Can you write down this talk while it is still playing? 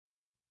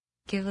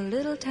Give a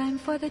little time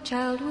for the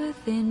child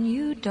within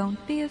you. Don't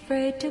be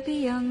afraid to be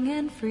young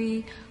and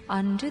free.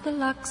 Undo the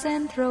locks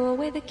and throw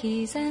away the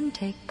keys and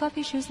take off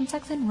your shoes and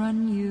socks and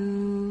run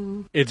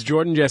you. It's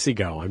Jordan Jesse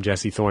Go. I'm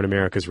Jesse Thorne,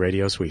 America's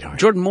radio sweetheart.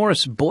 Jordan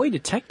Morris, boy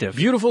detective.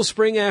 Beautiful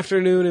spring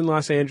afternoon in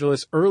Los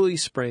Angeles. Early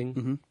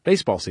spring.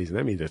 Baseball season.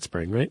 That means it's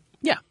spring, right?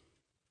 Yeah.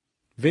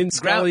 Vin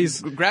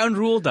Scully's... Ground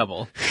rule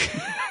double.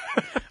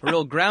 A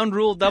real ground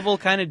rule double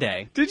kind of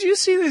day. Did you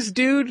see this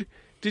dude...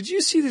 Did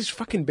you see this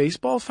fucking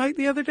baseball fight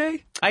the other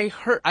day?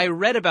 I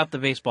read about the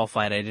baseball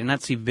fight. I did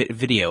not see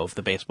video of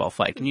the baseball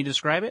fight. Can you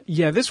describe it?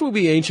 Yeah, this will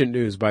be ancient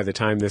news by the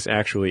time this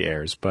actually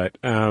airs. But,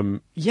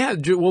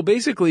 well,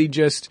 basically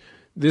just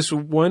this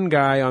one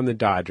guy on the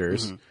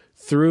Dodgers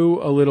threw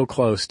a little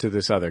close to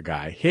this other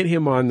guy, hit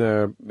him on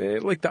the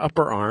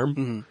upper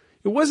arm.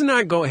 It was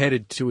not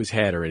headed to his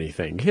head or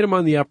anything. Hit him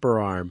on the upper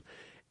arm.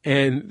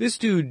 And this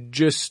dude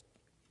just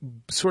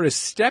sort of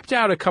stepped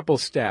out a couple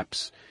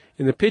steps.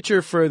 And the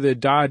pitcher for the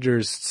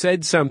Dodgers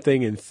said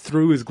something and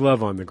threw his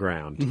glove on the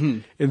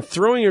ground. And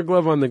throwing your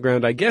glove on the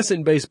ground, I guess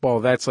in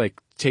baseball, that's like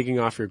taking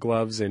off your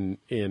gloves. In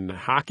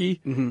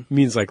hockey,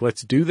 means like,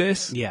 let's do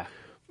this. Yeah.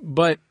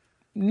 But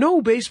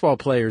no baseball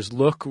players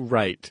look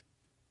right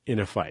in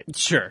a fight.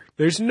 Sure.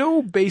 There's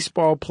no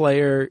baseball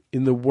player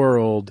in the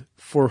world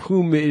for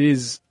whom it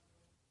is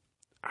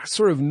a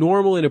sort of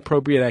normal and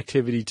appropriate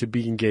activity to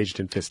be engaged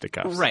in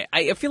fisticuffs. Right.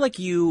 I feel like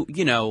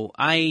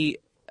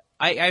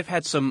I've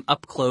had some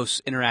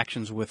up-close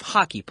interactions with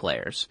hockey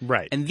players.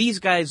 Right. And these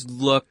guys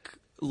look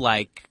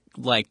like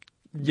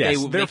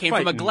yes, they came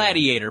from a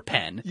gladiator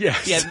pen.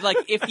 Yes. Yeah,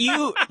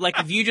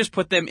 if you just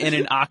put them in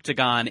an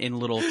octagon in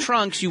little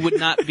trunks, you would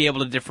not be able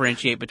to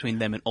differentiate between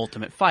them and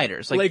ultimate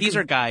fighters. Like these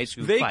are guys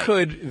who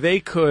fight. They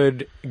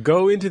could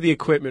go into the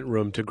equipment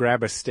room to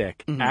grab a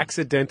stick,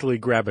 accidentally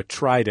grab a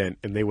trident,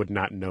 and they would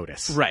not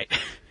notice. Right.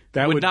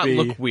 That would not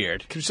look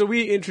weird. So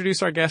we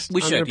introduce our guest on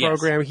the yes.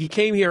 program. He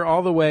came here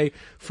all the way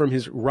from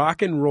his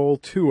rock and roll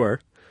tour,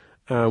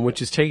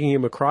 which is taking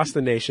him across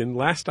the nation.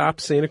 Last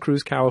stop, Santa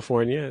Cruz,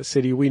 California, a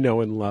city we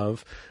know and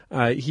love.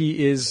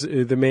 He is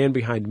the man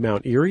behind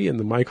Mount Erie and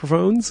the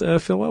microphones,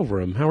 Phil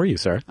Elverum. How are you,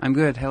 sir? I'm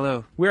good.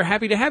 Hello. We're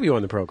happy to have you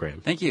on the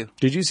program. Thank you.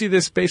 Did you see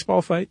this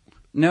baseball fight?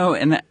 No,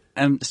 and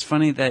it's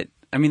funny that,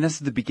 this is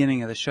the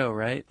beginning of the show,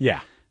 right? Yeah.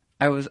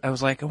 I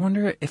was like, I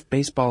wonder if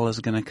baseball is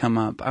going to come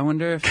up. I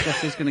wonder if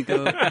Jesse's going to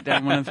go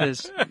down one of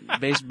his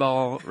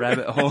baseball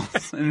rabbit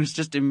holes. And it's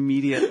just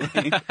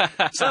immediately,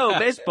 so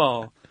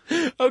baseball.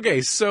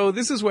 Okay, so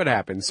this is what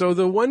happened. So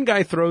the one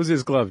guy throws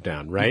his glove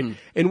down, right?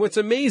 And what's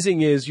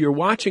amazing is you're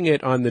watching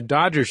it on the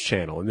Dodgers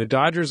channel, and the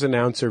Dodgers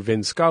announcer,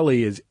 Vin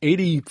Scully, is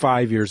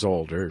 85 years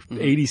old or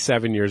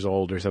 87 years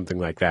old or something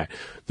like that.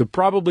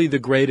 Probably the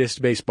greatest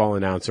baseball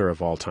announcer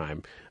of all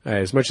time.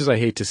 As much as I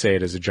hate to say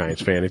it as a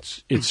Giants fan,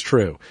 it's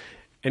true.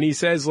 And he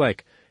says,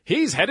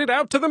 he's headed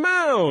out to the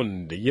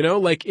mound,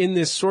 in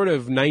this sort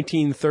of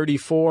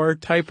 1934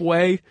 type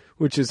way,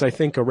 which is, I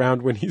think,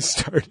 around when he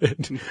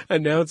started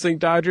announcing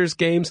Dodgers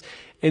games.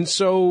 And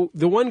so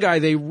the one guy,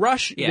 they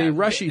rush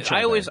each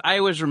other. I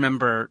always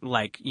remember,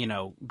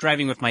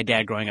 driving with my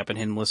dad growing up and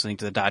him listening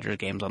to the Dodgers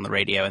games on the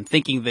radio and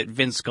thinking that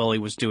Vin Scully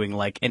was doing,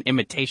 an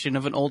imitation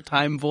of an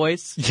old-time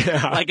voice.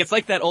 Yeah. It's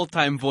like that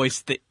old-time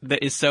voice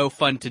that is so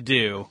fun to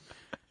do.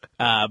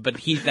 But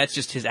that's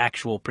just his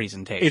actual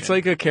presentation. It's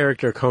like a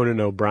character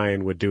Conan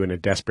O'Brien would do in a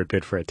desperate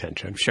bid for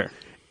attention. Sure.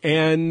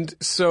 And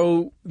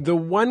so the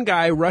one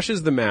guy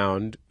rushes the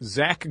mound.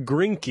 Zach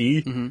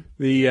Greinke,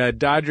 the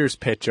Dodgers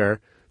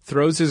pitcher,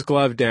 throws his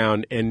glove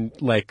down, and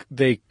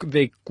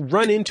they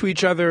run into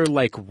each other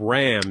like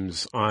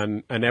rams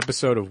on an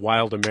episode of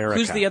Wild America.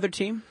 Who's the other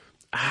team?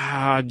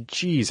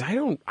 Geez, I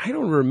don't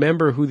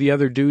remember who the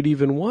other dude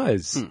even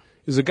was. It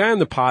was a guy on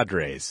the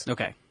Padres.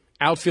 Okay.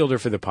 Outfielder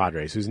for the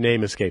Padres, whose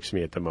name escapes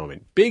me at the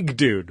moment. Big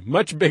dude,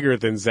 much bigger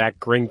than Zach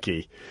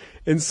Greinke.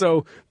 And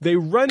so they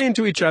run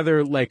into each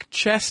other like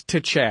chest to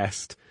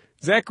chest.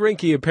 Zach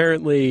Greinke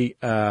apparently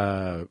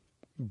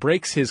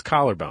breaks his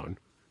collarbone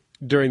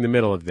during the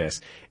middle of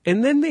this.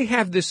 And then they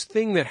have this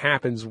thing that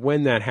happens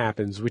when that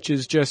happens, which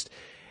is just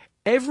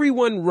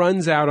everyone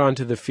runs out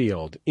onto the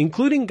field,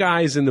 including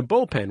guys in the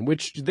bullpen,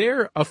 which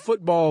they're a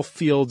football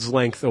field's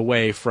length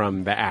away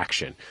from the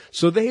action.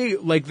 So they're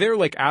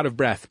out of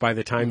breath by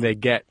the time they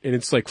get, and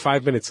it's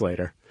 5 minutes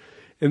later.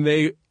 And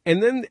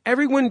then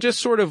everyone just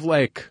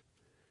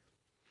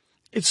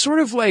it's sort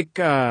of like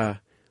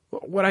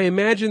what I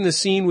imagine the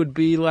scene would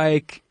be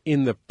like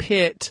in the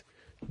pit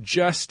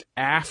just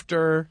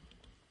after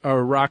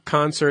a rock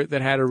concert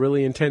that had a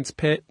really intense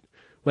pit.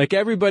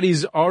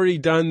 Everybody's already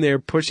done their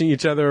pushing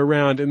each other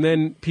around, and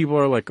then people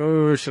are like,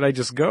 oh, should I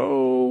just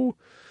go?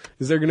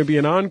 Is there going to be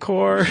an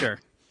encore? Sure.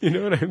 You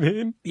know what I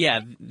mean? Yeah,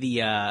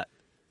 the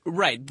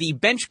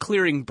bench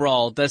clearing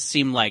brawl does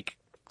seem like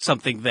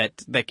something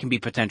that can be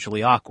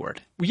potentially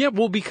awkward. Yeah,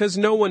 well, because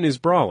no one is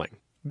brawling.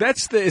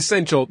 That's the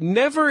essential.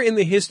 Never in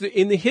the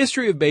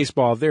history of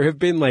baseball, there have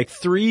been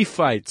 3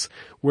 fights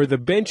where the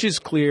bench is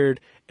cleared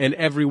and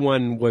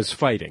everyone was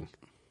fighting.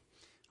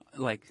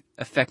 like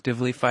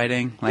effectively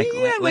fighting, like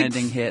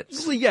landing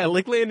hits. Yeah,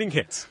 like landing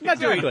hits.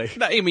 Exactly.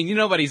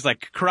 Nobody's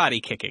like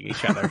karate kicking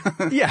each other.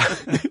 Yeah.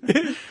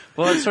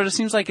 Well, it sort of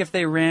seems like if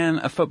they ran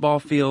a football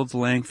field's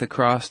length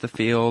across the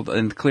field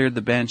and cleared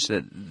the bench,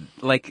 that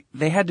like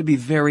they had to be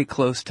very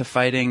close to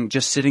fighting,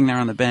 just sitting there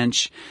on the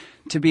bench,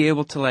 to be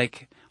able to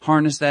like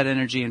harness that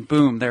energy, and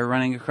boom, they're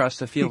running across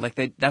the field.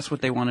 Like that's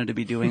what they wanted to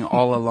be doing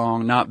all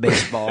along, not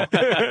baseball.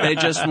 They're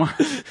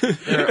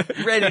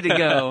ready to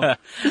go.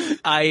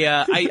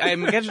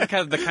 I'm imagining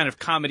the kind of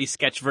comedy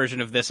sketch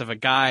version of this, of a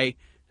guy,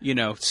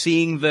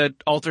 seeing the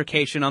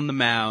altercation on the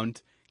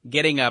mound,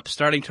 getting up,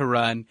 starting to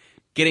run,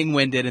 getting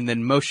winded, and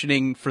then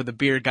motioning for the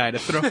beer guy to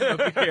throw him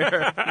a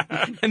beer,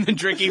 and then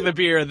drinking the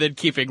beer, and then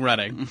keeping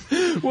running.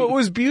 What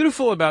was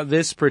beautiful about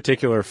this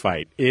particular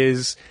fight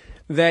is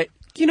that,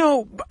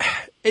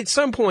 at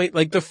some point,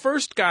 like, the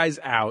first guy's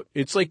out.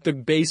 It's like the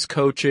base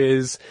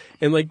coaches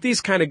and like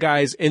these kind of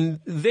guys, and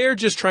they're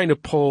just trying to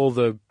pull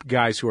the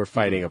guys who are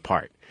fighting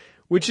apart,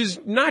 which is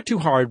not too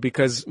hard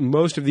because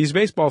most of these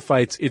baseball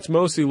fights, it's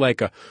mostly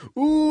like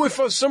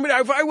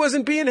if I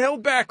wasn't being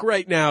held back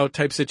right now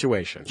type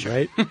situation,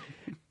 right?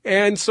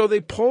 And so they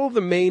pull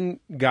the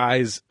main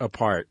guys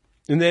apart,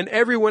 and then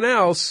everyone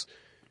else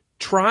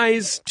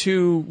tries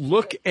to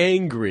look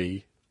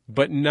angry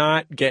but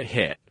not get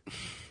hit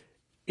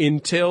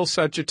until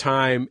such a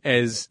time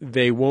as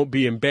they won't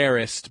be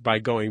embarrassed by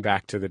going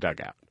back to the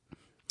dugout,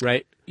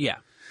 right? Yeah.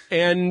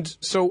 And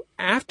so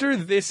after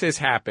this has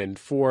happened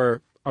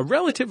for a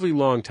relatively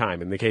long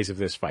time, in the case of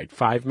this fight,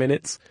 5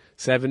 minutes,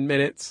 7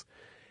 minutes,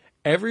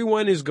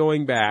 everyone is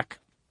going back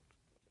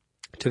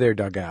to their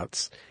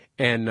dugouts.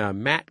 And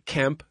Matt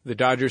Kemp, the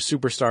Dodgers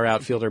superstar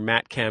outfielder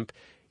Matt Kemp,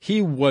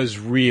 he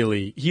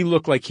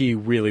looked like he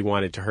really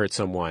wanted to hurt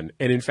someone.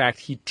 And in fact,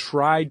 he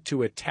tried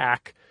to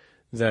attack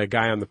the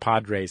guy on the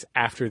Padres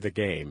after the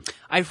game.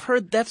 I've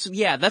heard that's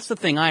the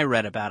thing I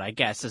read about, I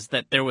guess, is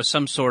that there was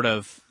some sort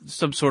of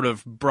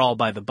brawl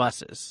by the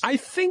buses. I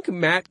think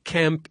Matt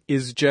Kemp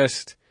is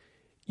just,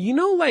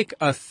 like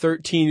a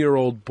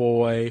 13-year-old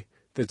boy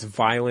that's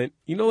violent.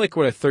 Like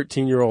what a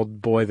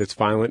 13-year-old boy that's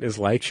violent is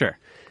like? Sure.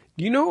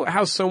 Do you know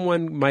how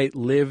someone might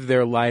live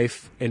their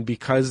life, and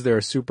because they're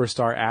a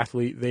superstar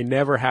athlete, they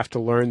never have to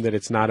learn that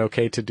it's not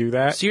okay to do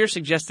that? So you're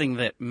suggesting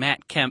that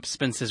Matt Kemp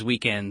spends his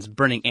weekends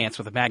burning ants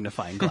with a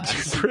magnifying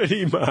glass?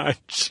 Pretty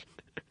much.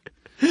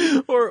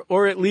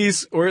 or at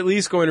least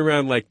going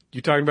around like,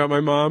 you talking about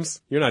my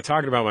moms? You're not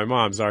talking about my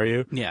moms, are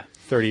you? Yeah.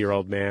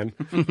 30-year-old man.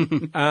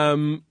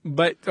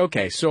 But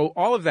okay, so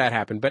all of that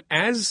happened. But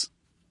as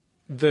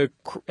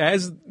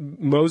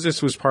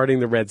Moses was parting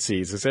the Red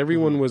Seas, as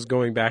everyone was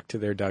going back to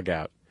their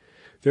dugout,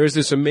 there's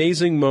this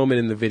amazing moment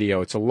in the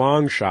video. It's a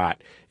long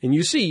shot, and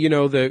you see,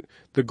 the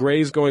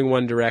Grays going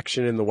one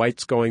direction and the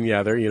Whites going the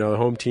other, the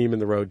home team and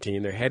the road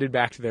team. They're headed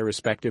back to their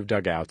respective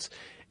dugouts.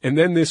 And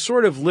then this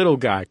sort of little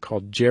guy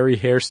called Jerry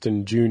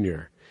Hairston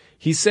Jr.,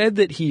 he said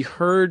that he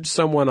heard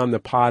someone on the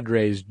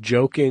Padres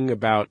joking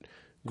about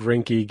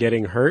Greinke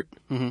getting hurt,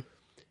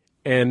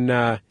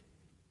 and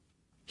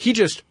he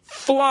just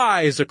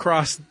flies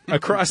across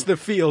the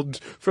field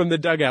from the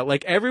dugout.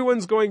 Like,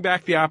 everyone's going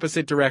back the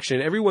opposite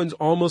direction. Everyone's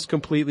almost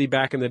completely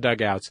back in the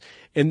dugouts.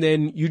 And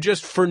then you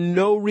just, for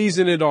no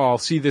reason at all,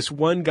 see this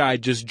one guy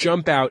just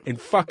jump out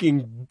and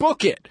fucking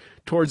book it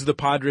towards the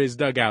Padres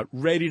dugout,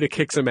 ready to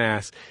kick some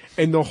ass.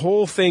 And the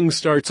whole thing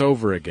starts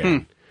over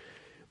again.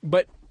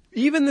 But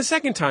even the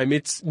second time,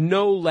 it's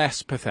no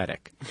less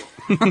pathetic.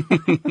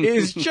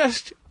 It's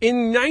just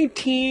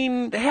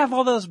They have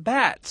all those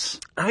bats.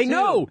 I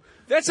know.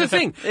 That's the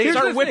thing. They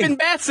start whipping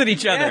bats at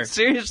each other. Yeah,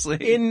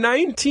 seriously. In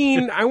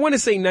I want to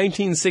say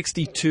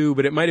 1962,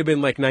 but it might have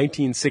been like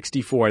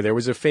 1964. There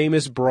was a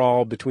famous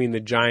brawl between the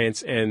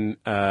Giants and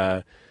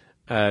the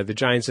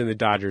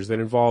Dodgers that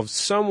involved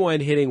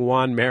someone hitting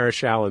Juan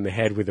Marichal in the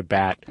head with a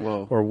bat.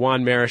 Whoa. Or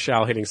Juan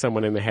Marichal hitting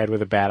someone in the head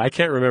with a bat. I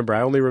can't remember.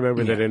 I only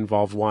remember that it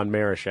involved Juan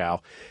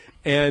Marichal.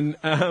 And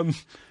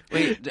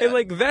Wait, and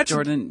like that's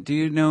Jordan, do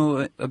you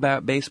know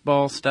about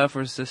baseball stuff,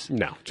 or is this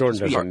no?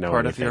 Jordan doesn't know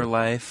part anything. of your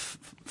life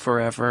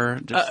forever?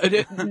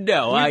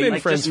 No, We've been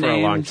friends for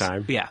a long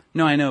time. Yeah.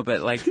 No, I know,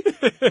 but like,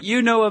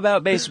 you know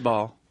about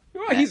baseball.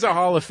 Well, he's a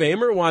Hall of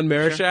Famer, Juan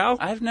Marichal. Sure.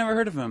 I've never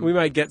heard of him. We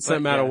might get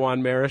something out of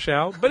Juan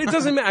Marichal, but it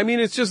doesn't matter. I mean,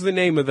 it's just the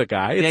name of the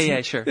guy.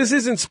 It's, sure. This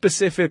isn't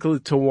specifically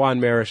to Juan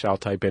Marichal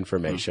type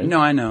information. No,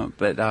 I know,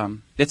 but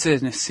it's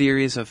in a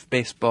series of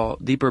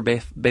deeper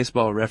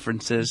baseball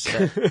references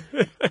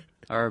that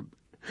are.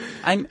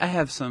 I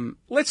have some.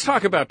 Let's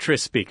talk about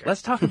Tris Speaker.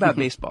 Let's talk about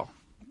baseball.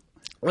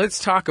 Let's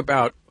talk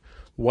about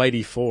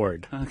Whitey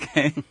Ford.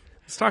 Okay.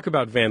 Let's talk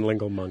about Van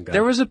Lingelmunga.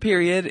 There was a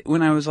period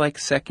when I was like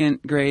second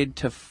grade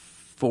to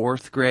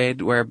fourth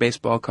grade where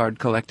baseball card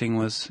collecting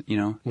was,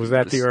 Was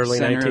that the early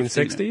center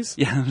 1960s?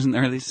 Yeah, it was in the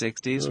early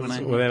 60s.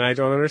 Well, then I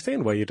don't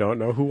understand why you don't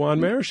know who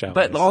Juan Marichal is.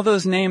 But all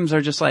those names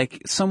are just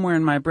like somewhere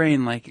in my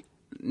brain, like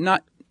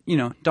not,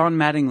 Don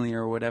Mattingly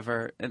or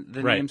whatever.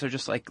 The Right. names are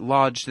just like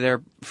lodged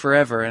there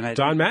forever. And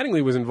Don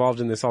Mattingly was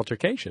involved in this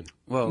altercation.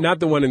 Whoa. Not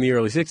the one in the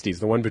early 60s,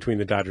 the one between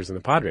the Dodgers and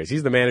the Padres.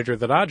 He's the manager of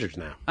the Dodgers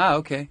now. Ah,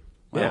 okay.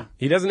 Wow. Yeah.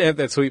 He doesn't have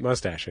that sweet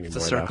mustache anymore.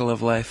 It's a circle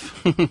of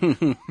life.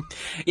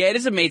 Yeah, it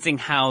is amazing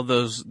how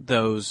those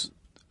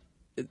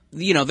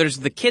there's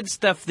the kid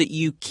stuff that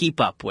you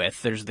keep up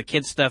with. There's the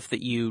kid stuff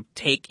that you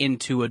take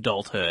into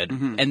adulthood.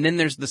 And then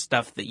there's the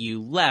stuff that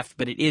you left,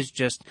 but it is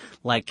just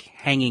like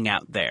hanging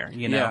out there,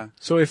 Yeah.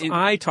 So if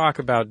I talk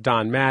about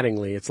Don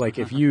Mattingly, it's like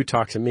if you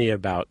talk to me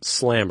about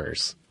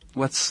Slammers.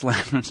 What's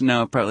Slammers?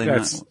 No, probably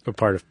That's not. a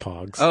part of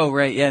Pogs. Oh,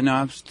 right. Yeah, no,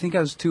 I think I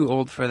was too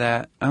old for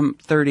that. I'm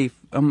 30.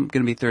 I'm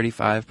going to be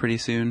 35 pretty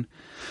soon.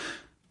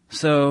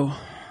 So...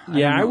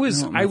 Yeah, I don't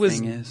was know what my was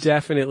thing is.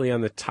 definitely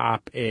on the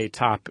top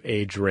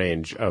age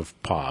range of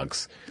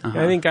Pogs. I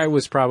think I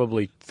was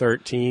probably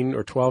 13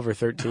 or 12 or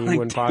 13 Like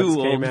when too Pogs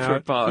came old for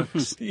out.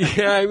 Pogs.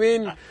 Yeah, I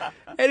mean,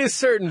 at a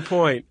certain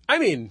point,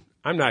 I'm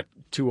not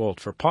too old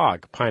for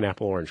Pog,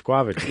 pineapple orange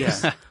guava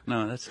juice. Yeah.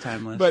 No, that's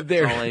timeless. But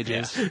It's all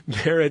ages.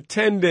 their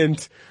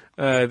attendant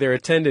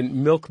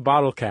milk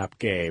bottle cap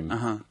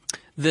game.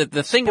 The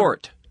thing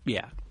Sport.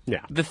 Yeah.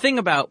 Yeah. The thing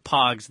about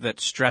Pogs that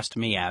stressed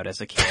me out as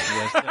a kid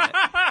was that,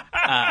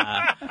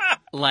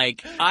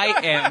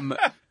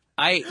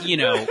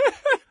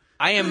 I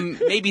am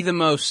maybe the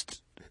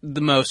most,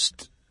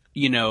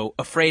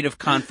 afraid of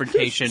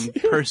confrontation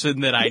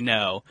person that I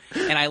know.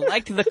 And I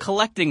liked the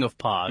collecting of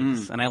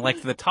Pogs, and I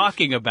liked the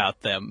talking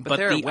about them. But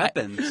they're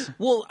weapons.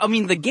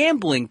 The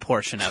gambling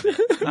portion of it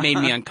made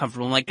me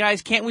uncomfortable. I'm like,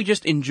 guys, can't we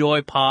just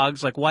enjoy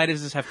Pogs? Like, why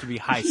does this have to be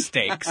high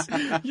stakes?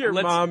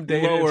 Mom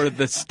dated lower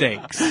the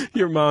stakes.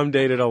 Your mom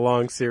dated a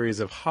long series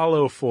of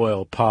hollow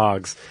foil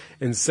Pogs,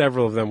 and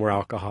several of them were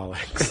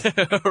alcoholics.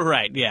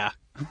 Right, yeah.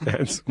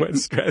 That's what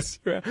stressed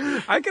you out.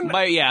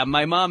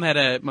 My mom had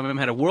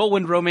a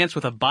whirlwind romance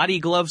with a body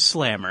glove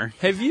slammer.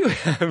 Have you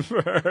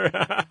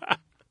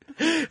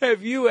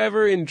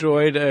ever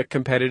enjoyed a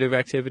competitive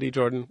activity,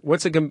 Jordan?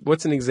 What's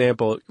an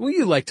example? Well,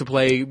 you like to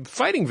play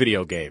fighting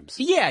video games.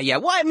 Yeah.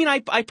 Well, I mean, I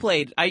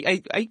played.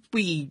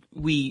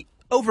 We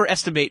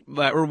overestimate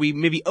or we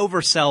maybe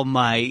oversell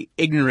my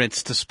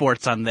ignorance to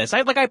sports on this.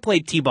 I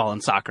played t-ball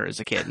and soccer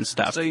as a kid and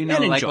stuff. So and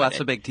like lots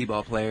it. of big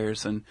t-ball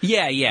players and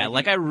Yeah,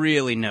 like I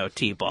really know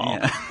t-ball.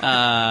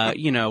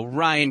 Yeah.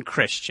 Ryan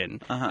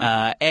Christian,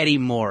 Eddie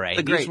Morey.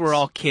 The These greats. were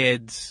all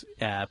kids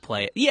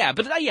play it. Yeah,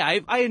 but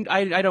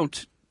I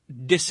don't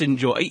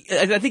disenjoy.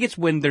 I think it's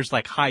when there's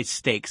like high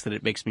stakes that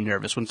it makes me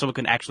nervous, when someone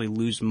can actually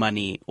lose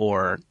money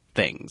or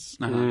things.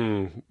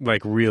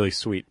 Like really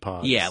sweet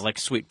Pogs. Yeah, like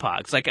sweet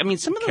Pogs. Like, I mean,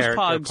 some of those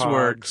Character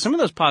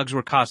Pogs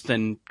were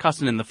costing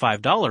in the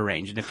 $5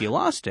 range, and if you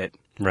lost it,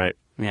 Right.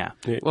 yeah.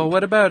 Well,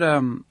 what about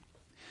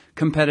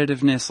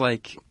competitiveness?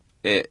 Like,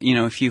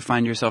 if you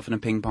find yourself in a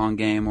ping pong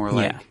game or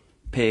like Yeah.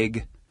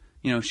 pig,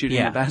 shooting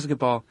Yeah. a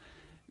basketball.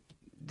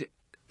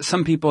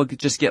 Some people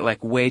just get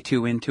like way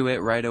too into it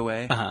right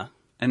away,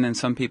 and then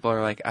some people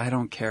are like, I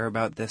don't care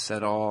about this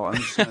at all. I'm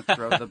just gonna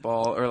throw the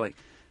ball. Or like,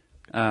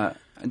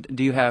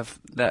 do you have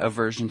that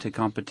aversion to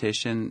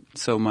competition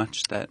so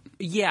much that?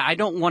 Yeah, I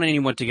don't want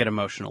anyone to get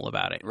emotional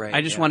about it. Right,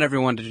 I just yeah. want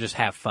everyone to just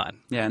have fun.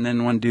 Yeah, and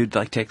then one dude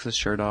like takes his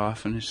shirt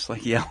off and it's just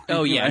like yelling.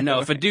 Oh yeah, right no.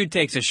 away. If a dude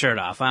takes his shirt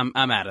off, I'm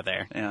out of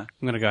there. Yeah.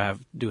 I'm gonna go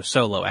do a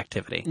solo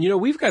activity.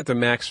 We've got the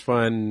Max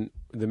Fun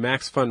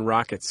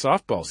Rocket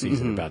softball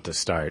season about to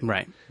start.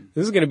 Right.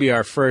 This is going to be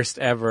our first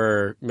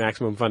ever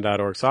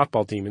MaximumFun.org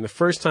softball team, and the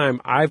first time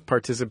I've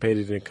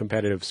participated in a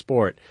competitive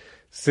sport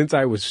since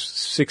I was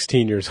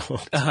 16 years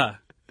old.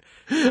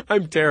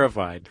 I'm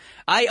terrified.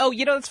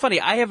 It's funny.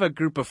 I have a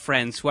group of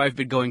friends who I've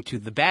been going to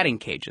the batting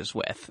cages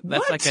with.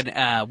 That's What? like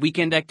a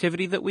weekend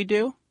activity that we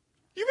do.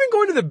 You've been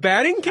going to the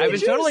batting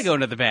cages? I've been totally going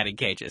to the batting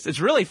cages.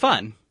 It's really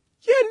fun.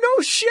 Yeah,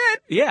 no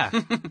shit. Yeah.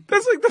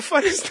 That's like the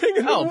funniest thing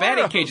in the world.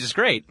 Batting cage is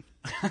great.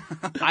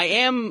 I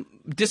am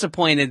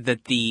disappointed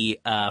that the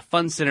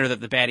fun center that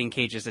the batting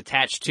cage is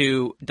attached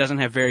to doesn't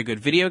have very good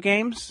video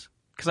games.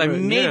 Because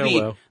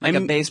Like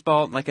a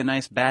baseball, like a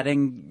nice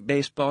batting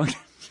baseball.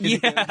 Yeah,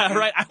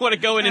 right. I want to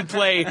go in and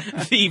play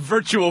the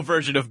virtual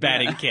version of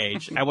batting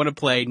cage. I want to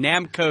play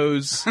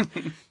Namco's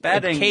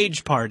Batting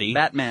cage party.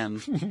 Batman.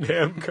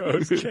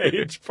 Namco's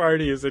Cage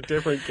Party is a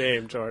different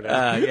game, Jordan.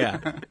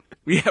 Yeah.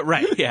 Yeah,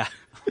 right, yeah.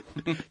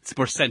 It's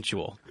more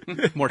sensual,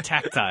 more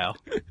tactile.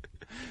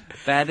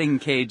 Batting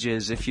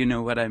cages, if you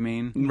know what I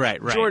mean. Right.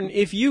 Jordan,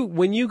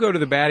 when you go to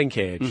the batting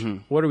cage,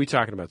 what are we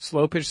talking about?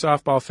 Slow pitch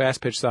softball,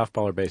 fast pitch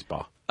softball, or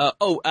baseball?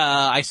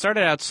 I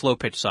started out slow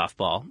pitch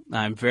softball.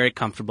 I'm very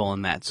comfortable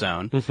in that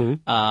zone.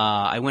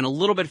 I went a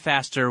little bit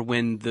faster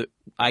when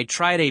I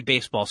tried a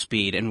baseball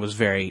speed and was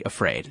very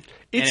afraid.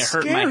 It's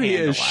and it hurt my scary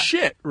hand as a lot.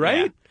 shit,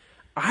 right?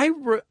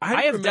 Yeah.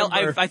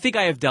 I think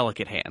I have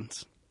delicate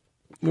hands.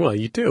 Well,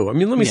 you do. I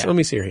mean, let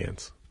me see your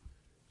hands.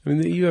 I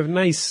mean, you have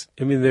nice.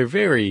 I mean, they're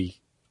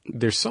very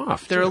they're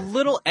soft. They're a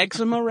little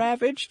eczema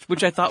ravaged,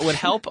 which I thought would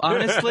help,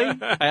 honestly.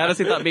 I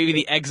honestly thought maybe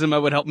the eczema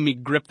would help me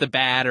grip the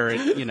bat or,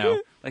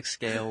 Like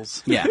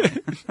scales. Yeah.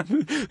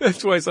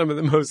 That's why some of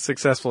the most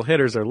successful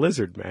hitters are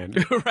lizard men.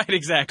 Right,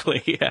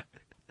 exactly, yeah.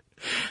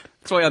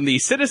 That's why on the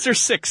Sinister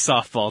Six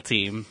softball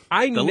team,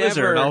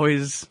 lizard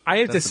always... I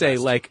have to say,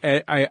 like,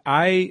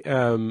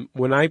 I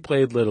when I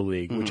played Little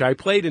League, which I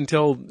played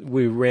until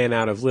we ran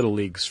out of Little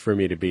Leagues for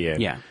me to be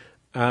in. Yeah.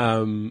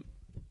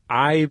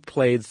 I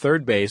played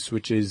third base,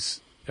 which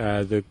is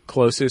the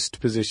closest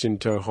position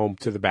to home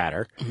to the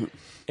batter.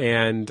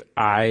 And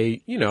I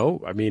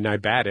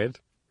batted.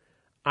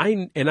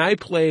 I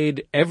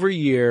played every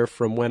year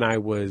from when I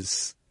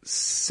was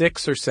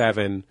 6 or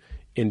 7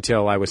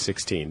 until I was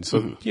 16.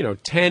 So,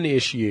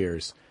 10-ish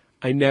years.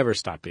 I never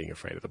stopped being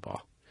afraid of the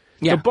ball.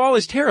 Yeah. The ball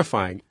is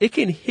terrifying. It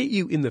can hit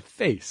you in the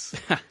face.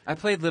 I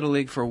played Little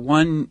League for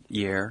 1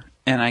 year,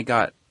 and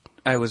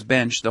I was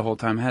benched the whole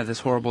time. I had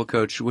this horrible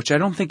coach, which I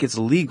don't think it's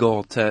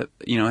legal to,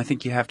 I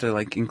think you have to,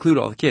 like, include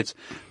all the kids.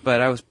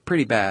 But I was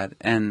pretty bad,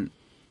 and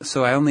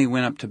so I only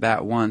went up to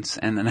bat once,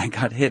 and then I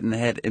got hit in the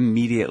head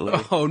immediately.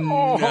 Oh,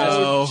 no.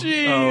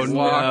 Jeez. Oh,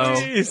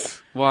 no.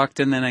 Walked,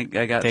 and then I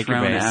got Take your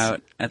thrown base.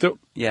 out.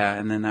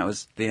 And then that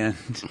was the end.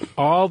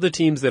 All the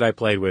teams that I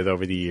played with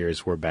over the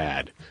years were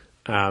bad.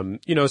 Some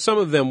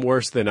of them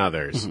worse than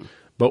others.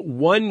 But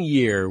 1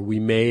 year we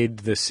made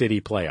the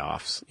city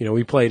playoffs.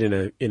 We played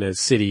in a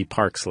city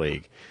parks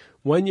league.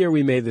 1 year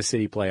we made the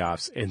city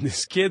playoffs, and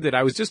this kid that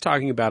I was just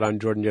talking about on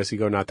Jordan Jesse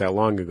Go not that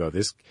long ago,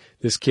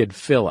 this kid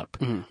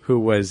Philip, who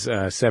was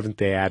a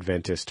Seventh-day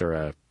Adventist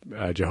or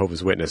a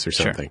Jehovah's Witness or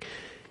something. Sure.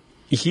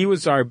 He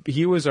was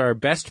our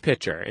best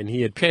pitcher, and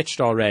he had pitched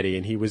already,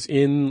 and he was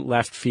in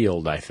left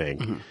field, I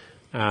think.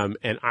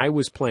 And I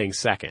was playing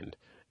second.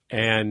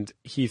 And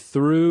he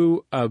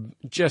threw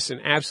just an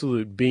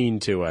absolute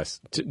bean to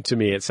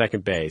me at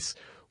second base.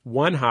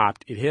 One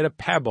hopped, it hit a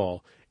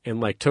pebble, and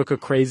like took a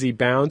crazy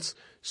bounce,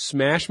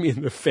 smashed me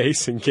in the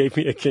face, and gave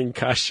me a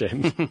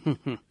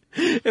concussion.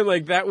 And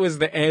like that was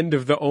the end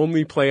of the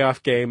only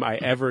playoff game I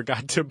ever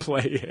got to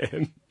play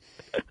in.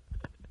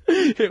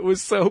 It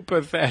was so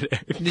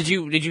pathetic. Did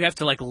you have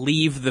to like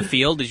leave the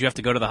field? Did you have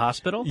to go to the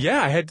hospital?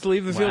 Yeah, I had to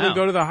leave the field and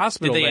go to the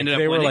hospital. Did they end up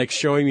They were winning? like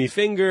showing me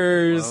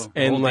fingers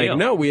and like,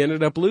 no, we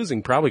ended up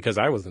losing probably because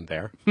I wasn't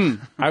there.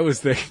 I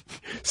was the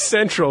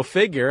central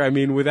figure. I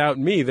mean, without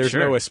me, there's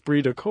no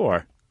esprit de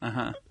corps.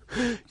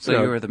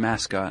 So you were the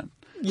mascot.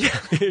 Yeah,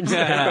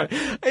 exactly.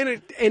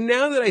 And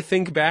now that I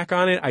think back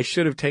on it, I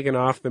should have taken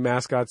off the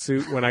mascot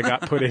suit when I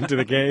got put into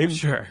the game.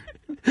 Sure.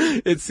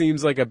 It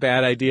seems like a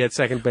bad idea at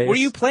second base. Were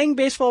you playing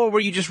baseball or were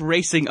you just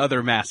racing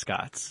other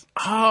mascots?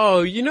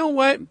 Oh, you know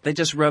what? They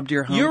just rubbed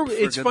your hump.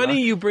 It's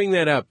funny you bring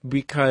that up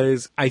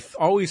because I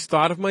always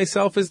thought of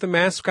myself as the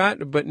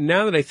mascot, but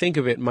now that I think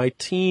of it, my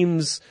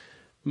team's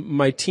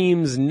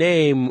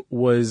name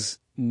was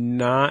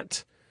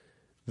not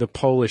the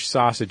Polish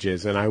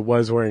sausages, and I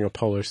was wearing a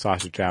Polish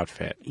sausage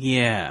outfit.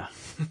 Yeah.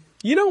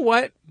 You know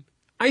what?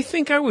 I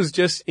think I was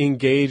just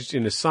engaged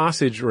in a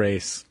sausage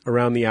race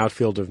around the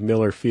outfield of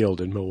Miller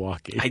Field in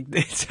Milwaukee.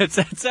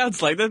 That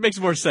sounds like that makes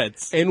more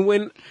sense.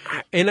 And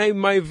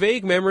my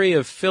vague memory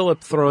of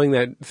Philip throwing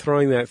that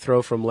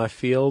throw from left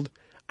field,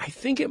 I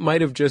think it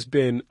might have just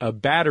been a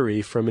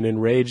battery from an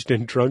enraged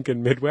and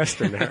drunken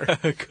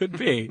Midwesterner. Could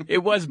be. It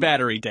was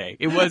battery day.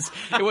 It was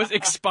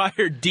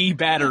expired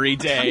D-battery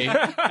day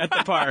at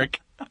the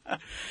park.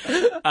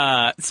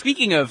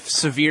 Speaking of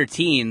severe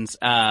teens,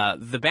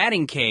 the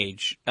batting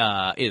cage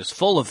is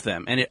full of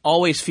them, and it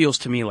always feels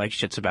to me like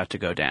shit's about to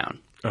go down.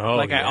 Oh,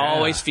 I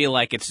always feel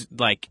like it's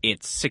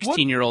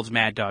 16-year-olds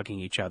mad dogging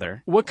each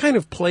other. What kind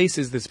of place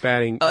is this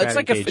batting It's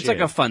like cage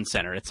a fun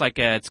center. It's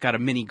got a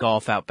mini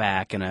golf out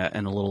back and a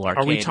little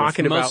arcade. Are we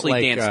talking about mostly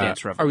like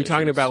Dance are we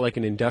talking about like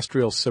an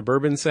industrial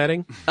suburban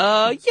setting?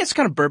 Yeah, it's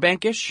kind of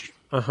Burbank-ish.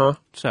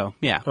 So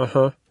yeah.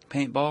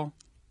 Paintball?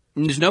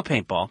 There's no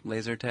paintball.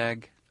 Laser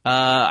tag?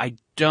 I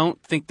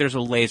don't think there's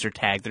a laser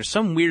tag. There's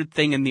some weird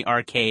thing in the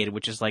arcade,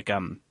 which is like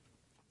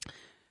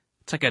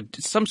it's like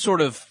some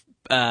sort of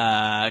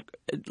I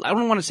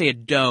don't want to say a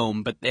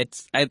dome, but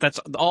that's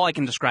all I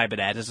can describe it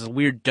as. It's a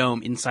weird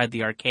dome inside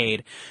the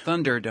arcade.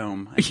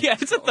 Thunderdome. Yeah,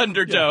 it's a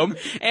Thunderdome,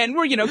 and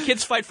where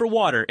kids fight for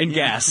water and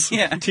gas.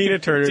 Yeah, Tina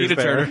Turner's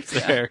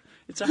there.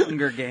 It's a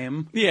Hunger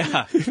Game.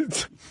 Yeah.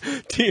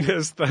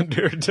 Tina's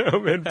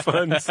Thunderdome and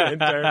Fun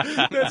Center.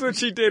 That's what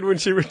she did when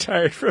she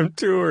retired from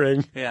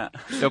touring. Yeah.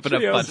 Open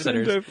up fun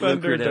centers.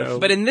 Thunderdome.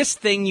 But in this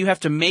thing, you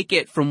have to make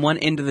it from one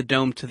end of the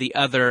dome to the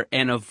other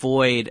and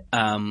avoid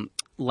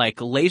like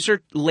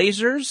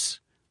lasers.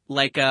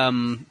 Like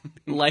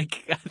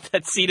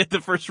that scene at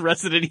the first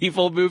Resident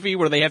Evil movie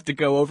where they have to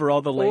go over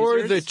all the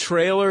lasers. Or the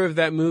trailer of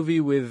that movie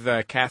with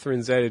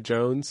Catherine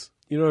Zeta-Jones.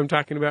 You know what I'm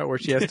talking about? Where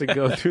she has to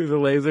go through the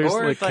lasers,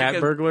 like cat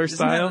burglar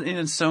style.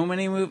 In so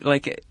many movies,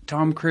 like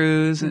Tom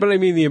Cruise. But I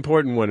mean, the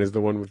important one is the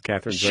one with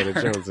Catherine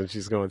Zeta-Jones, and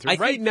she's going through.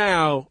 Right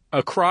now,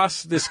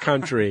 across this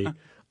country,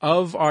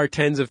 of our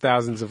tens of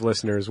thousands of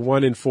listeners,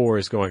 1 in 4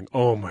 is going,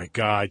 oh my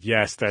God,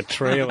 yes, that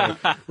trailer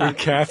with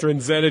Catherine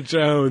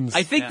Zeta-Jones.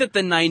 I think that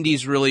the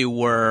 90s really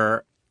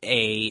were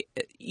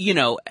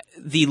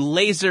the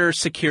laser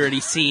security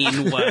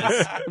scene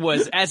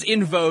was as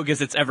in vogue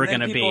as it's ever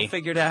going to be. People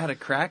figured out how to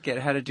crack it,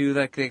 how to do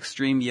like the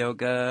extreme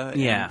yoga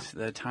and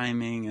the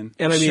timing and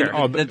I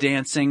mean, the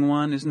dancing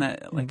one. Isn't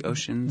that like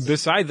Oceans?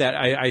 Beside that,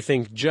 I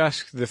think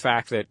just the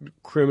fact that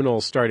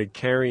criminals started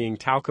carrying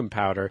talcum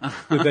powder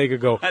that they could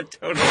go,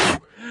 Totally.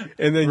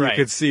 and then you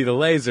could see the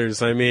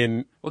lasers. I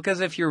mean, Well, because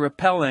if you're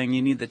rappelling,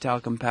 you need the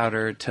talcum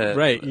powder to...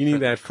 Right, you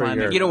need that for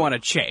climate. your... You don't want to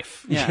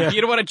chafe. Yeah.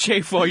 You don't want to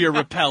chafe while you're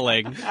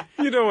rappelling.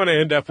 You don't want to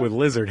end up with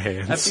lizard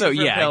hands. I've So,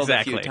 yeah, rappelled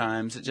exactly. a few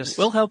times. It just...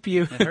 We'll help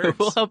you. hurts.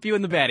 We'll help you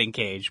in the batting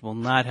cage. We'll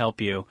not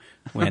help you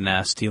when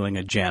stealing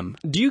a gem.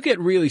 Do you get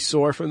really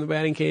sore from the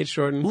batting cage,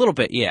 Jordan? A little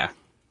bit, yeah.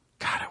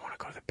 God, I want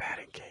to go to the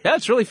batting cage. Yeah,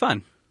 it's really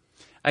fun.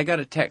 I got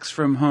a text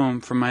from home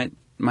from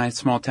my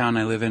small town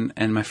I live in,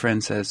 and my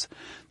friend says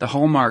the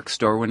Hallmark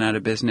store went out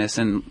of business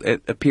and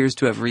it appears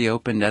to have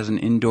reopened as an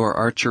indoor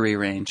archery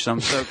range. So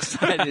I'm so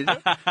excited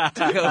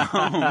to go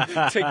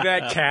home. Take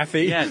that,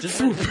 Kathy. Yeah,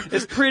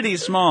 it's pretty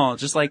small.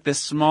 Just like this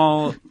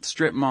small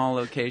strip mall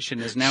location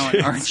is now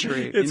an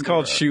archery. It's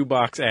called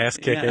shoebox ass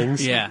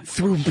kickings. Yeah.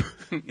 Thwoomp.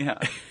 Yeah.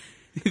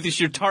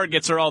 Your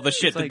targets are all the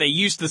shit that like- they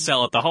used to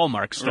sell at the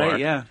Hallmark store. Right,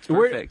 yeah. It's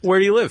Where, perfect. where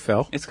do you live,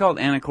 Phil? It's called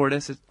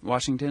Anacortes, it's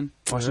Washington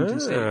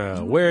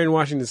State. Where in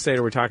Washington State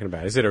are we talking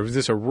about? Is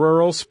this a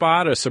rural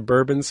spot, a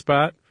suburban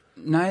spot?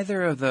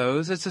 Neither of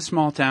those. It's a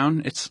small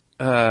town. It's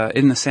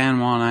in the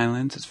San Juan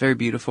Islands. It's very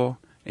beautiful.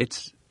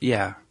 It's,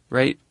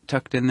 right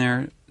tucked in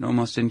there,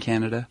 almost in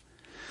Canada.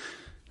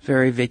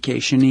 Very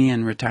vacation-y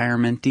and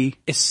retirement-y.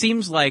 It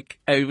seems like,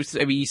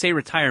 you say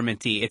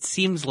retirement-y, it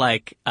seems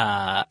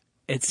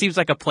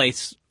like a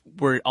place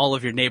where all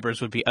of your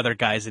neighbors would be other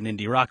guys in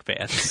indie rock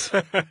bands.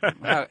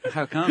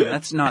 How come?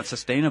 That's not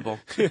sustainable.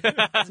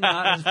 It's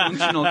not a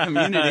functional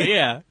community.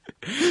 Yeah.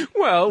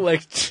 Well,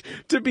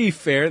 to be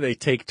fair, they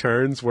take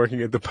turns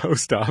working at the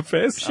post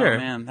office. Sure. Oh,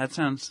 man,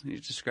 you're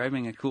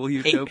describing a cool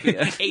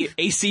utopia.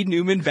 AC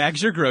Newman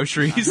bags your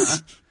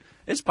groceries.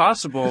 It's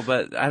possible,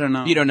 but I don't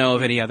know. You don't know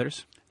of any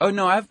others? Oh,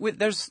 no,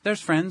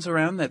 there's friends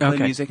around that play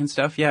Okay. music and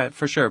stuff. Yeah,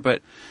 for sure,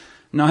 but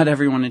not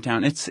everyone in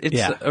town. It's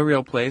Yeah. a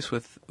real place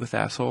with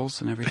assholes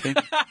and everything.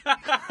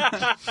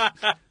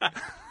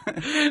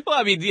 Well,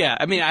 I mean, yeah.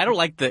 I mean, I don't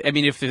like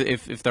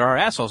if there are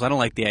assholes, I don't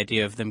like the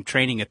idea of them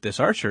training at this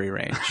archery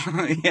range.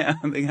 Yeah,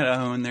 they gotta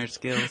hone their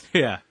skills.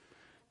 Yeah.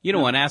 You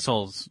don't want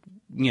assholes,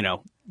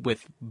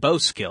 with bow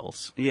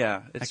skills.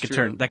 Yeah, it's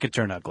That could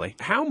turn ugly.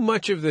 How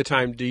much of the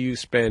time do you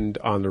spend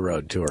on the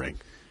road touring?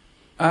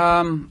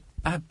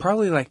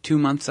 Probably like 2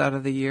 months out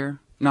of the year,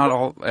 not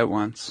all at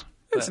once.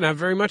 It's not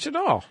very much at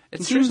all.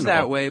 It seems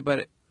that way,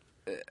 but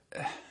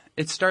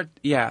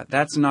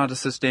that's not a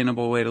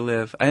sustainable way to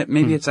live.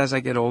 Maybe it's as I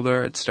get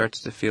older, it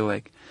starts to feel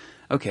like,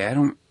 okay,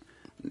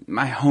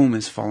 my home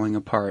is falling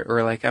apart,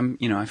 or like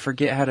I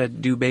forget how to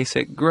do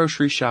basic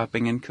grocery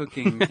shopping and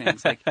cooking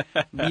things, like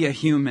be a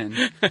human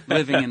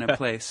living in a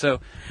place. So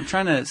I'm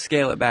trying to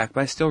scale it back,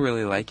 but I still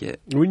really like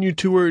it. When you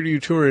tour, do you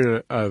tour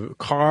in a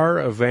car,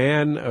 a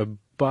van, a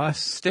bus,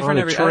 It's different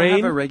on a I don't train?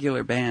 have a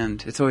regular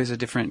band. It's always a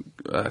different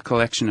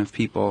collection of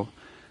people.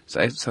 So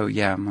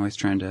I'm always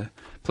trying to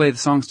play the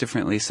songs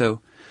differently.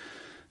 So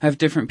I have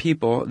different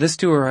people. This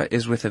tour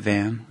is with a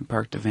van. We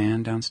parked a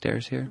van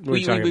downstairs here. What are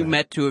you talking We about?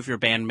 met two of your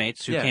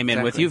bandmates who Yeah, came in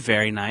with exactly. you.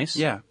 Very nice.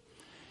 Yeah.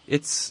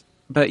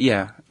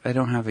 I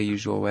don't have a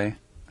usual way.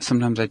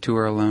 Sometimes I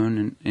tour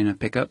alone in a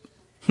pickup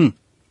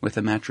with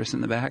a mattress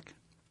in the back.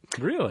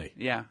 Really?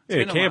 Yeah. It's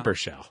In a been camper while.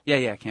 shell.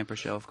 Yeah, camper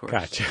shell, of course.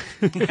 Gotcha.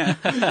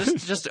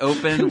 just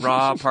open,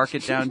 raw, park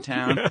it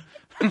downtown.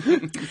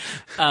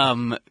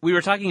 We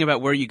were talking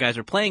about where you guys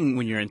are playing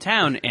when you're in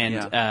town, and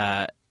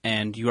Yeah.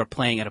 and you are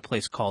playing at a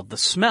place called The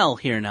Smell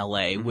here in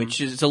LA,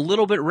 which is a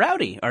little bit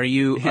rowdy. Are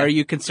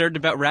you concerned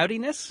about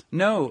rowdiness?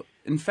 No,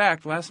 in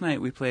fact, last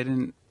night we played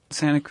in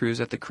Santa Cruz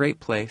at the Crepe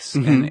Place,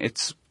 and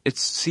it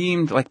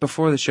seemed like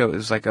before the show it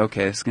was like,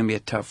 okay, this is gonna be a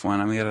tough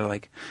one. I'm gonna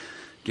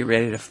get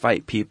ready to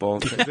fight people.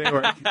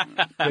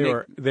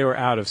 They were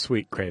out of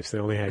sweet crepes. They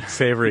only had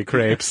savory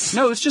crepes.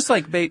 No, it's just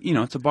like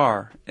it's a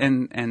bar,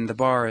 and the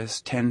bar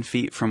is 10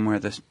 feet from where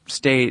the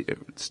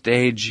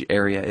stage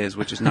area is,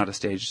 which is not a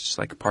stage, it's just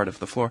like a part of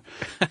the floor.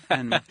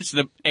 And It's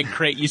the egg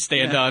crate you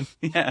stand on.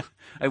 yeah,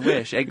 I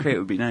wish egg crate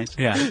would be nice.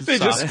 Yeah.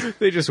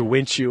 They just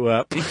winch you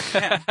up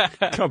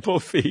a couple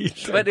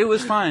feet. But it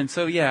was fine.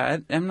 So yeah,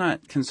 I'm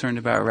not concerned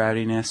about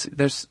rowdiness.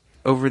 There's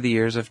over the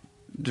years I've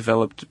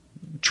developed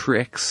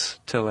tricks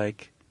to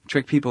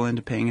trick people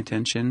into paying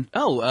attention.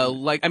 Oh,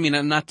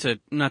 not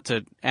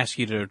to ask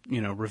you to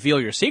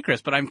reveal your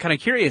secrets, but I'm kind of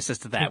curious as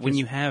to that. When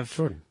you have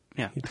Jordan,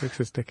 Yeah. he takes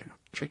his dick out.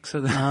 Tricks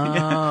of the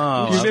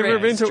Oh. You've never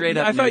been to? straight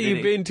up I thought nudity.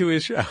 you'd been to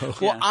his show.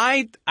 Well,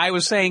 I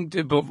was saying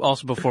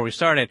also before we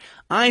started,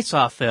 I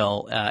saw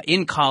Phil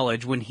in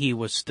college when he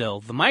was still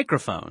the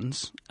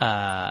microphones,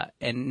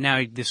 and now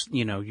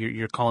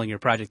you're calling your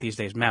project these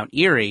days Mount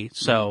Erie.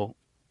 So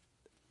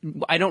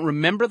I don't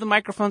remember the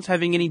microphones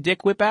having any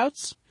dick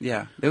whip-outs.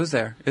 Yeah, it was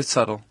there. It's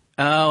subtle.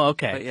 Oh,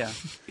 okay. But yeah.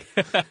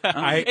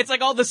 It's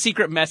like all the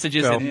secret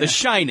messages in The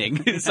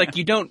Shining. It's like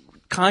you don't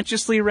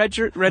consciously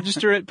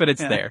register it, but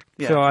it's there.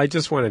 Yeah. So I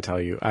just want to tell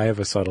you, I have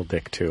a subtle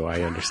dick too.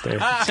 I understand.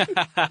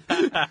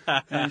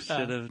 I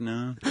should have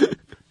known.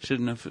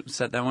 Shouldn't have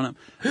set that one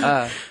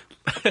up.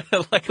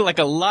 like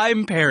a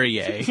lime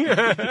Perrier.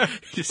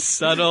 Just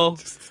subtle,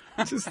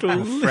 Just a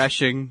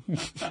refreshing.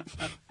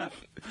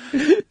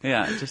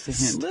 Yeah, just a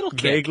hint. Little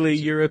kick. vaguely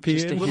European.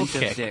 Just a little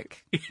hint of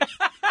kick. dick.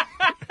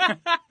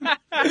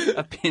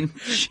 A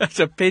pinch. That's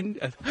a pin.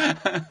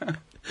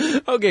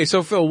 Okay,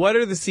 so Phil, what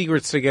are the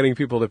secrets to getting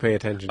people to pay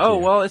attention to Oh,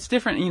 you? well, it's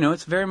different.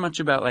 It's very much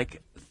about,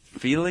 like,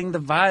 feeling the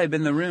vibe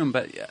in the room.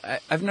 But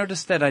I've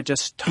noticed that I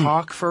just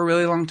talk for a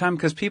really long time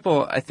because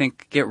people, I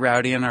think, get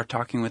rowdy and are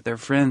talking with their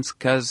friends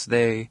because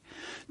they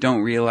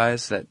don't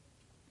realize that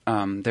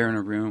they're in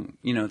a room,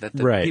 that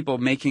the Right. people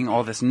making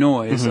all this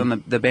noise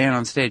on the band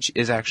on stage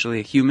is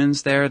actually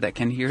humans there that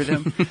can hear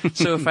them.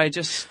 So if I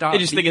just stop I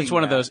just think it's being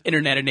one of that- those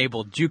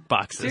internet-enabled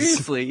jukeboxes.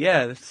 Seriously,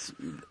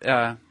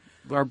 yeah.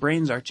 Our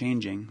brains are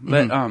changing.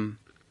 But,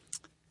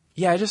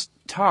 yeah, I just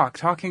talk.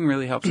 Talking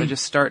really helps. I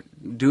just start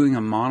doing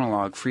a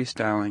monologue,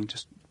 freestyling,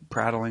 just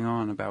prattling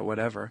on about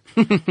whatever.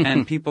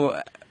 And people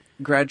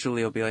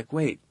gradually will be like,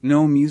 wait,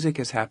 no music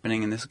is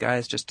happening and this guy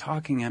is just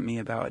talking at me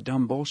about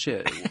dumb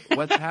bullshit.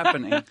 What's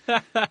happening?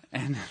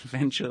 And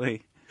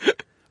eventually...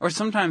 Or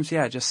sometimes,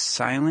 yeah, just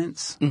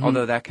silence.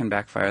 Although that can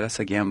backfire. That's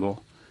a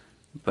gamble.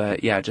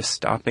 But yeah, just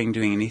stopping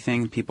doing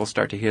anything, people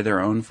start to hear their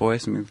own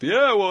voice and be,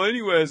 yeah, well,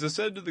 anyways, I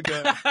said to the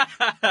guy.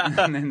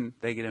 And then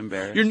they get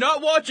embarrassed. You're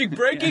not watching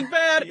Breaking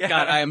Bad? Yeah.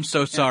 God, I am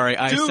so sorry.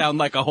 I sound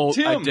like a whole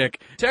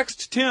dick.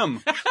 Text Tim.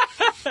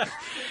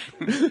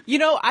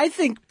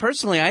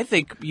 I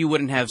think you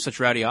wouldn't have such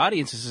rowdy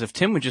audiences if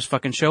Tim would just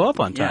fucking show up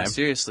on Yeah, time.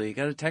 seriously, you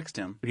gotta text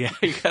him. Yeah,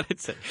 you gotta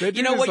say. That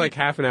dude is like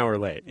half an hour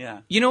late. Yeah.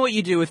 You know what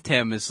you do with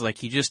Tim is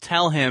like you just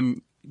tell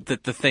him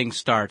that the thing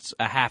starts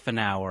a half an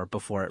hour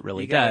before it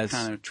really You gotta does,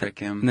 kind of trick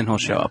him. and then he'll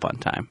show up on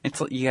time. It's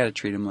like, you gotta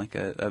treat him like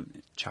a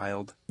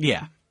child.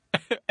 Yeah.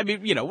 I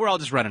mean, we're all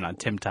just running on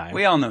Tim time.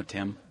 We all know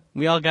Tim.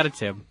 We all got a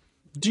Tim.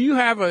 Do you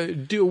have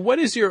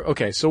what's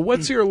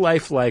your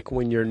life like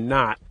when you're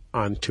not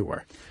on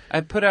tour?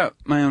 I put out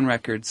my own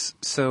records,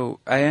 so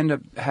I end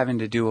up having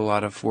to do a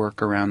lot of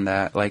work around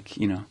that, like,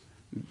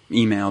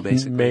 email,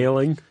 basically.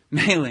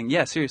 Mailing?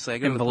 Yeah, seriously. I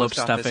go to the Envelope post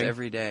office stuffing.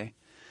 every day.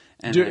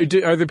 And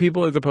Are the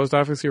people at the post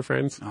office your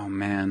friends? oh,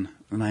 man.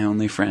 My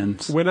only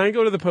friends. When I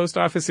go to the post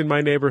office in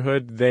my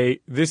neighborhood,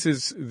 this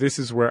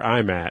is where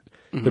I'm at.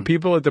 Mm-hmm. The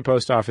people at the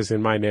post office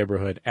in my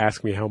neighborhood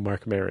ask me how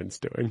Mark Maron's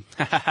doing.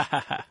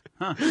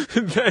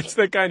 That's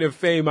the kind of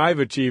fame I've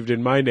achieved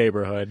in my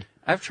neighborhood.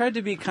 I've tried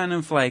to be kind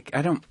of like,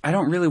 I don't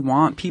really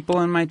want people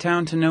in my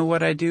town to know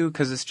what I do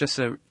because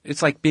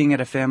it's like being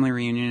at a family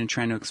reunion and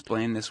trying to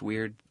explain this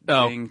weird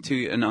thing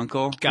to an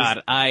uncle.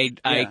 God, I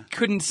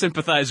couldn't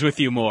sympathize with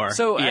you more.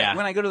 So yeah.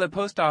 when I go to the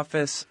post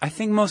office, I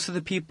think most of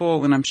the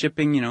people, when I'm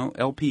shipping,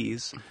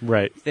 LPs,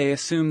 Right. they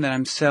assume that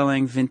I'm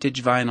selling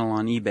vintage vinyl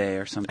on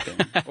eBay or something.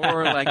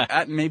 Or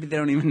like, maybe they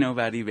don't even know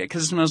about eBay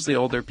because it's mostly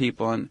older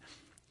people. And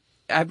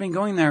I've been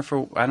going there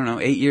for,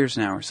 8 years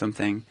now or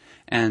something.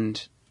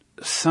 And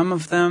some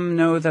of them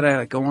know that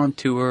I go on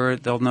tour.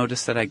 They'll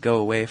notice that I go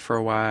away for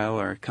a while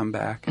or come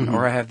back.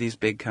 Or I have these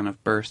big kind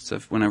of bursts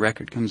of when a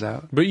record comes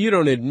out. But you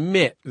don't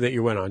admit that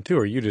you went on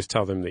tour. You just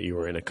tell them that you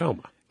were in a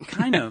coma.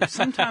 Kind of.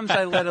 Sometimes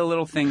I let a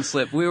little thing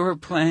slip. We were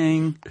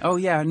playing,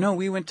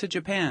 we went to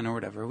Japan or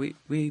whatever.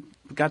 We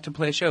got to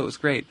play a show. It was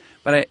great.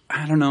 But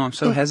I don't know, I'm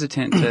so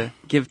hesitant to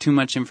give too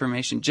much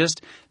information.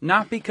 Just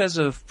not because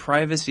of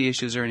privacy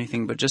issues or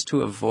anything, but just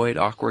to avoid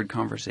awkward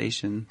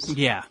conversations.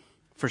 Yeah,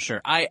 for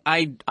sure. I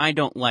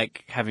don't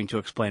like having to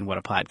explain what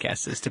a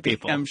podcast is to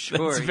people. I'm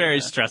sure. It's very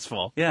yeah.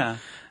 stressful. Yeah,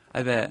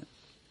 I bet.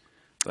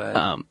 But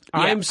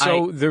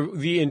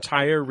The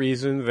entire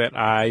reason that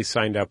I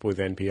signed up with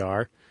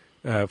NPR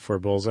for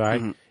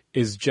Bullseye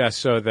is just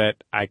so that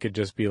I could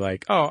just be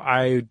like, oh,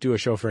 I do a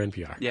show for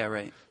NPR. yeah,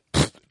 right.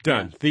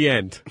 Done. The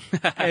end.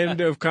 End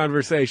of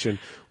conversation.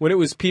 When it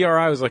was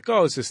PRI, I was like,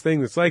 oh, it's this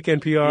thing that's like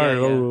NPR,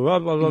 Yeah, yeah. blah,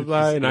 blah, blah,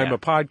 blah, and I'm Yeah. a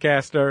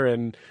podcaster,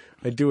 and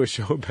I do a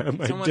show about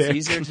my It's almost dick.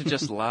 easier to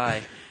just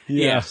lie.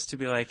 Yeah. Just to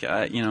be like,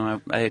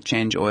 I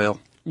change oil.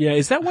 Yeah,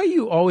 is that why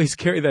you always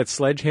carry that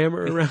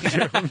sledgehammer around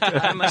you?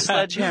 I'm a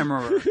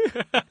sledgehammerer.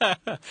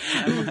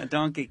 I'm a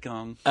Donkey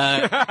Kong.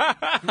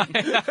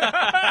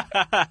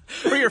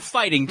 Or you're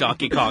fighting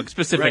Donkey Kong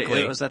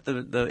specifically. Right, was that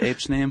the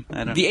ape's name?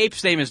 I don't The know.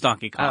 ape's name is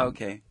Donkey Kong. Oh,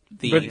 okay.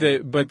 But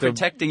the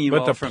protecting you but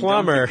all the from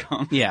plumber, Donkey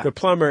Kong. Yeah. the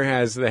plumber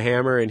has the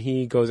hammer, and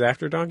he goes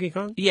after Donkey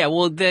Kong. Yeah,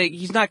 well,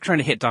 he's not trying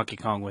to hit Donkey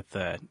Kong with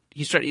the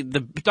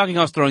Donkey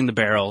Kong's throwing the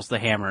barrels, the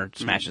hammer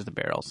smashes the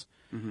barrels.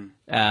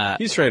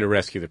 He's trying to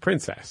rescue the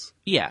princess.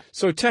 Yeah.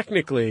 So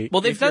technically,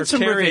 Well, they've if done you're some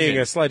carrying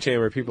revision. a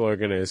sledgehammer, people are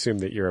going to assume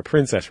that you're a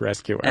princess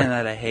rescuer. And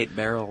that I hate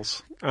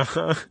barrels.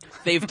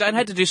 They've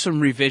had to do some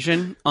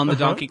revision on the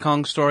Donkey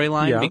Kong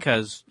storyline Yeah.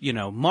 because,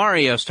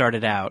 Mario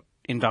started out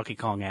in Donkey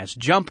Kong as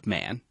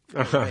Jumpman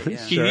Right, yeah.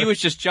 He was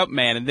just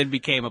Jumpman and then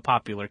became a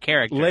popular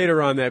character.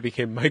 Later on, that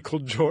became Michael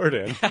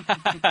Jordan.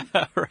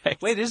 Right.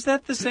 Wait, is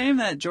that the same,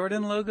 that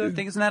Jordan logo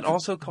thing? Isn't that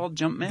also called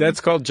Jumpman? That's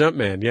called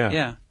Jumpman, yeah.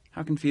 Yeah.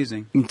 How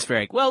confusing. It's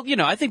very well.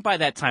 I think by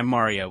that time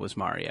Mario was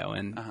Mario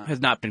and has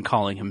not been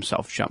calling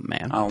himself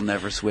Jumpman. I'll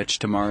never switch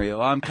to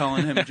Mario. I'm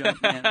calling him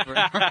Jumpman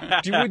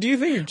forever. Do you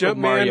think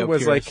Mario Jumpman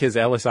was Pierce. like his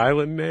Ellis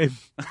Island name?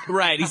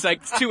 Right. He's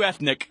like, it's too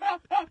ethnic.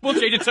 We'll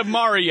change it to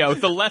Mario,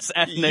 the less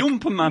ethnic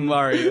Jumpman.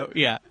 Mario.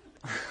 Yeah.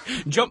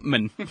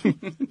 Jumpman.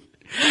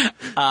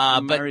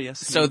 But Marius.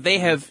 so they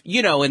have,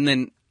 and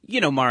then,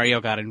 Mario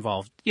got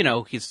involved.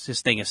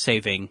 His thing is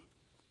saving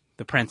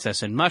the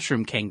princess in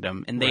Mushroom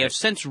Kingdom, and they have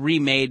since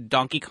remade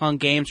Donkey Kong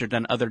games or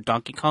done other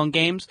Donkey Kong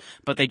games,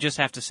 but they just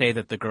have to say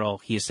that the girl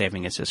he is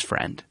saving is his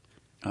friend.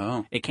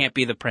 Oh. It can't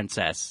be the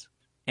princess,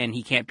 and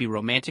he can't be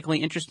romantically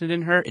interested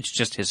in her. It's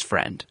just his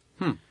friend.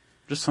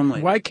 Just some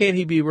like... Why can't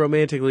he be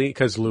romantically?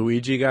 Because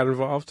Luigi got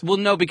involved? Well,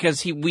 no,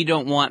 because we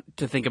don't want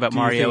to think about Do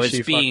you Mario think she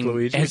as being fucked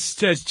Luigi? as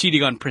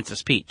cheating on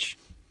Princess Peach,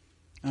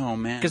 Oh,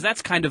 man. because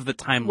that's kind of the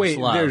timeless Wait,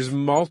 love. there's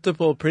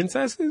multiple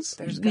princesses?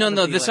 No,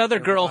 be, this like, other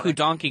girl who erotic-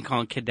 Donkey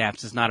Kong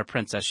kidnaps is not a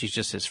princess. She's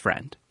just his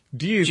friend.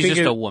 Do you She's think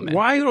just a woman.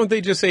 Why don't they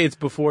just say it's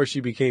before she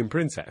became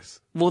princess?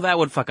 Well, that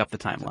would fuck up the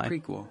timeline.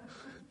 Prequel.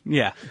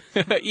 Yeah.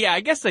 Yeah, I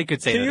guess they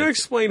could say Can that. you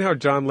explain how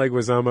John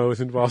Leguizamo was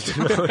involved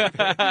in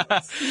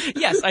that?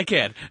 Yes, I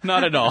can.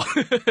 Not at all.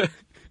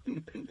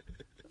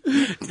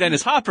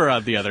 Dennis Hopper,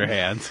 on the other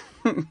hand.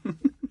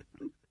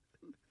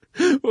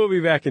 We'll be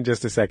back in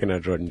just a second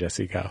on Jordan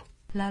Jesse Go.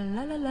 La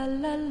la la la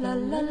la la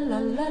la la la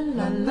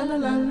la la la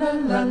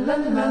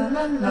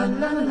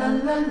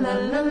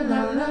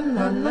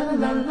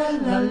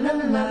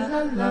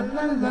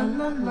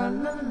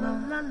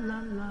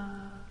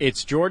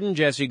It's Jordan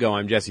Jesse Go.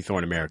 I'm Jesse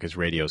Thorne, America's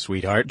radio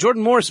sweetheart.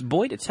 Jordan Morris,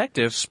 boy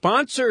detective.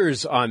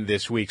 Sponsors on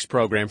this week's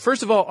program.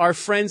 First of all, our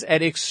friends at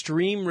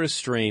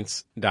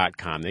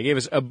ExtremeRestraints.com. They gave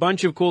us a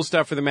bunch of cool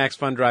stuff for the Max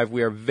Fun Drive.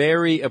 We are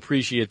very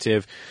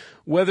appreciative.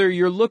 Whether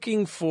you're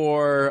looking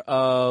for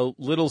a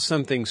little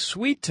something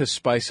sweet to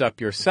spice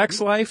up your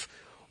sex life,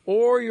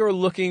 or you're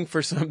looking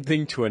for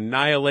something to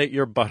annihilate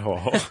your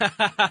butthole,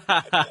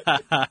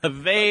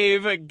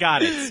 They've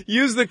got it.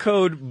 use the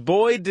code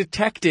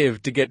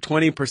BOYDETECTIVE to get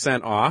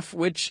 20% off,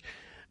 which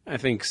I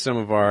think some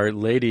of our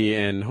lady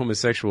and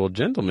homosexual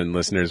gentlemen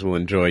listeners will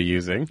enjoy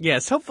using.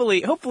 Yes,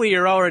 hopefully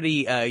you're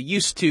already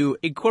used to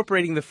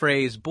incorporating the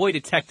phrase boy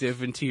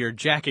detective into your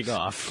jacking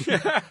off.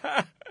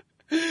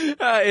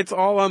 It's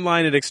all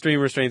online at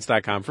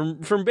ExtremeRestraints.com. From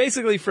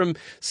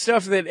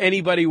stuff that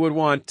anybody would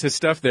want to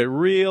stuff that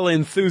real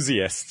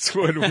enthusiasts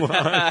would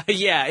want.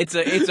 Yeah, it's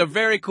a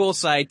very cool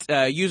site,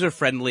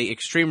 user-friendly,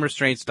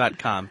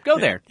 ExtremeRestraints.com. Go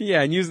there.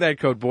 Yeah, and use that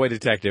code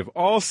BOYDETECTIVE.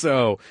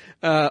 Also,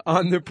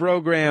 on the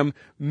program,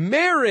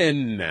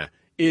 Marin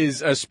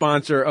is a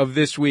sponsor of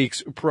this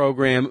week's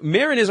program.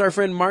 Marin is our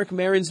friend Mark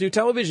Marin's new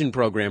television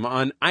program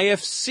on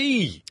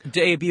IFC.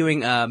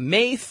 Debuting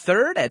May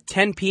 3rd at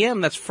 10 p.m.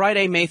 That's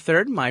Friday, May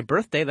 3rd, my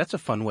birthday. That's a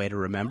fun way to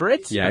remember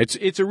it. Yeah,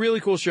 it's a really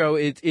cool show.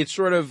 It's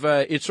sort of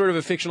a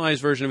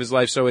fictionalized version of his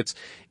life. So it's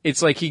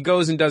like he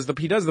goes and does the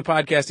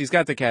podcast. He's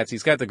got the cats.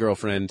 He's got the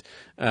girlfriend.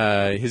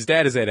 His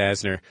dad is Ed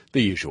Asner.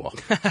 The usual.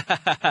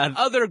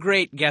 Other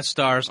great guest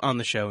stars on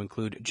the show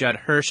include Judd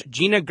Hirsch,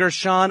 Gina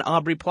Gershon,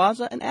 Aubrey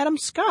Plaza, and Adam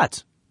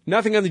Scott.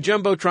 Nothing on the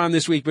Jumbotron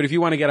this week, but if you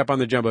want to get up on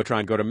the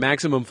Jumbotron, go to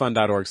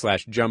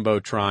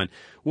MaximumFun.org/Jumbotron.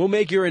 We'll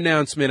make your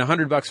announcement,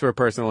 $100 for a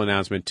personal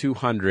announcement,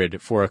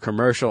 $200 for a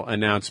commercial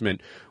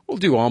announcement. We'll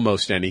do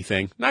almost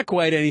anything. Not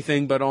quite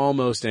anything, but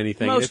almost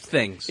anything. Most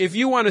things. If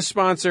you want to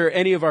sponsor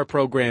any of our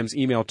programs,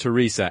 email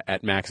Teresa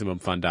at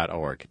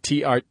MaximumFun.org.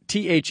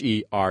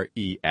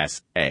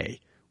 TheResa.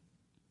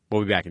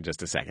 We'll be back in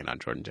just a second on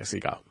Jordan Jesse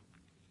Go.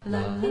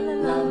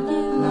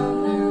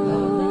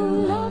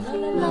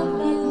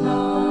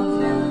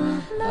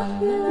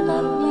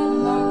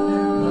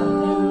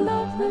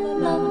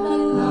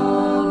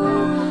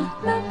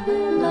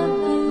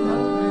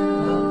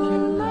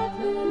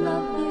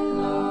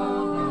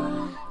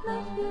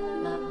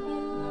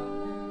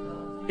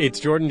 It's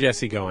Jordan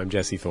Jesse Go. I'm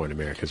Jesse Thorne,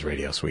 America's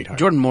radio sweetheart.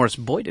 Jordan Morris,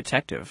 boy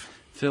detective.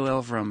 Phil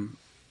Elverum,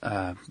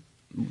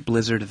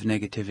 blizzard of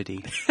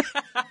negativity.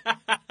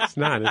 It's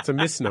not. It's a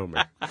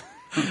misnomer.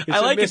 I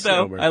like it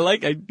though. I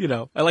like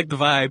the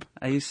vibe.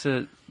 I used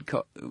to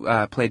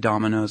play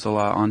dominoes a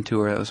lot on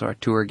tour. That was our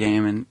tour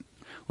game, and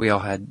we all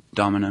had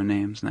domino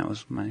names, and that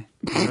was my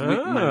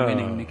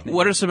winning nickname.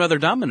 What are some other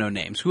domino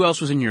names? Who else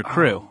was in your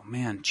crew? Oh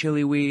man,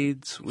 Chili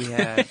Weeds. We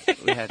had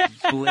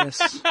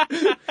Bliss.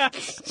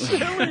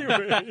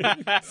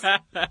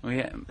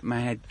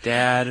 My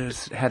dad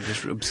had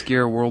this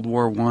obscure World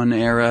War I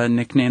era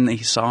nickname that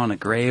he saw on a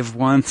grave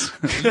once.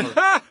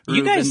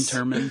 You guys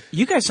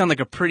sound like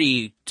a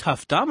pretty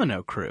tough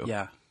domino crew.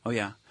 Yeah. Oh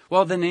yeah.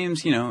 Well, the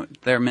names,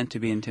 they're meant to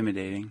be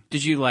intimidating.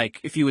 Did you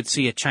if you would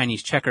see a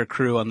Chinese checker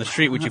crew on the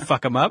street, would you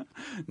fuck them up?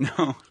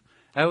 No.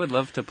 I would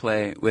love to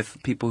play with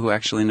people who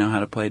actually know how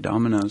to play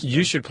dominoes.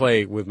 You should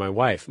play with my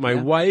wife. My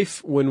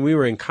wife, when we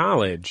were in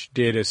college,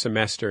 did a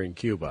semester in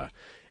Cuba.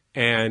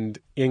 And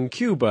in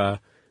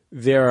Cuba,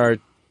 there are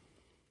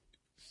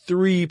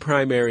 3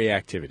 primary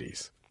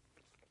activities.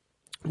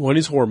 One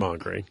is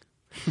whoremongering.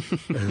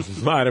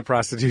 There's a lot of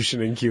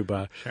prostitution in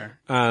Cuba. Sure.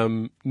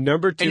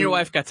 Number 2... And your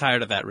wife got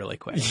tired of that really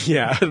quick.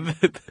 Yeah.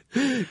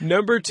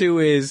 Number 2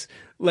 is,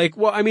 like,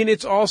 well, I mean,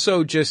 it's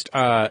also just,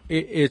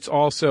 it's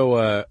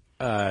also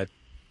a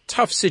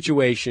tough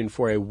situation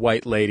for a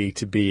white lady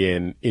to be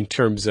in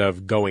terms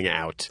of going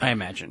out. I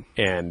imagine.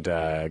 And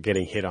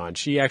getting hit on.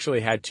 She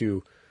actually had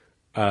to,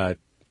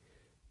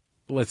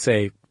 let's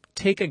say,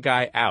 take a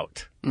guy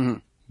out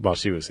while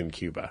she was in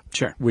Cuba.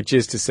 Sure. Which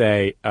is to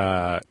say,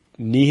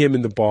 knee him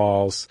in the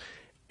balls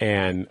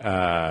and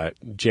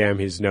jam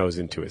his nose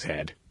into his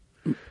head.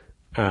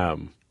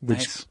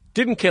 Which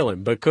didn't kill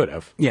him, but could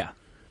have. Yeah.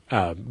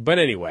 But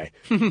anyway,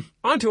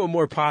 on to a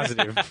more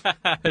positive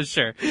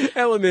Sure.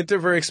 element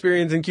of her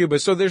experience in Cuba.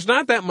 So there's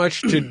not that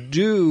much to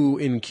do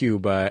in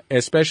Cuba,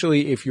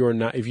 especially if you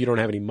don't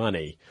have any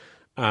money.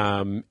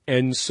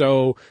 And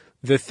so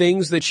the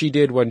things that she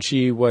did when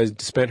she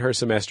spent her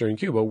semester in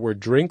Cuba were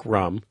drink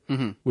rum,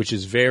 which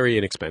is very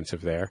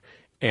inexpensive there,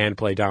 and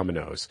play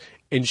dominoes.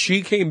 And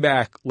she came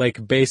back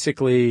like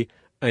basically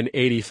an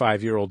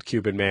 85-year-old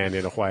Cuban man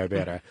in a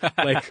guayabera.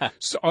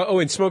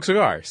 And smoke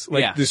cigars.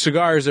 The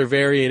cigars are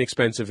very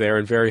inexpensive there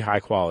and very high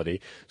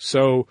quality.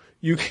 So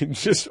you can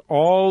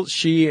all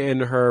she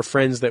and her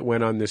friends that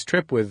went on this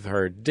trip with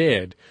her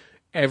did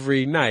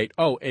every night.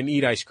 Oh, and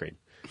eat ice cream.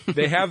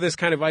 They have this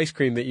kind of ice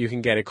cream that you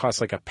can get. It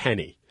costs like a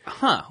penny.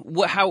 Huh.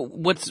 How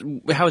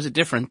is it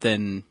different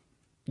than...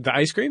 The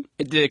ice cream?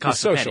 It costs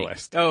a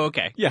socialist. Oh,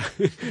 okay. Yeah.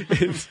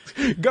 It's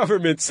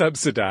government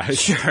subsidized.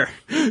 Sure.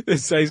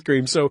 This ice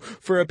cream. So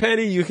for a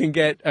penny, you can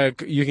get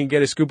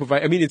a scoop of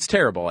ice. I mean, it's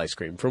terrible ice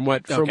cream from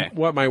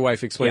what my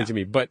wife explained to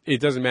me, but it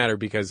doesn't matter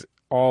because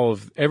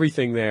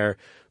everything there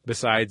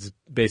besides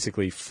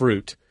basically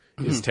fruit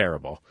is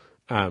terrible.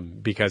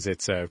 Because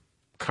it's a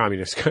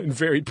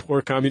very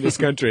poor communist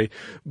country,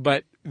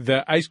 but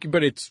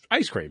it's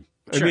ice cream.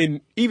 Sure. I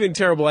mean, even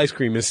terrible ice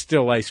cream is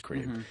still ice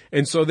cream.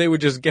 And so they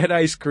would just get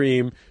ice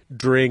cream,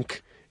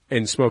 drink,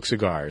 and smoke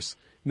cigars.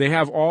 And they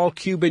have all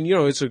Cuban,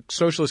 it's a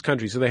socialist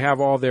country, so they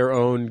have all their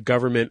own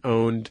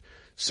government-owned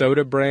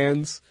soda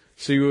brands.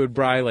 So you would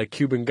buy like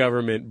Cuban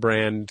government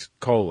brand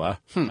cola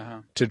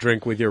to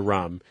drink with your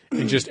rum.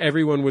 And just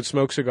everyone would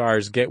smoke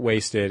cigars, get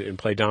wasted, and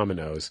play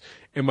dominoes.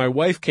 And my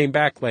wife came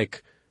back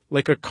like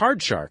a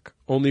card shark,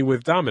 only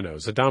with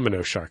dominoes. A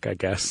domino shark, I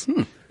guess.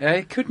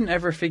 I couldn't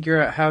ever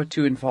figure out how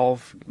to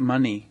involve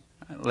money,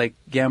 like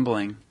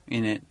gambling,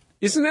 in it.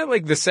 Isn't that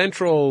like the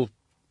central...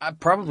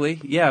 Probably,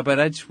 yeah, but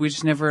we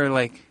just never,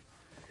 we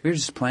were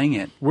just playing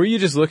it. Were you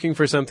just looking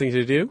for something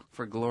to do?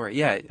 For glory.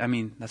 Yeah, I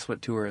mean, that's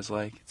what tour is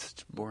like. It's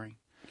just boring.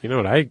 You know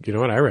what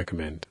I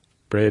recommend?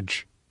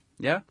 Bridge.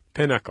 Yeah?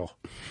 Pinochle.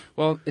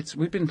 Well,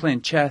 we've been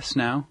playing chess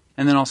now.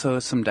 And then also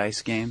some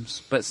dice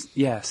games. But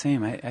yeah,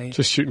 same. I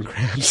just shooting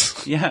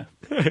crabs. Yeah.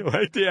 I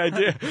like the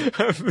idea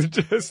of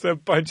just a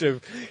bunch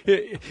of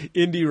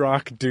indie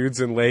rock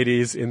dudes and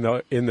ladies in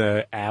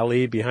the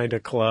alley behind a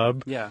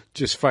club. Yeah.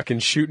 Just fucking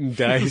shooting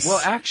dice. Well,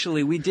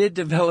 actually, we did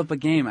develop a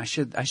game. I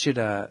should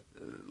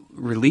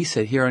release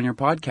it here on your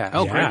podcast.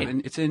 Oh, great.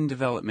 And it's in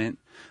development.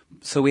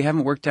 So we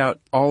haven't worked out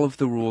all of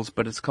the rules,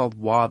 but it's called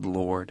Wad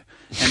Lord.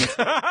 And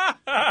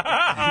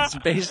it's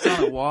based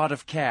on a wad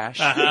of cash.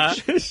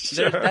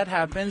 Sure. That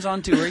happens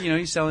on tour.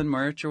 You're selling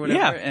merch or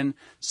whatever. Yeah. And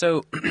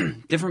so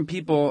different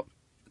people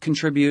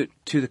contribute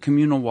to the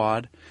communal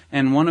wad.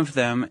 And one of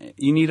them,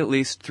 you need at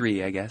least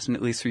 3, I guess, and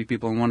at least 3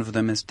 people. And one of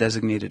them is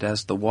designated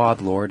as the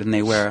Wad Lord. And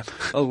they wear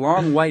a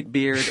long white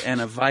beard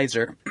and a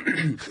visor.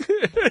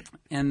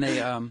 And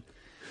they...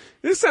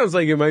 This sounds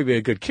like it might be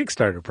a good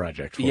Kickstarter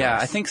project for us. Yeah,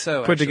 I think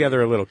so. Put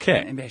together a little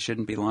kit. Maybe I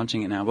shouldn't be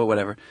launching it now, but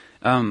whatever.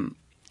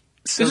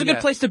 This is a good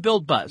place to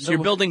build buzz. You're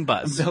building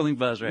buzz. I'm building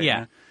buzz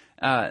right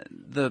now.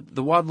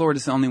 The Wad Lord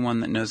is the only one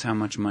that knows how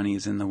much money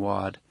is in the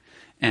wad.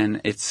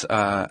 And it's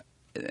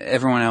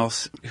everyone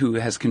else who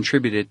has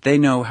contributed, they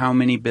know how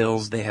many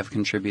bills they have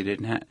contributed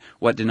and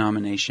what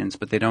denominations,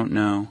 but they don't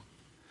know...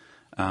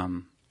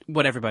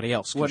 what everybody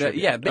else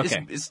contributed. But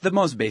it's the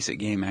most basic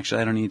game,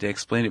 actually. I don't need to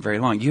explain it very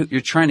long.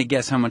 You're trying to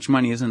guess how much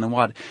money is in the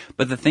wad.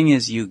 But the thing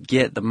is, you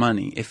get the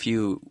money if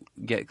you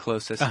get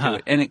closest to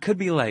it. And it could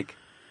be like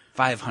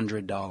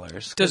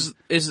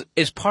 $500.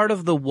 Is part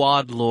of the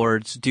Wad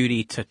Lord's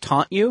duty to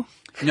taunt you?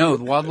 No,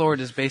 the Wad Lord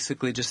is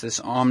basically just this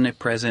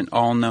omnipresent,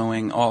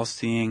 all-knowing,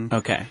 all-seeing...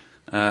 Okay.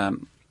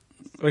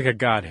 Like a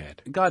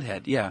godhead.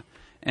 Godhead, yeah.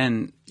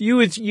 And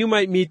you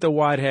might meet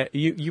the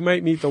you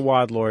might meet the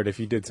Wad Lord if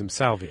you did some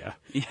salvia.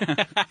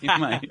 Yeah, you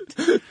might.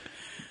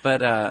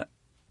 But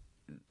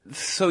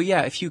so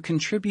yeah, if you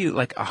contribute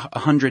like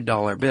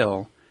 $100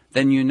 bill,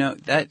 then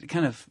that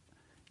kind of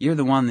you're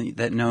the one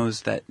that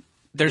knows that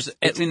there's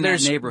that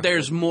neighborhood.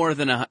 There's more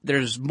than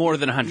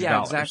 $100.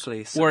 Yeah,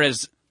 exactly. So,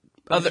 whereas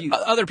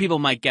other people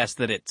might guess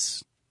that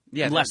it's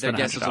less than $100. Their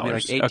guesses will be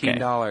like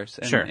 $18,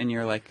 Okay. Sure. And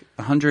you're like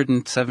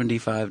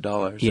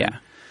 $175. Yeah.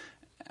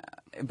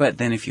 But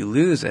then if you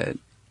lose it,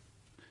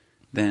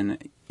 then,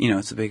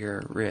 it's a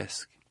bigger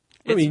risk.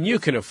 I mean, you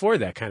can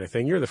afford that kind of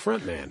thing. You're the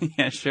front man.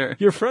 Yeah, sure.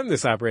 You're fronting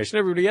this operation.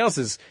 Everybody else,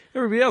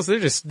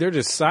 they're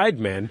just side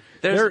men.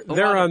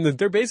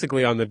 They're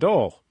basically on the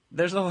dole.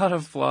 There's a lot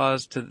of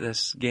flaws to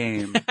this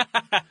game.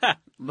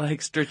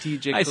 Like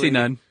strategically. I see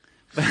none.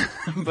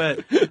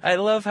 But I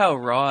love how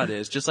raw it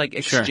is. Just like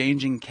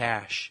exchanging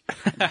cash.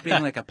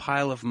 Being like a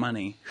pile of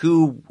money.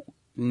 Who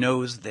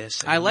knows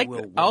this? I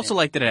also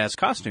like that it has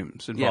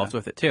costumes involved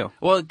with it too.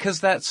 Well,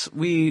 because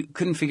we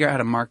couldn't figure out how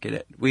to market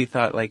it. We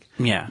thought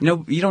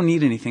no, you don't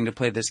need anything to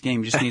play this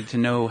game. You just need to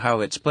know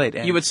how it's played.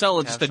 And you would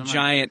sell just a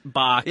giant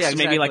box,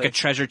 maybe like a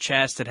treasure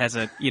chest that has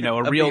a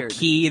real beard.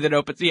 Key that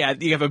opens. Yeah,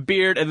 you have a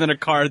beard and then a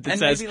card that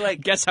says,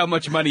 guess how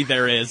much money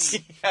there is.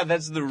 Yeah,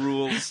 that's the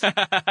rules.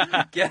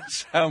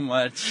 Guess how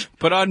much.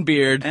 Put on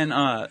beard. And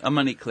a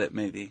money clip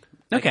maybe.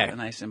 Okay. A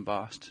nice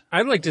embossed.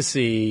 I'd like to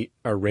see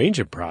a range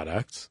of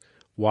products.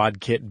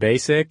 Wad Kit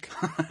Basic,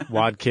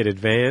 Wad Kit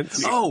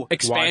Advance,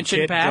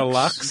 expansion Wad Kit packs.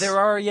 Deluxe. There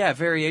are,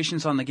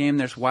 variations on the game.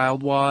 There's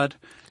Wild Wad,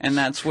 and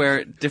that's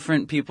where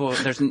different people,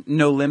 there's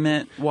No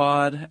Limit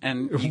Wad,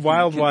 and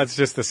Wad's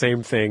just the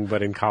same thing,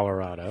 but in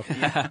Colorado.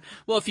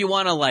 Well, if you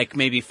want to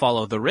maybe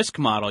follow the Risk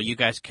model, you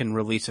guys can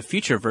release a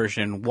future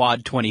version,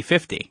 Wad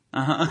 2050.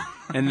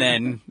 And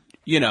then,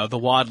 the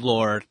Wad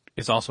Lord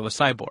is also a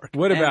cyborg.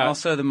 What about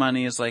also the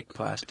money is like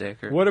plastic?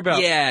 What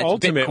about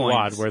Ultimate Bitcoins.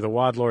 Wad, where the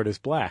Wad Lord is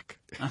black?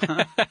 What's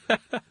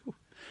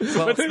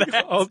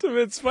that?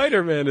 Ultimate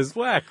Spider-Man is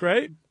black,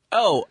 right?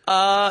 Oh,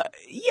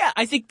 yeah,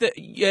 I think that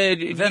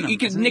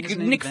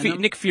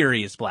Venom. Nick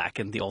Fury is black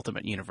in the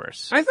Ultimate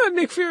Universe. I thought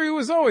Nick Fury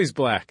was always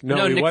black.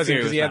 No, he Nick wasn't Fury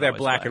because was he had not that always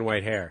black black. and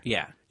white hair.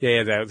 Yeah.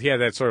 Yeah, he had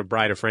that sort of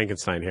Bride of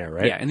Frankenstein hair,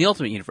 right? Yeah, in the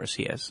Ultimate Universe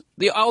he is.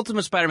 The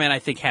Ultimate Spider-Man, I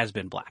think, has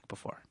been black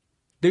before.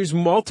 There's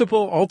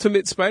multiple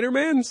Ultimate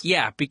Spider-Mans?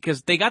 Yeah,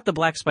 because they got the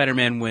black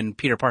Spider-Man when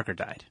Peter Parker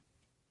died.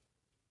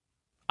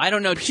 I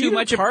don't know too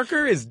much.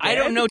 Parker is dead? I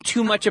don't know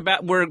too much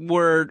about.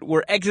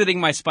 We're exiting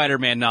my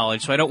Spider-Man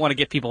knowledge, so I don't want to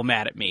get people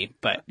mad at me.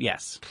 But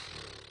yes,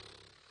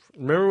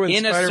 Remember when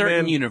in Spider-Man, a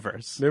certain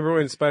universe. Remember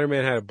when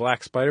Spider-Man had a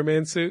black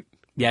Spider-Man suit?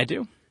 Yeah, I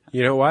do.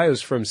 You know why? It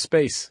was from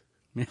space.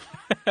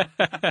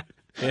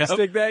 Yep.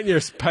 Stick that in your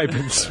pipe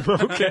and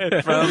smoke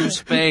it. From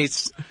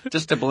space,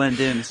 just to blend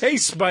in. Hey,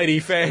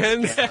 Spidey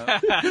fans.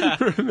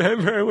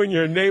 Remember when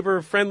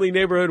your friendly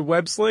neighborhood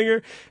web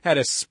slinger had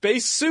a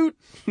space suit?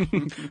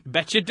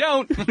 Bet you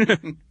don't.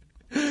 Then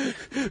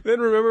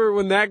remember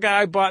when that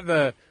guy bought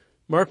the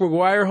Mark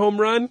McGuire home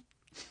run?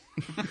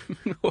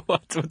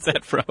 What's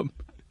that from?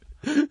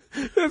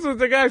 That's what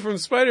the guy from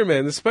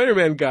Spider-Man, the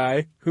Spider-Man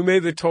guy who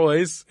made the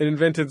toys and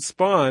invented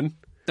Spawn.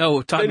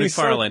 Oh, Todd Then he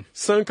McFarlane.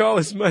 sunk all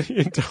his money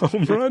into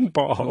home run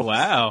balls.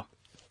 Wow.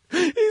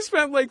 He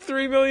spent like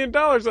 $3 million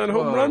on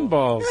home run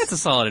balls. That's a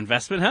solid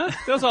investment, huh?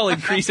 Those all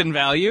increase in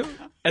value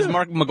as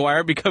Mark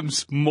McGuire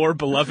becomes more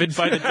beloved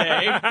by the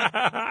day.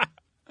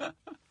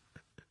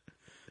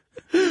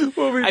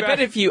 We'll be I back. bet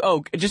if you,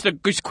 just a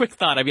quick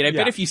thought. I mean, I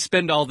bet if you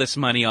spend all this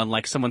money on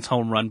someone's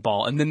home run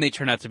ball and then they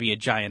turn out to be a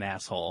giant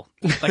asshole,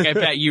 I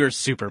bet you're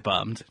super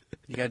bummed.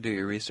 You gotta do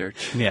your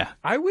research. Yeah.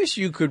 I wish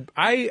you could.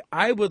 I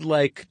would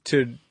like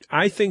to.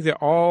 I think that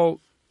all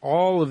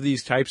of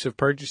these types of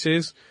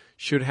purchases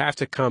should have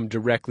to come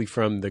directly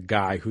from the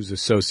guy who's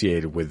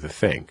associated with the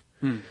thing.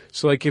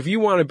 So, if you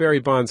want a Barry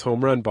Bonds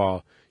home run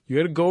ball, you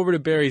got to go over to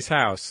Barry's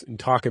house and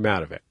talk him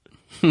out of it.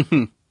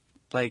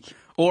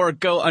 Or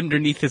go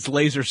underneath his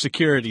laser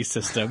security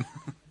system.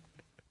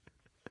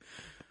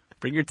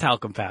 Bring your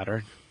talcum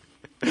powder.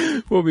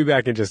 We'll be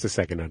back in just a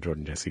second on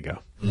Jordan Jesse Go.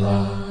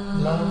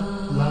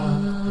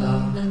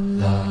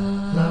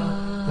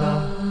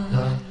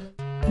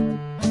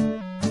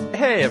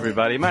 Hey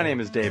everybody, my name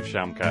is Dave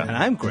Shumka. And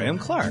I'm Graham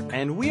Clark.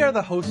 And we are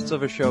the hosts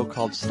of a show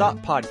called Stop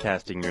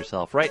Podcasting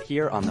Yourself right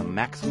here on the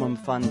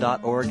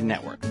MaximumFun.org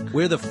network.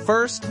 We're the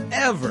first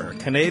ever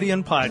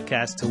Canadian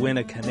podcast to win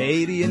a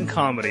Canadian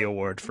Comedy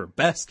Award for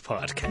Best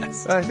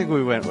Podcast. I think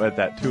we went with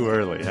that too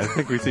early. I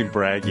think we seem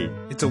braggy.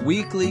 It's a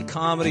weekly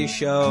comedy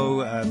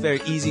show, a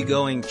very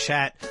easygoing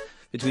chat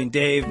between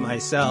Dave,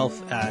 myself,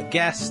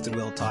 guest.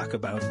 We'll talk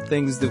about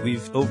things that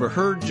we've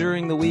overheard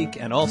during the week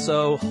and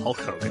also Hulk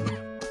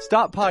Hogan.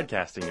 Stop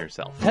podcasting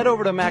yourself. Head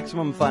over to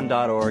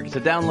MaximumFun.org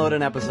to download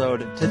an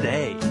episode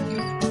today.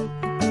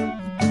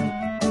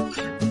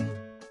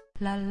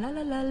 La la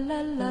la la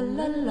la la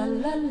la la la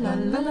la la.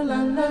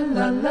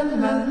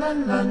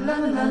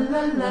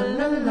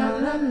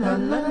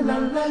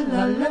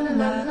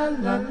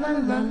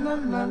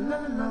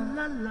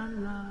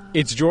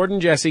 It's Jordan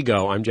Jesse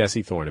Go. I'm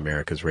Jesse Thorne,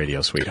 America's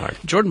radio sweetheart.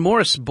 Jordan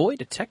Morris, boy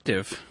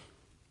detective.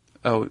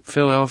 Oh,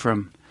 Phil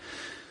Elverum,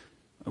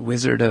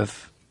 Wizard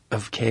of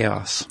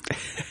Chaos.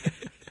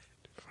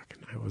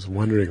 I was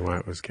wondering why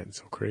it was getting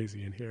so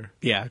crazy in here.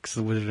 Yeah, because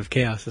the Wizard of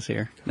Chaos is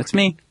here. That's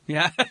me.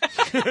 Yeah.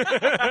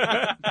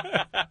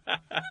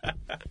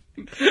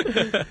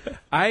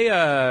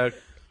 I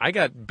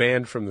got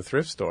banned from the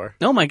thrift store.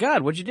 Oh my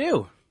God, what'd you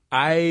do?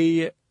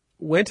 I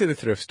went to the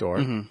thrift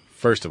store.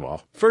 First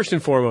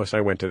and foremost,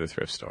 I went to the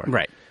thrift store.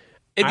 Right.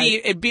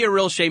 It'd be a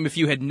real shame if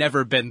you had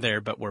never been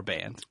there but were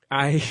banned.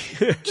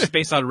 Just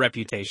based on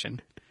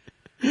reputation.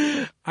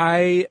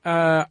 I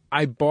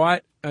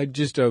bought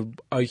just a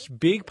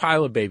big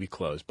pile of baby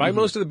clothes. Buy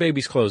most of the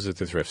baby's clothes at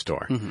the thrift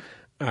store.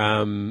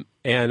 And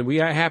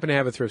I happen to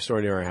have a thrift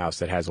store near our house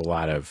that has a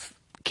lot of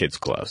kids'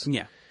 clothes.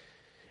 Yeah.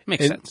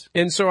 Makes sense.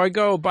 And so I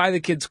go buy the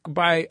kids,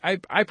 I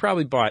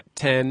probably bought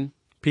 10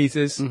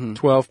 pieces,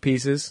 12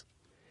 pieces.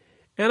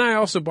 And I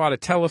also bought a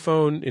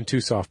telephone and 2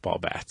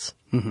 softball bats.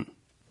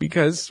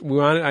 Because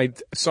I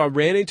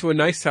ran into a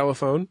nice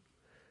telephone.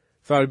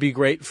 Thought it'd be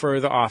great for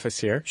the office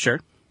here. Sure.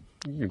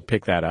 You can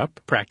pick that up.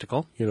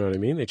 Practical. You know what I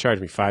mean? They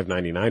charged me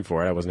 $5.99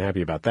 for it. I wasn't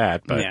happy about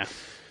that, but yeah,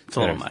 it's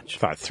a little much. I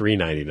thought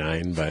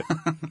 $3.99,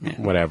 but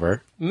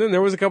whatever. And then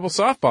there was a couple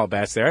softball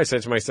bats there. I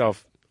said to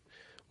myself,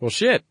 well,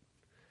 shit,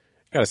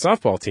 got a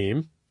softball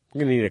team. I'm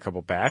going to need a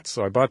couple bats,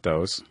 so I bought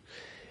those.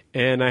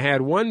 And I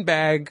had one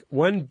bag,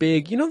 one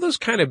big, you know those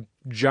kind of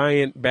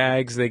giant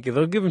bags,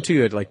 they'll give them to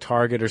you at like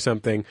Target or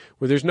something,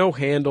 where there's no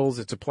handles,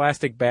 it's a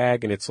plastic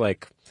bag, and it's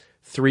like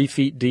 3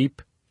 feet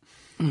deep.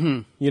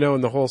 You know,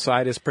 and the whole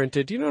side is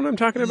printed. You know what I'm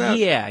talking about?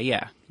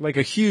 Yeah. Like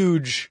a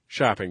huge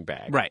shopping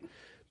bag. Right.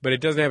 But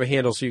it doesn't have a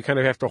handle, so you kind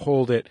of have to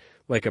hold it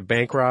like a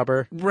bank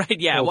robber. Right,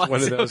 yeah. One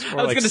of those,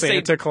 or like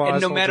Santa Claus.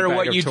 And no matter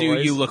what you do,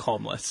 toys. you look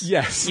homeless.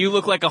 Yes. You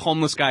look like a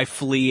homeless guy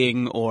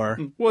fleeing or...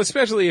 Well,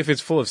 especially if it's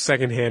full of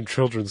secondhand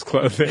children's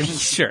clothing.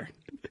 Sure.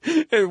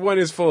 And one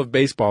is full of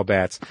baseball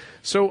bats.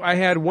 So I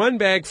had one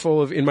bag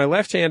full of, in my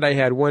left hand, I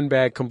had one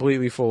bag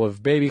completely full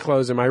of baby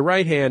clothes. In my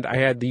right hand, I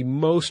had the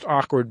most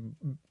awkward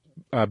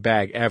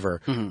bag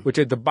ever, which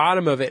at the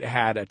bottom of it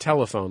had a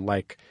telephone,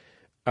 like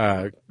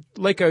the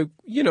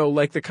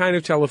kind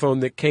of telephone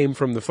that came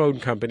from the phone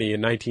company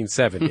in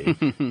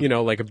 1970,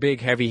 like a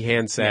big heavy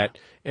handset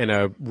and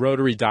a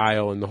rotary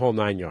dial and the whole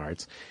 9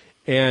 yards,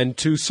 and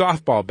 2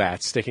 softball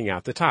bats sticking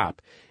out the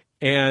top.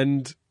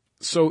 And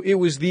so it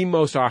was the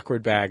most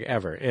awkward bag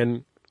ever.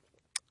 And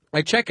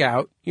I check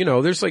out,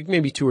 there's like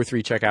maybe 2 or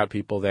 3 checkout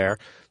people there,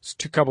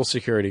 a couple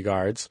security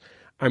guards.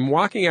 I'm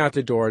walking out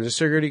the door, and the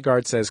security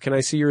guard says, "Can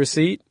I see your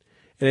receipt?"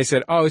 And I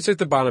said, "Oh, it's at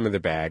the bottom of the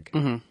bag."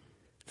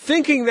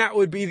 Thinking that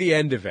would be the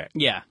end of it.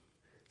 Yeah.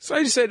 So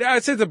I just said,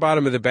 "It's at the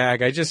bottom of the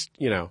bag. I just,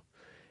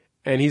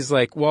 And he's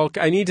like, "Well,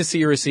 I need to see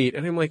your receipt."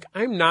 And I'm like,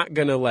 I'm not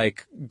going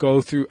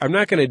to I'm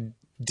not going to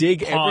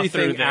dig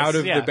everything out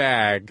of the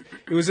bag.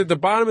 It was at the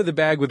bottom of the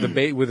bag with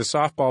with the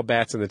softball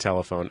bats and the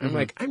telephone. I'm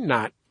like,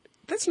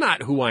 that's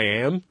not who I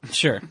am.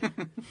 Sure.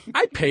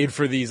 I paid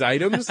for these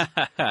items.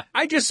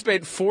 I just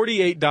spent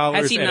 $48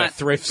 at a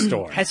thrift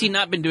store. Has he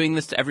not been doing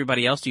this to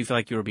everybody else? Do you feel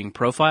like you were being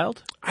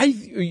profiled?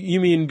 You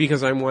mean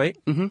because I'm white?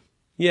 Mm-hmm.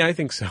 Yeah, I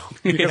think so.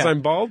 Because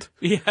I'm bald?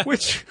 Yeah.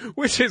 Which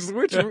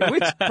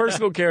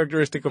personal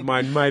characteristic of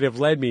mine might have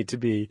led me to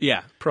be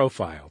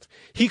profiled?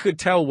 He could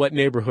tell what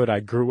neighborhood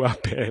I grew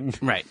up in.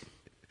 Right.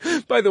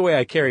 By the way,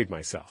 I carried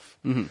myself.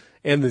 Mm-hmm.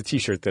 And the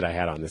t-shirt that I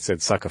had on that said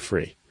 "Sucka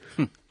Free."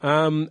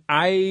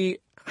 I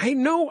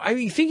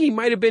think he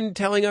might have been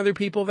telling other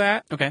people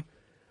that. Okay.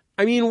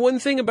 I mean, one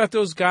thing about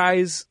those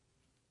guys,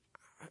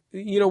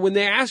 when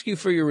they ask you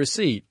for your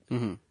receipt,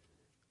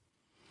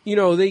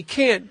 they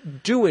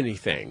can't do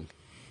anything.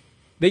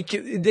 They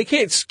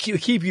can't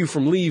keep you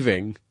from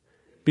leaving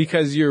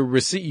because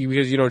because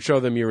you don't show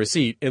them your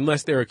receipt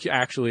unless they're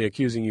actually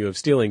accusing you of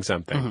stealing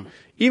something.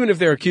 Even if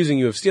they're accusing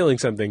you of stealing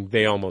something,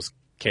 they almost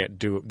can't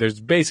do it. There's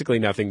basically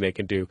nothing they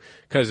can do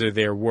because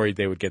they're worried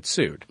they would get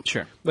sued.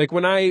 Sure. Like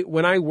when I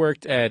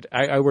worked at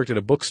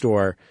a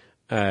bookstore,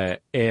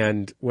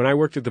 and when I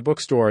worked at the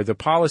bookstore, the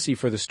policy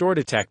for the store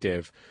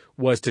detective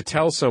was to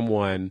tell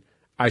someone,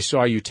 "I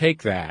saw you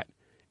take that,"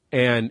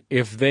 and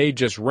if they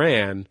just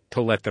ran,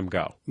 to let them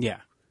go. Yeah.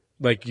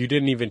 Like you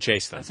didn't even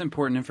chase them. That's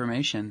important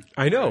information.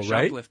 I know,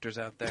 right? Shoplifters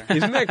out there.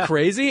 Isn't that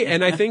crazy?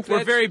 And I think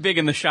we're very big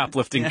in the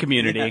shoplifting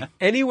community.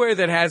 Anywhere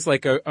that has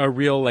like a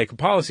real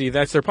policy,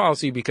 that's their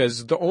policy,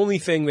 because the only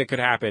thing that could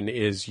happen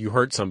is you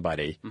hurt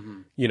somebody,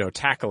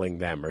 tackling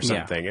them or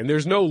something. And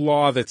there's no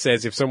law that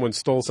says if someone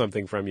stole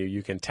something from you,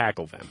 you can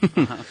tackle them.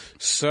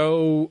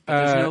 So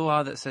there's no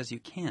law that says you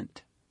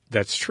can't.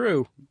 That's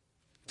true.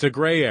 It's a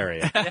gray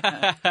area.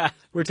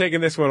 We're taking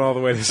this one all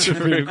the way to the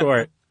Supreme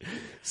Court.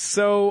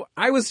 So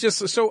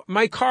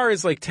my car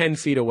is like 10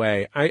 feet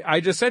away. I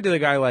just said to the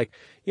guy,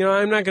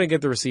 I'm not going to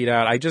get the receipt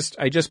out. I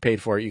just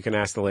paid for it. You can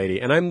ask the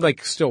lady. And I'm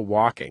still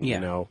walking,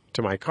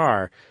 to my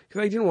car because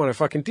I didn't want to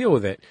fucking deal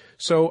with it.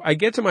 So I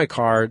get to my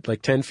car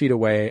 10 feet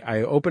away.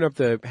 I open up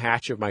the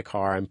hatch of my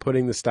car. I'm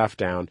putting the stuff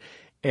down.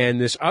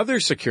 And this other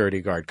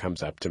security guard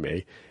comes up to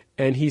me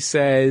and he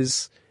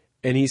says,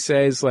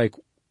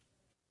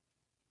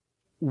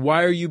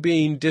 "Why are you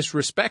being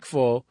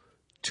disrespectful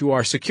to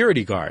our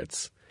security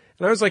guards?"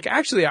 And I was like,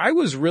 "Actually, I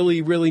was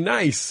really, really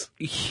nice.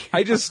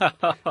 I just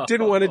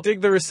didn't want to dig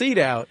the receipt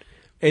out."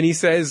 And he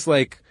says,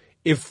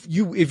 if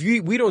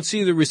we don't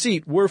see the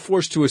receipt, we're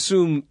forced to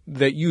assume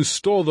that you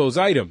stole those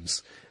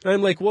items. And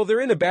I'm like, "Well, they're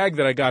in a bag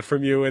that I got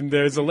from you, and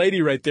there's a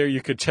lady right there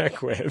you could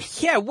check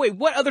with." Yeah, wait,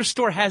 what other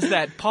store has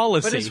that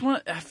policy?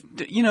 But it's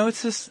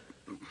it's this,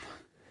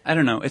 I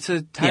don't know, it's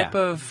a type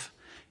of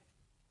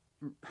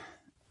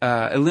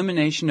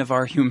elimination of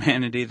our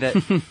humanity, that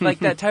like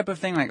that type of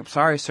thing. Like, I'm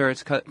sorry, sir,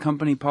 it's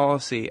company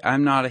policy.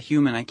 I'm not a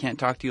human. I can't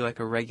talk to you like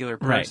a regular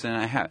person.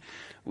 Right.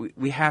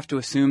 We have to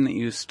assume that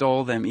you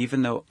stole them,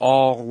 even though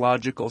all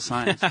logical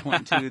science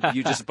point to that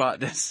you just bought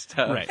this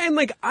stuff. Right. And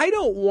like, I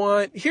don't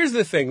want, here's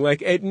the thing,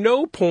 like at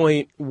no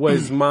point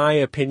was my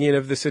opinion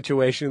of the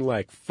situation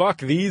like, fuck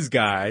these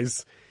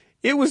guys.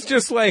 It was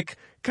just like,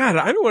 God,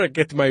 I don't want to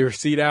get my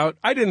receipt out.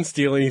 I didn't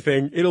steal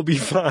anything. It'll be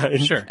fine.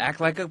 Sure. Act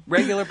like a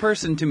regular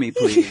person to me,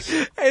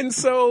 please. And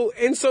so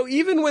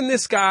even when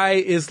this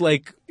guy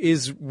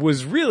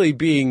was really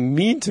being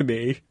mean to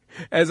me,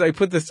 as I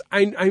put this,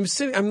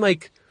 I'm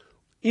like,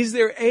 is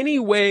there any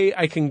way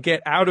I can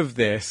get out of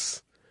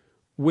this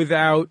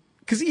without,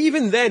 because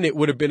even then it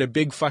would have been a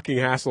big fucking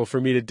hassle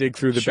for me to dig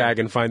through the bag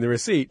and find the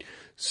receipt.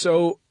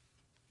 So,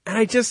 and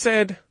I just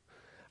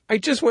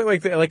went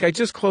like that, like I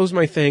just closed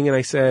my thing and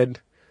I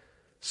said,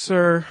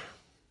 sir,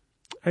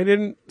 I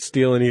didn't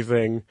steal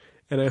anything,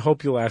 and I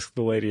hope you'll ask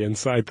the lady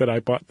inside that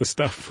I bought the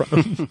stuff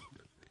from.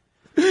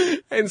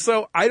 And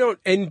so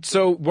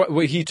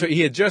what he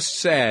had just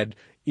said,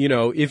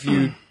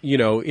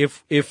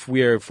 if if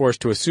we are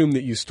forced to assume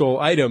that you stole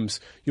items,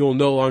 you'll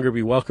no longer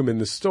be welcome in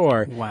the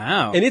store.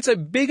 Wow. And it's a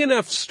big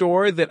enough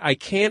store that I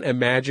can't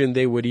imagine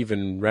they would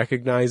even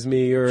recognize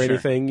me or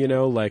anything,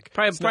 like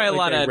Probably a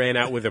lot I of ran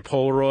out with a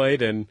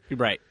Polaroid and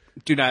Right.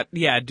 Do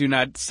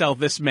not sell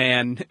this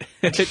man,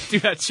 do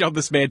not sell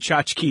this man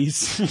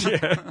tchotchkes.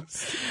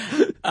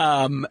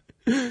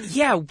 yes.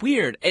 Yeah,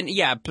 weird. And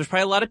yeah, there's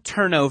probably a lot of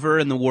turnover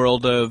in the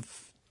world of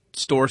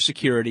store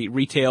security,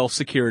 retail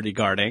security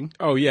guarding.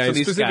 Oh yeah, So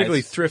these specifically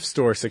guys- thrift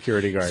store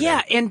security guard.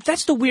 Yeah, and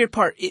that's the weird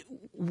part.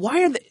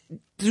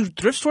 Do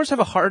thrift stores have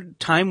a hard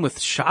time with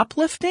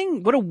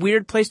shoplifting? What a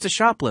weird place to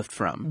shoplift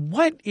from.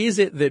 What is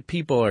it that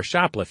people are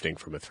shoplifting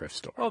from a thrift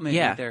store? Well, maybe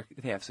Yeah.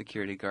 they have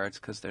security guards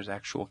because there's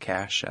actual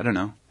cash. I don't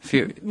know.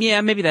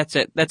 Yeah, maybe that's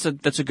it. That's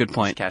a good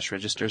point. Cash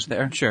registers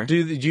there. Sure. Do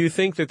you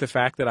think that the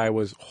fact that I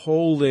was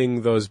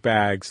holding those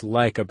bags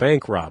like a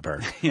bank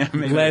robber Yeah,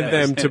 maybe led that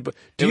them was to? it.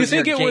 Do you was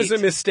think your it was a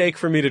gate. mistake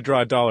for me to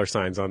draw dollar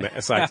signs on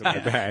the sides of my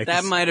bags?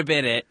 That might have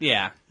been it.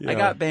 Yeah. I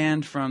got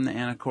banned from the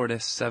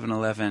Anacortes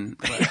 7-Eleven.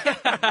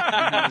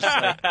 I was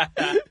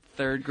like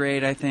third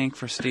grade, I think,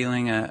 for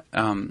stealing a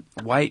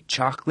white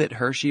chocolate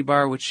Hershey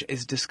bar, which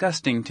is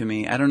disgusting to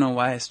me. I don't know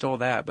why I stole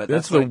that, but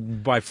That's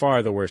by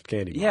far the worst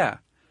candy bar. yeah.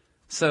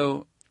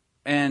 So,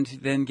 and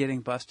then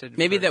getting busted.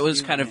 Maybe for that was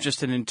stealing kind of it.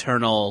 just an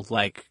internal,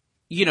 like,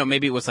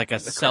 maybe it was like a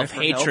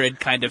self-hatred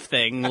kind of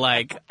thing.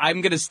 Like,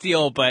 I'm going to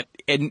steal, but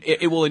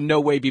it will in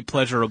no way be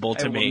pleasurable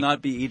to I me. will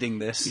not be eating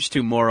this. It's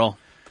too moral.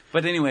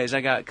 But anyways,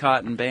 I got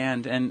caught and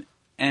banned,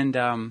 and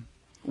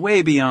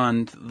way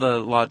beyond the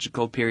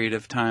logical period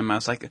of time. I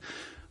was like,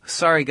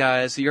 sorry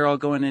guys, you're all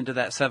going into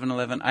that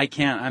 7-Eleven. I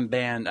can't, I'm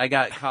banned. I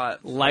got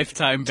caught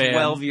Lifetime ban.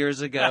 12 years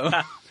ago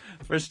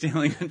for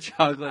stealing a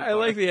chocolate I bar.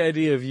 like the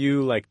idea of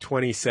you, like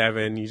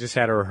 27. You just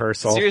had a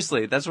rehearsal.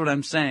 Seriously, that's what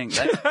I'm saying.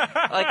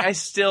 I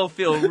still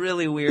feel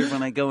really weird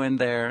when I go in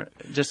there,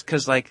 just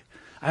because, like,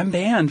 I'm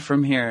banned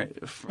from here.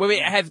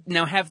 Wait,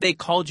 have they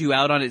called you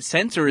out on it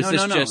since, or is No,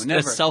 this no, just a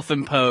never.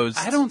 self-imposed?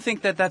 I don't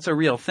think that that's a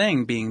real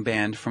thing, being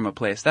banned from a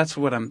place. That's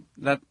what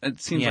it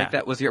seems Yeah. like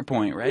that was your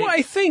point, right? Well,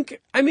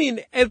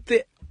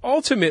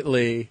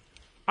 ultimately,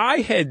 I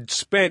had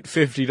spent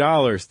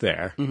 $50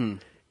 there. Mm-hmm.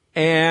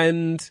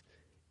 And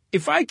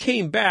if I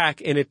came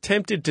back and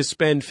attempted to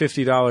spend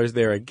 $50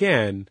 there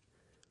again,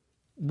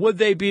 would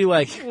they be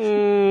like,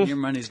 Your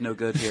money's no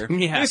good here.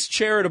 Yeah. this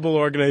charitable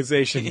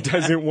organization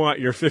doesn't want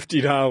your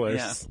 $50?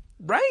 Yeah.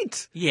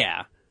 Right?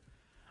 Yeah.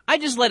 I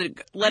just let it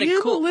I am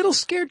a cool. little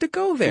scared to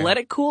go there. Let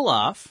it cool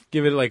off.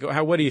 Give it like,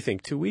 what do you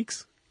think, 2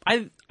 weeks? I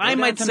Go down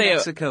might to say,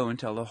 Mexico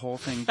until the whole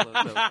thing blows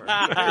over.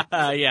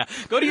 yeah.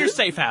 Go to your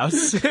safe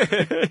house.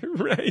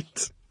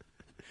 Right.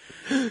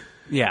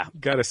 Yeah.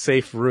 Got a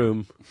safe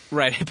room.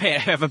 Right.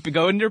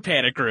 Go in your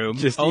panic room.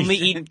 Just only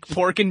eat- eat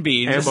pork and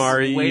beans.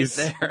 MREs. Wait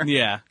there.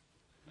 Yeah.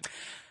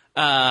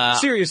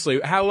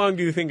 Seriously, how long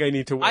do you think I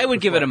need to wait? I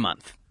would give it before- a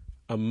month.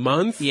 A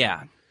month?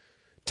 Yeah.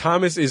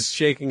 Thomas is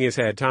shaking his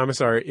head. Thomas,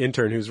 our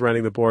intern who's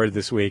running the board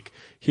this week,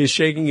 he is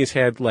shaking his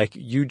head like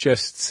you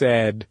just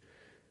said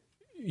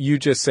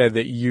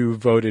that you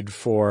voted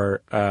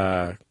for,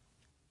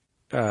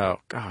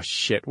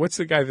 shit. What's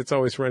the guy that's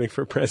always running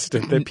for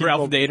president? That people,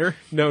 Ralph Nader?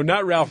 No,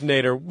 not Ralph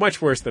Nader.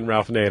 Much worse than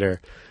Ralph Nader.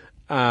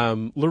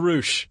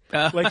 LaRouche.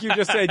 Like you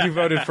just said, you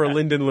voted for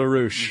Lyndon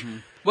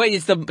LaRouche.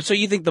 Wait, so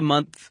you think the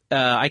month?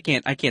 I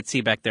can't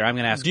see back there. I'm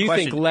going to ask. Do you a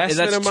question. think less Is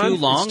that than a month? too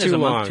long? It's Is too a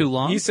month long. too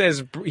long?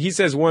 He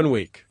says 1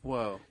 week.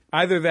 Whoa.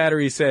 Either that or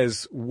he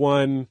says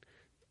one,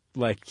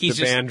 like He's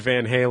the just- band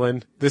Van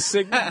Halen.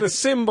 The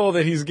symbol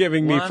that he's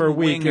giving me One for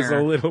week is a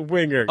winger. little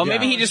winger. Oh,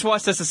 maybe he just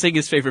wants us to sing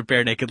his favorite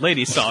Bare Naked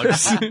Ladies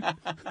songs.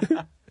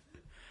 All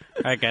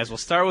right, guys, we'll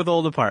start with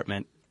Old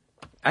Apartment.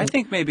 I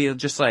think maybe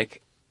just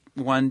like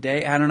one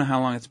day. I don't know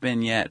how long it's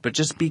been yet, but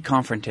just be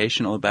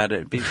confrontational about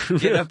it.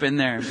 Get up in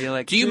there and be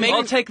like,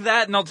 I'll take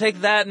that and I'll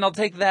take that and I'll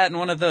take that and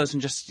one of those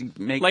and just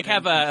make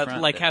have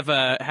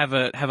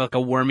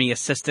a wormy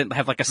assistant,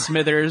 have like a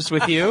Smithers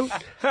with you,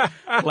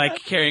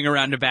 like carrying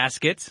around a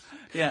basket.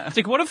 Yeah. It's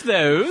like, what of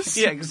those?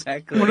 Yeah,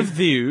 exactly. What of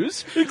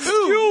these?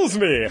 Excuse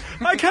me,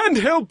 I can't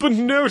help but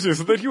notice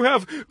that you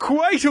have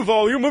quite a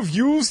volume of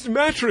used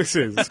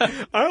mattresses.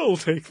 I'll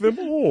take them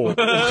all.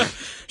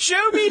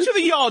 Show me to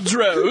the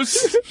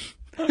Yodros.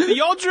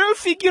 The Yodro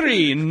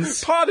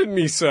figurines. Pardon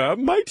me, sir,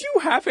 might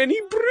you have any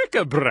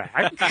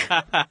bric-a-brac?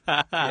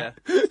 Yeah.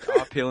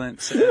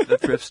 Opulence at the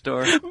thrift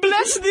store.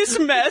 Bless this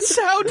mess,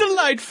 how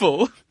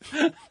delightful.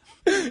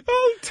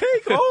 I'll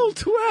take all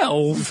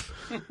 12.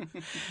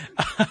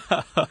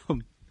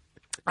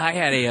 I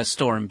had a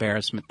store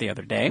embarrassment the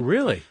other day.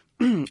 Really?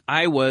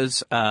 I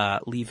was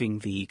leaving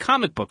the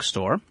comic book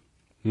store,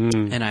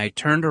 and I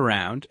turned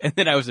around, and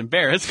then I was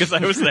embarrassed because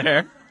I was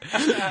there.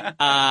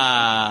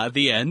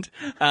 The end.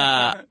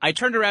 I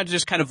turned around to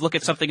just kind of look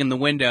at something in the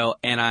window,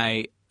 and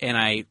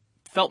I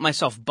felt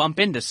myself bump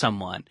into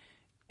someone.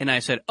 And I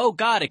said, "Oh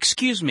God,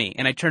 excuse me."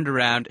 And I turned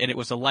around, and it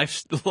was a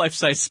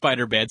life-size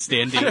Spider-Man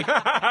standee.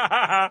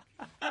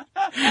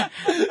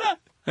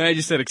 And I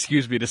just said,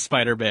 "Excuse me" to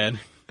Spider-Man.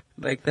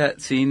 Like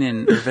that scene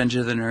in Revenge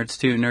of the Nerds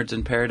 2, Nerds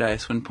in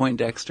Paradise, when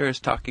Poindexter is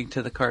talking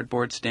to the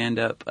cardboard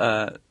stand-up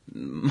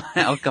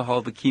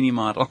alcohol bikini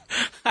model.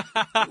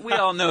 We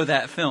all know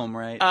that film,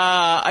 right?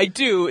 I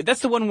do. That's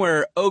the one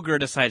where Ogre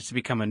decides to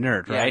become a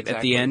nerd, Yeah, right? exactly.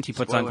 At the end, he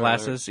puts on Spoiler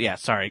glasses. Yeah,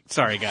 sorry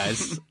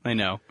guys. I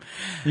know.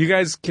 You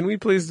guys, can we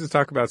please just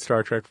talk about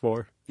Star Trek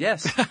 4?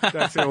 Yes.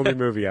 That's the only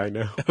movie I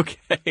know.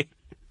 Okay.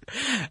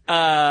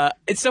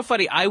 It's so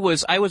funny. I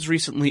was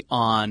recently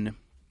on.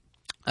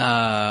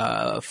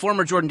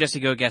 Former Jordan Jesse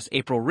Go guest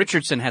April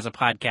Richardson has a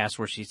podcast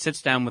where she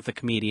sits down with a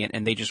comedian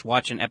and they just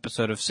watch an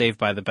episode of Saved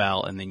by the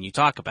Bell and then you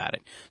talk about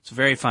it. It's a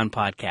very fun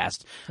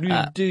podcast.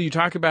 Do you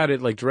talk about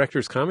it like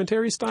director's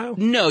commentary style?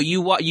 No,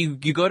 you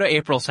go to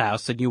April's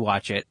house and you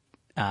watch it,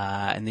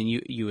 and then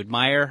you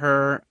admire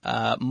her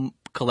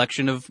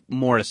collection of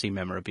Morrissey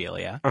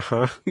memorabilia.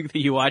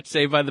 You watch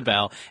Saved by the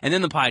Bell, and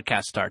then the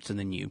podcast starts, and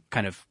then you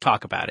kind of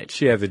talk about it.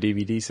 She have the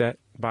DVD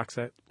box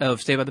set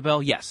Of Saved by the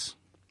Bell, yes.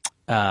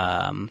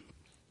 Really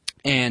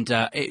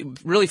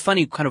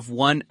funny, kind of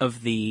one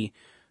of the,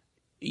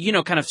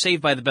 kind of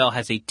Saved by the Bell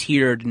has a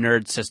tiered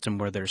nerd system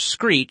where there's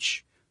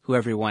Screech, who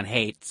everyone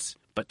hates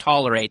but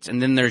tolerates, and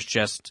then there's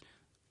just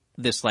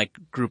this like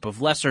group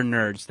of lesser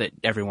nerds that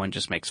everyone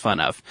just makes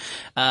fun of.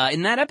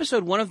 In that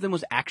episode, one of them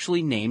was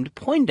actually named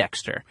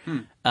Poindexter,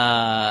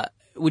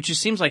 which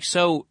just seems like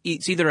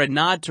it's either a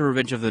nod to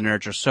Revenge of the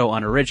Nerds or so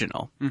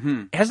unoriginal.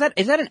 Mm-hmm. Is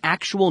that an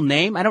actual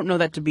name? I don't know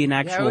that to be an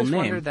actual I always name.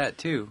 wondered that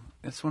too.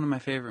 It's one of my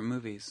favorite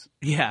movies.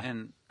 Yeah.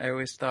 And I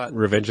always thought...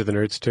 Revenge of the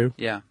Nerds 2?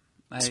 Yeah.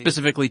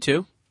 Specifically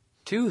 2?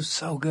 2 is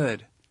so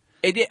good.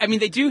 They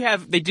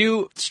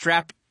do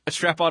strap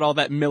on all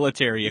that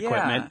military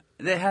equipment. Yeah.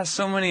 It has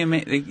so many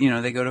amazing...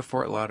 they go to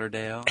Fort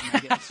Lauderdale.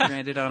 And they get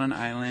stranded on an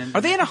island. Are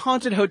they in a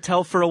haunted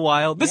hotel for a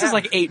while? This is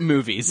like 8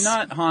 movies.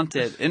 Not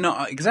haunted.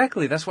 No,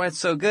 exactly. That's why it's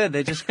so good.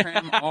 They just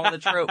cram all the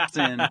tropes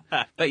in.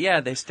 But yeah,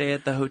 they stay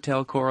at the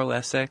Hotel Coral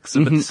Essex,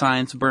 but the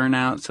signs burn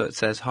out, so it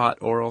says hot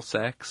oral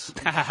sex.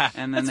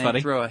 And then they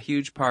throw a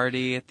huge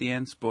party at the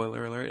end,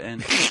 spoiler alert,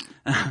 and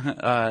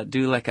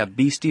do like a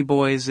Beastie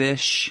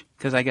Boys-ish,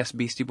 because I guess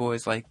Beastie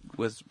Boys had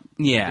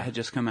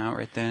just come out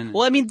right then.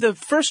 Well, I mean, the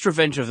first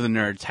Revenge of the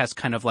Nerds has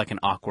kind of like an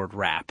awkward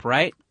rap,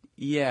 right?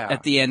 Yeah.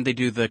 At the end, they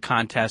do the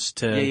contest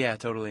to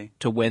totally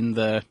to win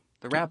the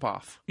rap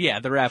off.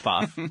 Yeah, the rap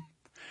off.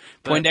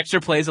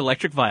 Poindexter plays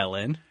electric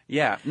violin.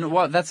 Yeah. No,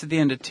 well, that's at the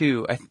end of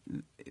 2.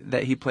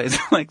 That he plays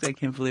I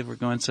can't believe we're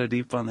going so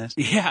deep on this.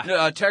 Yeah.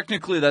 No,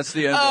 technically, that's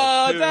the end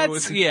of 2.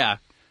 That's yeah.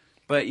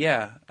 But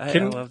yeah, I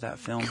love that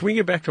film. Can we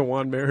get back to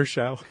Juan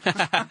Marichal?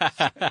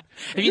 Have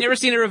you never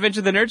seen a Revenge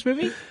of the Nerds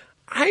movie?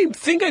 I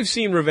think I've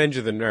seen Revenge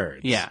of the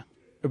Nerds. Yeah.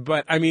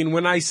 But, I mean,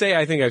 when I say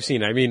I think I've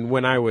seen it, I mean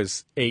when I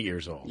was 8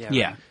 years old.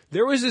 Yeah.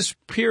 There was this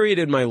period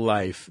in my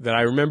life that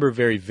I remember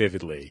very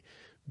vividly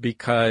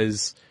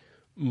because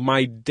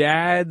my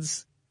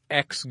dad's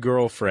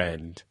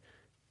ex-girlfriend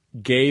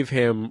gave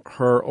him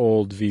her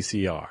old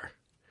VCR.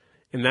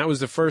 And that was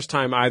the first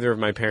time either of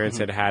my parents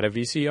had a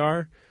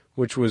VCR,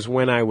 which was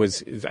when I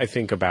was, I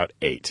think, about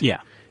 8.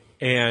 Yeah.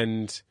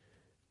 And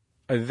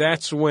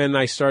that's when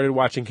I started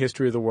watching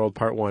History of the World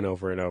Part 1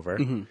 over and over.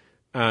 Mm-hmm.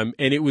 And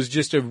it was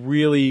just a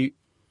really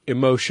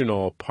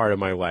emotional part of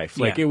my life.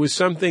 Like, it was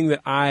something that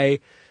I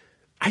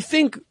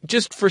think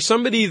just for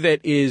somebody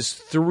that is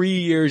 3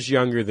 years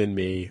younger than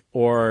me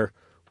or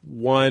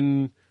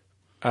one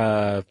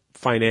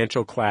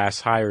financial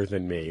class higher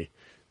than me,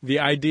 the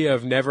idea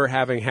of never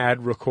having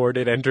had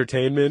recorded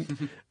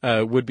entertainment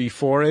would be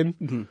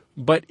foreign.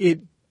 But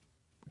it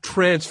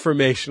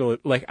transformational.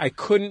 Like, I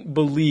couldn't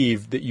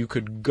believe that you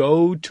could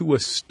go to a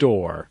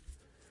store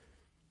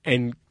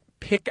and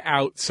pick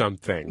out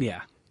something,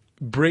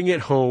 bring it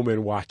home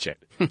and watch it.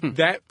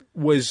 That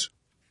was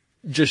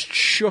just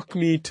shook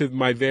me to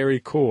my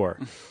very core.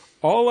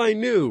 all I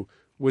knew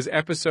was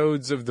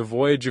episodes of The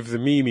Voyage of the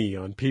Mimi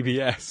on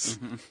PBS.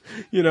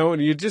 You know,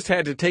 and you just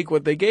had to take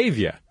what they gave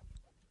you.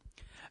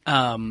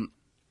 So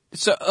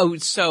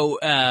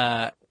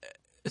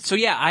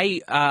yeah,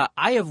 I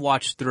have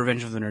watched the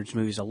Revenge of the Nerds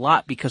movies a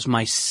lot because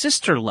my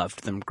sister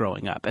loved them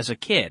growing up as a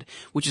kid,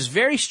 which is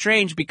very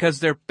strange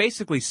because they're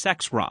basically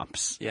sex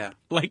romps. Yeah.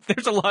 Like,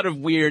 there's a lot of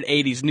weird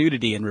 80s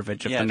nudity in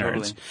Revenge of the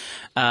Nerds.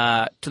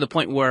 Totally. To the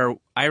point where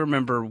I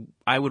remember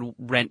I would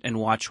rent and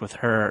watch with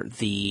her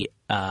the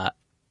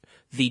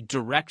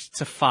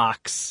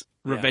direct-to-Fox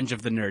Revenge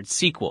of the Nerds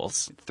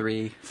sequels.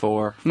 3,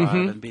 4, 5,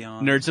 and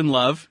beyond. Nerds in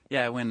Love.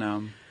 Yeah,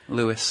 when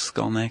Louis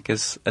Skolnick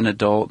is an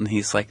adult and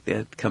he's like,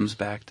 it comes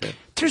back to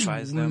There's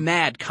them.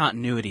 mad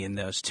continuity in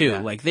those, too.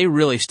 Yeah. Like, they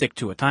really stick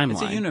to a timeline.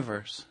 It's a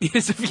universe.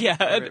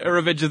 A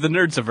Revenge of the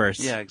Nerds-averse.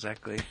 Yeah,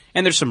 exactly.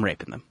 And there's some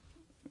rape in them.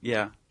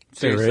 Yeah.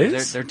 There Seriously,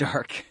 is? They're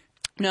dark.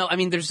 No, I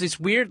mean, there's this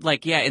weird,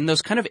 like, in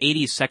those kind of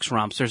 80s sex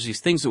romps, there's these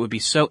things that would be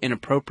so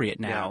inappropriate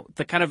now. Yeah.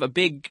 The kind of a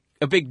big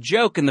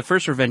joke in the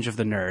first Revenge of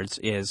the Nerds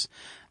is,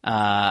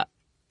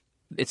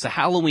 it's a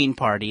Halloween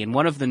party, and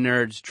one of the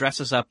nerds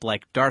dresses up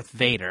like Darth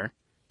Vader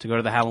to go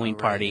to the Halloween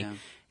party,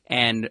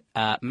 and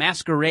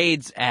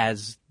masquerades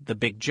as the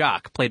big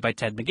jock, played by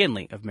Ted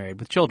McGinley of Married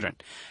with Children,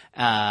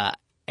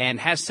 and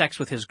has sex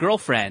with his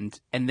girlfriend,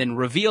 and then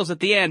reveals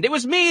at the end, it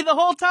was me the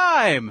whole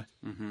time!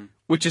 Mm-hmm.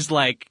 Which is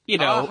like, you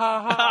know,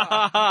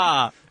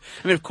 I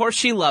mean, of course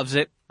she loves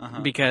it,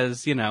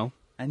 because, you know.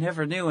 I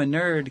never knew a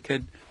nerd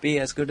could be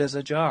as good as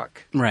a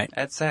jock. Right.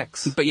 At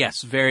sex. But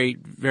yes, very,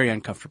 very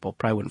uncomfortable.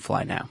 Probably wouldn't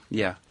fly now.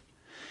 Yeah.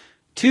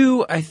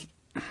 2,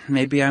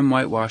 maybe I'm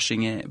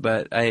whitewashing it,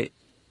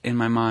 in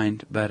my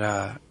mind, but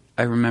I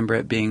remember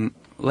it being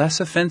less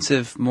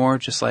offensive, more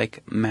just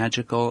like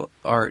magical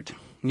art.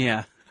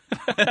 Yeah.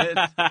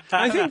 I think that's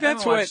I haven't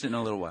what watched it in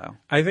a little while.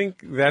 I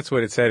think that's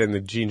what it said in the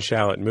Gene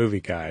Shalit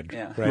movie guide.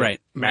 Yeah. Right.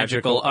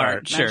 Magical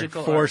art. Sure.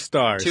 Magical 4 art.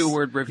 stars.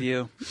 2-word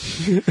review.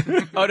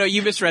 Oh no,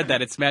 you misread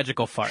that. It's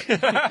magical fart.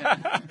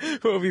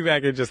 We'll be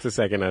back in just a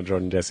second on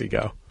Jordan Jesse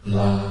Go.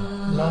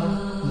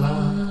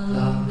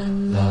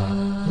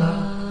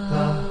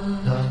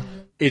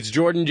 It's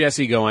Jordan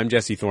Jesse Go. I'm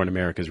Jesse Thorne,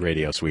 America's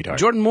radio sweetheart.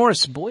 Jordan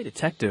Morris, boy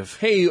detective.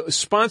 Hey,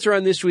 sponsor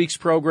on this week's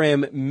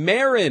program,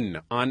 Marin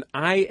on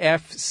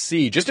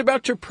IFC. Just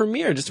about to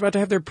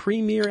have their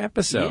premiere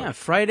episode. Yeah,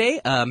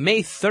 Friday,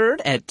 May 3rd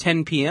at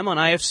 10 p.m. on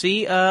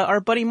IFC. Our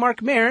buddy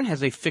Mark Maron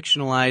has a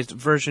fictionalized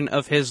version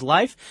of his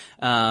life.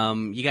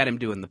 You got him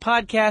doing the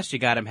podcast. You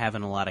got him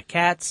having a lot of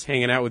cats.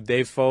 Hanging out with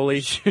Dave Foley.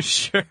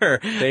 Sure.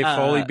 Dave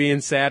Foley being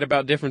sad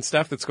about different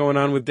stuff that's going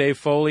on with Dave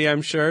Foley,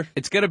 I'm sure.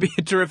 It's going to be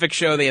a terrific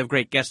show. They have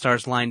great guest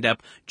stars lined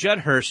up. Judd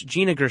Hirsch,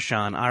 Gina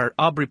Gershon,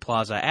 Aubrey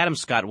Plaza, Adam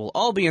Scott will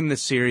all be in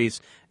this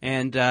series,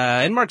 and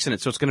Mark's in it,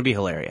 so it's going to be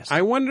hilarious.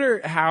 I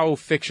wonder how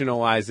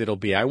fictionalized it'll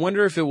be. I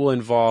wonder if it will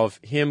involve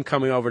him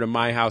coming over to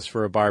my house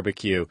for a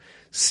barbecue,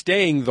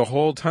 staying the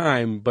whole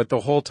time, but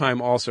the whole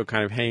time also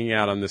kind of hanging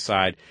out on the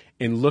side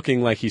and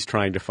looking like he's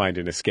trying to find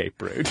an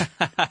escape route.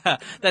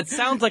 That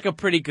sounds like a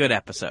pretty good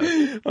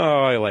episode. Oh,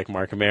 I like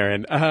Mark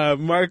Maron.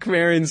 Mark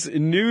Maron's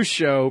new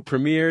show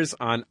premieres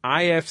on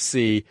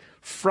IFC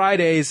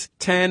Fridays,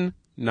 10,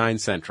 9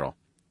 Central.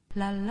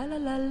 La la la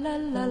la la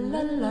la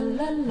la la la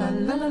la la.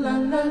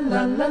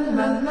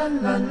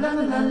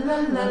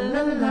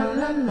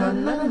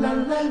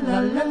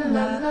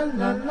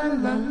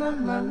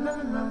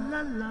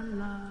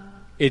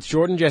 It's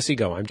Jordan Jesse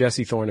Go. I'm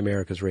Jesse Thorne,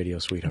 America's radio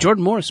sweetheart.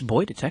 Jordan Morris,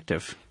 boy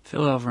detective.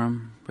 Phil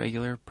Elverum,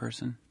 regular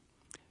person.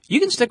 You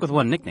can stick with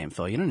one nickname,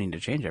 Phil. You don't need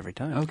to change every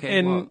time. Okay.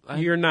 And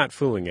you're not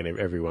fooling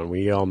everyone.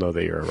 We all know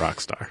that you're a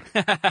rock star.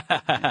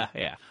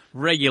 Yeah.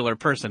 Regular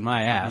person,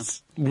 my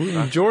ass.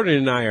 Jordan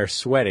and I are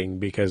sweating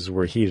because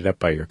we're heated up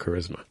by your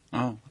charisma.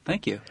 Oh,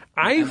 thank you.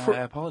 I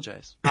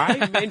apologize.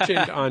 I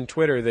mentioned on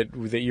Twitter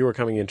that you were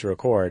coming in to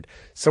record.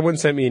 Someone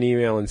sent me an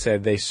email and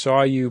said they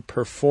saw you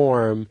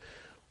perform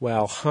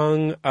while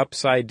hung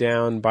upside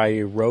down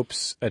by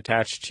ropes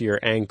attached to your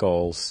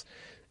ankles,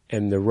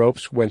 and the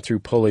ropes went through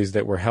pulleys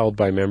that were held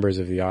by members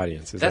of the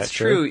audience. Is That's that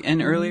true?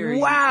 And earlier,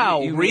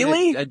 Wow, you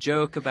really? made a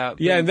joke about.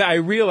 Yeah, and I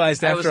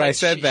realized I was after I like,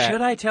 said that.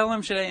 Should I tell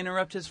him? Should I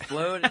interrupt his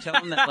flow to tell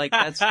him that like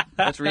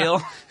that's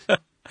real?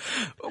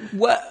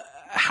 What?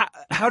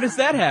 How does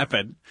that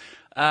happen?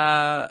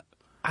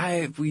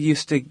 We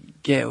used to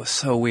get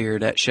so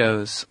weird at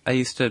shows. I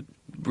used to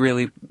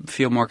really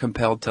feel more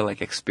compelled to like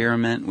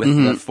experiment with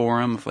the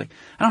forum of like,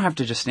 I don't have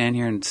to just stand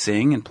here and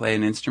sing and play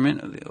an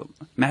instrument.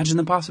 Imagine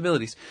the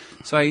possibilities.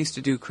 So I used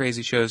to do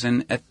crazy shows,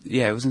 and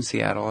it was in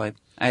Seattle. I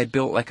had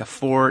built like a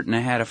fort, and I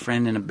had a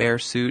friend in a bear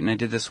suit, and I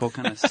did this whole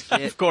kind of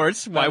skit. Of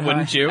course, why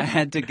wouldn't you? I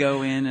had to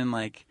go in and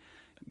like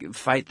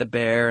fight the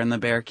bear, and the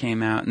bear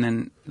came out, and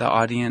then the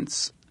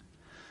audience.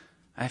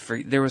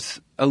 There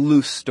was a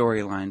loose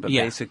storyline, but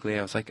basically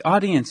I was like,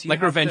 audience, you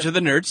like Revenge of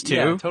the Nerds too.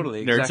 Yeah,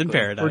 totally. Nerds exactly. in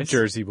Paradise. Or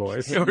Jersey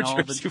Boys. Or all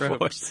the Jersey tropes.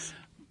 Boys.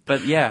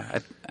 But yeah,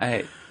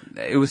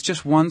 it was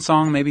just one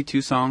song, maybe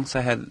 2 songs.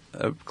 I had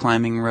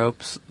climbing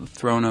ropes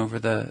thrown over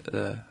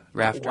the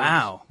rafters.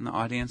 Wow. And the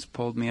audience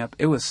pulled me up.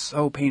 It was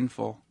so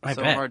painful. I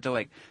so bet. hard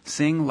to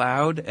sing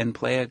loud and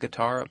play a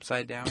guitar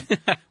upside down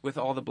with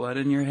all the blood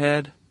in your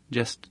head.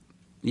 Just,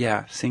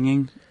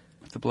 singing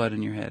with the blood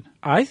in your head.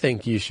 I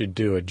think you should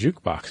do a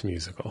jukebox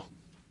musical.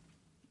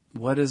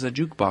 What is a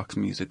jukebox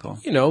musical?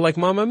 Like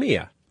Mamma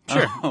Mia.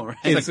 Sure. Oh, right.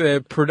 It's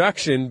a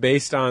production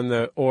based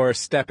on or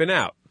Steppin'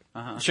 Out.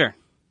 Sure.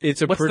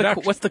 It's a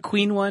production. What's the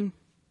Queen one?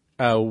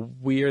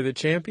 We Are the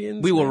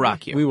Champions? We Will maybe?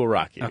 Rock You. We Will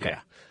Rock You. Okay.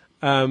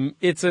 Yeah.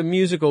 It's a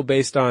musical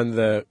based on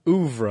the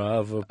oeuvre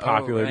of a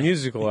popular right.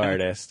 musical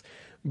artist.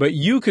 But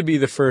you could be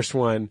the first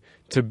one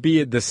to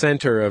be at the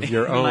center of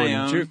your My own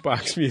own.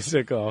 jukebox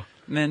musical.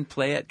 And then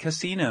play at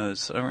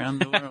casinos around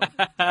the world.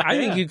 I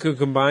think you could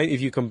combine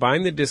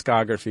the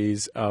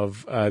discographies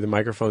of the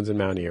microphones in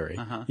Mount Erie.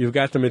 You've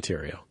got the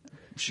material.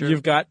 Sure.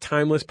 You've got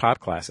timeless pop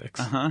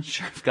classics.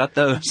 Sure. I've got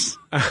those.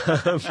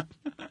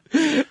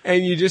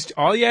 And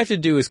all you have to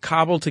do is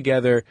cobble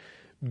together.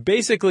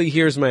 Basically,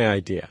 here's my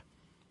idea.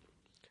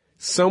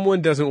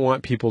 Someone doesn't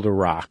want people to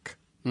rock.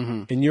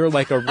 And you're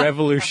like a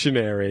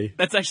revolutionary.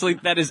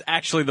 That is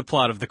actually the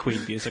plot of the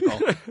Queen musical.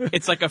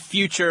 It's like a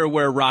future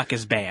where rock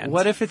is banned.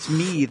 What if it's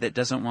me that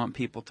doesn't want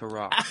people to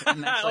rock?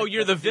 And that's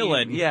You're the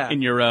villain Yeah.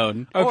 in your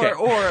own. Okay.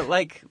 Or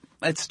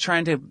it's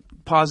trying to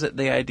posit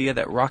the idea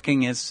that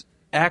rocking is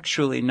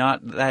actually not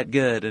that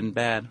good and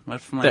bad. What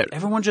if I'm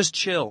everyone just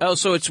chill? Oh,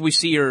 so we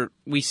see your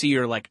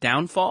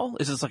downfall?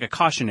 Is this like a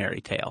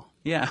cautionary tale?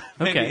 Yeah.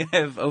 Okay.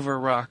 Maybe I've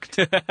over-rocked.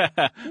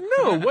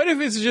 No, what if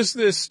it's just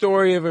this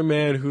story of a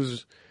man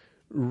who's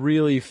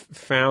really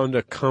found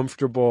a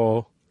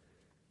comfortable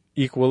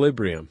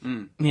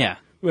equilibrium? Yeah.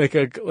 Like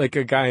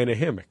a guy in a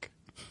hammock.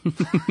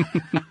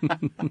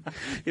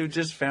 You've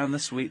just found the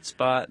sweet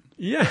spot,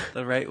 Yeah.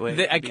 the right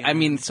way. I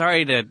mean,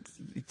 sorry to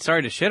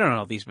shit on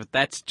all these, but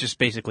that's just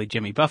basically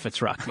Jimmy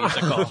Buffett's rock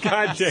musical.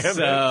 God damn it.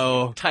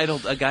 So,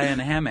 titled A Guy in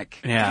a Hammock.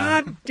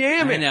 yeah. God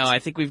damn it. I know. I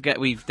think we've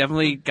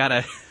definitely got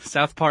a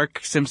South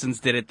Park Simpsons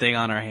did it thing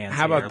on our hands.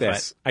 How about here,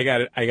 this? I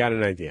got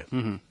an idea.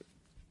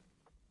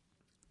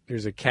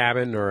 There's a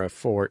cabin or a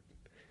fort.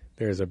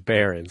 There's a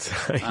bear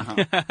inside.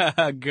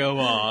 but- Go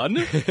on.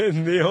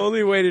 And the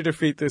only way to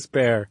defeat this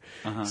bear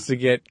is to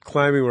get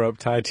climbing rope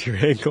tied to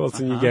your ankles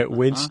and you get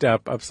winched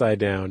up upside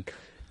down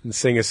and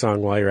sing a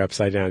song while you're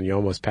upside down. You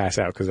almost pass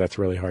out because that's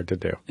really hard to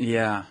do.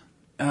 Yeah.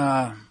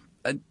 A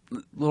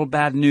little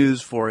bad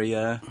news for you.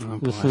 Oh,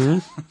 boy.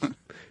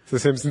 The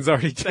Simpsons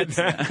already did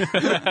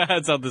that.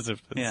 That's on the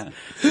Simpsons. Yeah.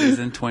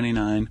 Season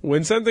 29.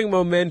 When something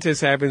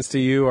momentous happens to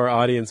you or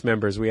audience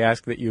members, we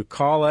ask that you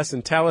call us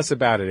and tell us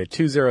about it at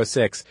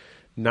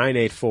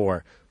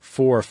 206-984-4FUN,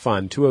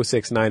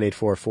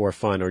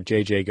 206-984-4FUN, or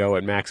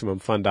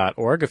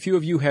jjgo@MaximumFun.org. A few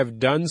of you have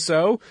done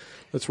so.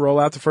 Let's roll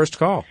out the first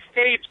call.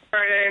 Hey,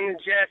 Jordan,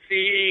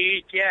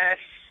 Jesse, Guess,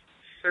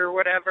 or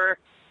whatever.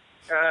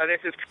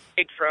 This is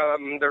Craig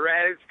from the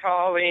Res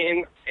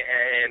calling,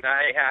 and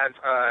I have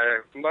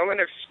a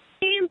moment of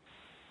shame.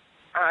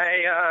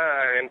 I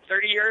am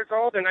 30 years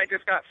old, and I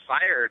just got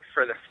fired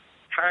for the first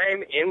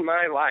time in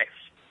my life.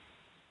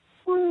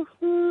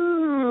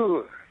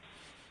 Woohoo!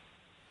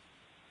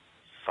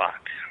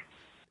 Fuck.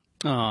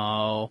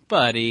 Oh,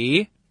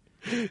 buddy.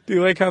 Do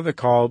you like how the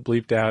call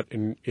bleeped out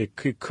and it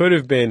could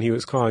have been he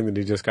was calling that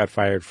he just got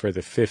fired for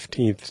the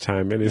 15th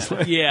time in his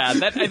life? Yeah,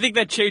 I think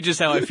that changes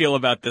how I feel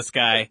about this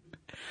guy.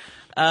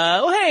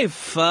 Hey,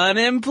 fun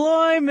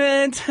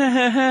employment.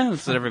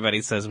 That's what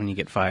everybody says when you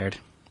get fired.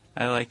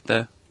 I like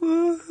the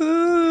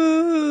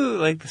woohoo,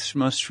 like the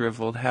most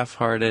shriveled,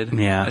 half-hearted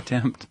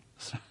attempt.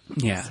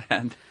 Yeah.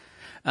 Sad.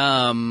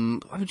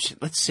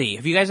 Let's see.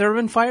 Have you guys ever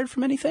been fired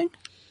from anything?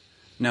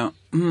 No.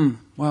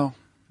 Well,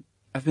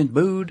 I've been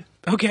booed.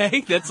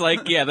 Okay, that's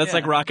like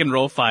like rock and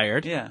roll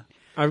fired. Yeah.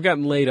 I've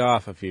gotten laid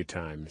off a few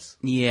times.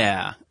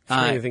 Yeah.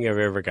 I don't think I've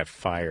ever got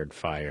fired.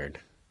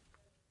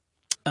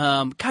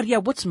 God, yeah,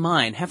 what's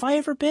mine? Have I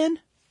ever been?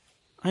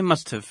 I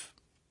must have.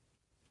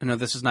 No,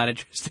 this is not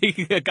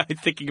interesting. A guy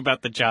thinking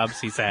about the jobs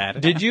he's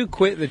had. Did you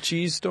quit the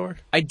cheese store?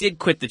 I did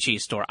quit the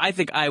cheese store. I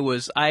think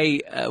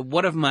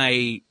one of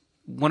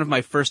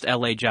my first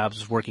LA jobs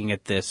was working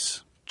at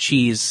this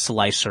cheese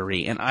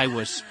slicery, and I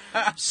was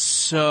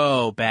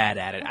so bad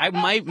at it.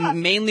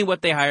 Mainly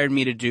what they hired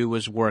me to do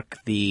was work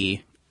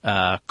the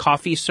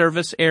coffee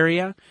service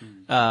area,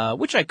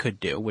 which I could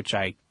do, which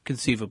I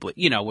conceivably,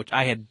 which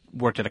I had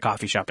worked at a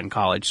coffee shop in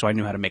college, so I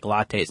knew how to make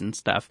lattes and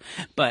stuff.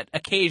 But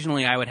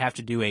occasionally I would have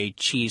to do a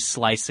cheese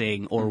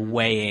slicing or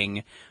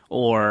weighing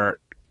or,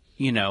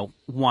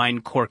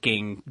 wine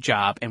corking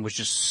job and was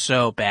just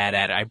so bad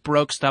at it. I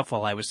broke stuff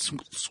while I was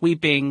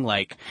sweeping.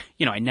 I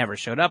never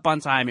showed up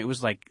on time. It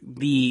was like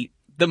the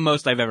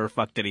most I've ever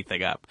fucked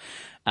anything up.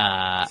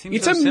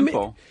 Seems so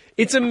simple.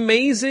 It's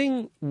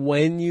amazing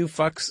when you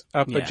fucks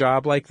up a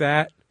job like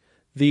that,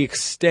 the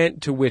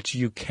extent to which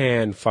you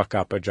can fuck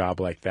up a job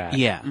like that.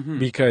 Yeah.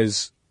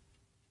 Because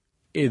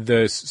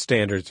the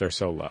standards are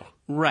so low.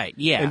 Right,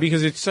 yeah. And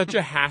because it's such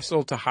a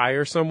hassle to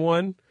hire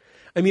someone.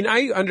 I mean,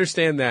 I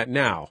understand that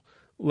now.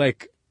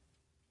 Like,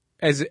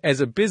 as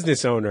a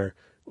business owner,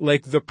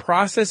 like the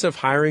process of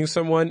hiring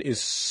someone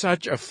is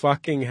such a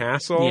fucking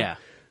hassle. Yeah.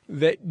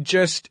 That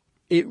just,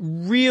 it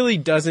really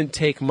doesn't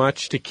take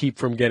much to keep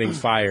from getting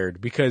fired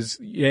because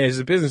as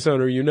a business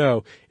owner, you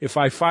know, if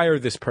I fire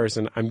this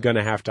person, I'm going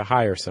to have to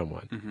hire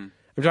someone. Mm-hmm.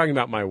 I'm talking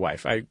about my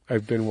wife.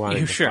 I've been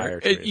wanting to fire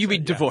Teresa. You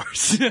mean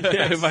divorce.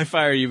 Yes. If I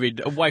fire you, mean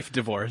a wife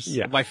divorce.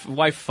 Yeah.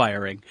 Wife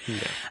firing.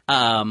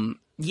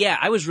 Yeah.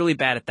 I was really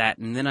bad at that,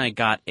 and then I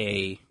got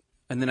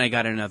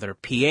another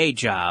PA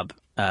job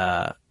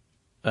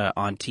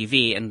on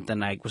TV, and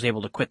then I was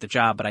able to quit the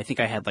job, but I think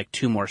I had like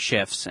 2 more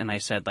shifts, and I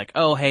said like,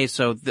 oh, hey,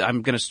 so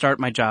I'm going to start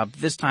my job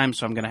this time,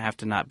 so I'm going to have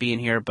to not be in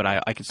here, but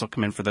I can still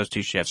come in for those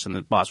 2 shifts, and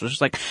the boss was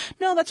just like,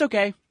 no, that's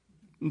okay.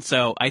 And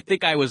so I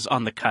think I was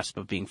on the cusp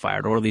of being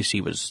fired, or at least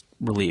he was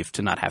relieved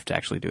to not have to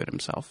actually do it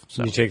himself.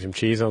 So. You take some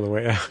cheese on the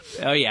way out?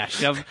 Oh yeah,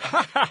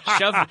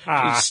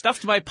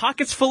 stuffed my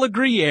pockets full of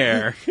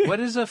Gruyere. What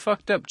is a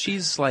fucked up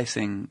cheese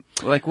slicing?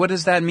 Like, what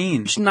does that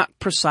mean? It's not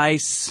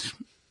precise.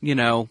 You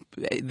know,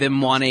 them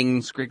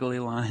wanting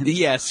squiggly lines.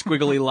 Yeah,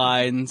 squiggly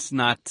lines,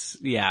 not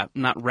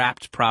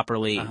wrapped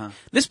properly. Uh-huh.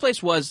 This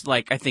place was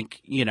like, I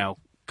think, you know,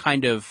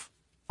 kind of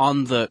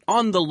on the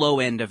low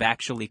end of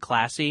actually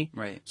classy.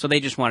 Right. So they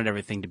just wanted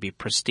everything to be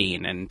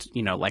pristine and,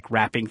 you know, like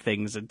wrapping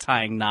things and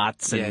tying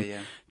knots and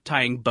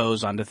tying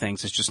bows onto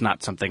things is just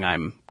not something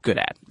I'm good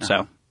at. Uh-huh.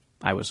 So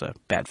I was a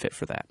bad fit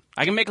for that.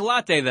 I can make a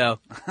latte, though.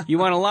 You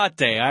want a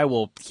latte? I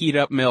will heat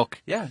up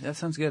milk. Yeah, that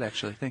sounds good,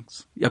 actually.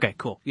 Thanks. Okay,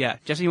 cool. Yeah.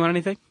 Jesse, you want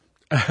anything?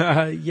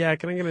 Yeah,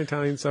 can I get an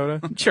Italian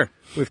soda? Sure.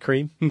 With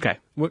cream? Okay.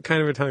 What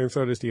kind of Italian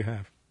sodas do you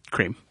have?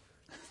 Cream.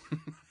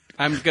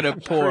 I'm going to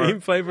pour...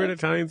 Cream-flavored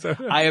Italian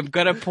soda? I am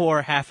going to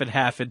pour half and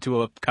half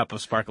into a cup of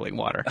sparkling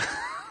water.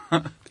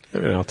 I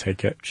mean, I'll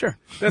take it. Sure.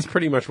 That's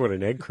pretty much what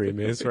an egg cream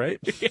is, right?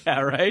 Yeah,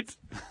 right?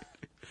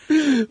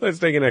 Let's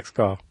take a next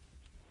call.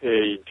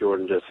 Hey,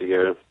 Jordan, Jesse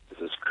here. This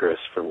is Chris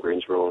from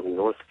Greensboro,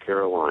 North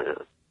Carolina.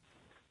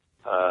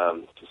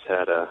 Just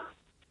had a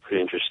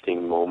pretty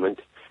interesting moment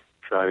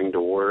driving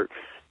to work,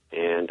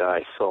 and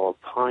I saw a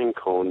pine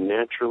cone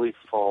naturally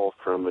fall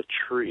from a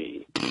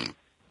tree.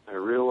 I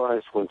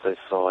realized once I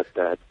saw it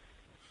that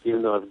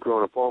even though I've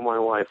grown up all my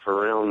life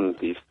around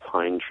these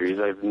pine trees,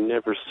 I've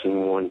never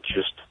seen one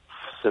just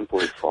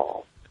simply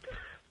fall.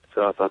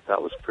 So I thought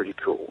that was pretty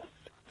cool.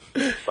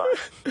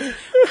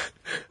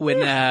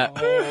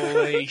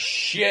 Holy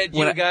shit,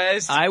 you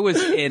guys. I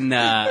was in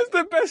This is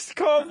the best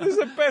call. This is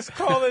the best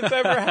call that's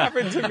ever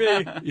happened to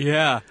me.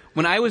 Yeah.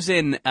 When I was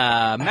in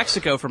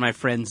Mexico for my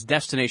friend's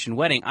destination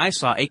wedding, I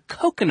saw a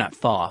coconut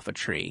fall off a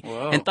tree.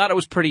 Whoa. And thought it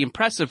was pretty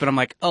impressive, but I'm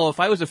like, oh, if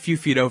I was a few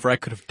feet over, I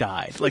could have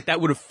died. Like,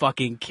 that would have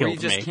fucking killed Were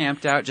you just me.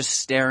 camped out, just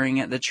staring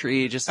at the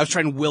tree? I was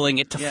trying willing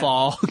it to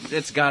fall.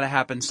 It's gotta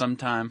happen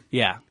sometime.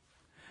 Yeah.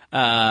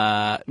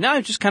 No,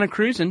 I'm just kind of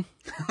cruising.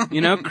 You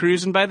know,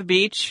 cruising by the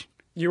beach.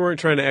 You weren't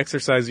trying to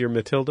exercise your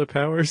Matilda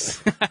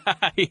powers?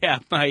 Yeah,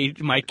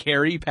 my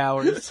Carrie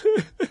powers.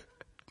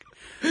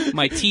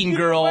 My teen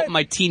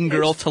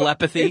girl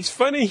telepathy. It's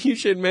funny you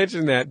should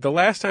mention that. The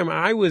last time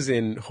I was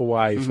in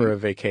Hawaii for a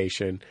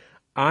vacation,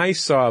 I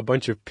saw a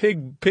bunch of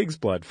pig's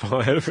blood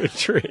fall out of a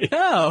tree.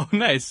 Oh,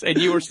 nice. And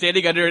you were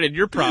standing under it in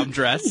your prom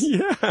dress.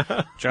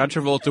 Yeah. John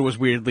Travolta was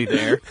weirdly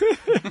there.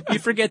 You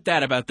forget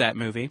that about that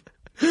movie.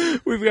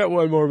 We've got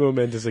one more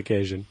momentous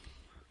occasion.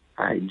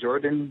 Hi,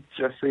 Jordan,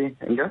 Jesse,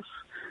 and Gus.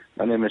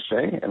 My name is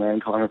Shay, and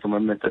I'm calling from a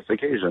momentous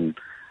occasion.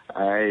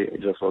 I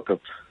just woke up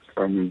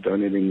from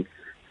donating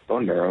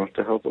bone marrow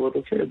to help a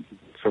little kid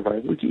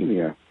survive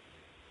leukemia.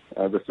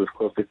 This was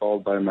closely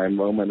followed by my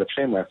moment of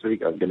shame last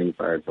week of getting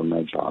fired from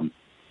my job.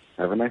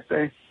 Have a nice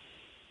day.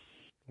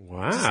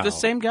 Wow. Is this the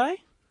same guy?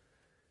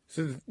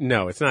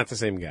 No, it's not the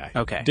same guy.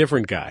 Okay.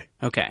 Different guy.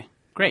 Okay.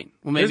 Great.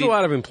 Well, maybe... There's a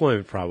lot of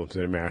employment problems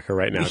in America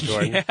right now,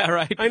 Jordan. Yeah,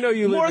 right. I know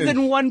you live More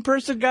than one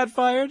person got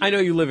fired? I know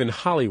you live in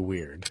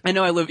Hollyweird.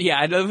 I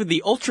live in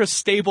the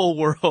ultra-stable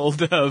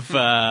world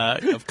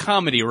of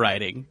comedy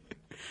writing.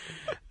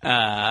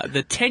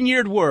 The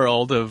tenured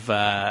world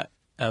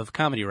of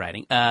comedy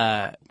writing.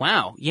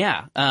 Wow,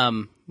 yeah.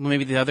 Well,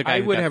 maybe the other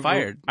guy who got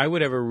fired. I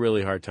would have a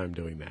really hard time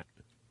doing that.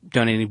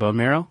 Donating bone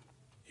marrow?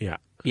 Yeah.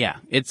 Yeah,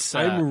 it's...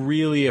 I'm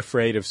really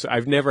afraid of...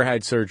 I've never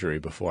had surgery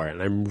before,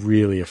 and I'm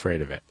really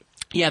afraid of it.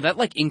 Yeah, that,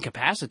 like,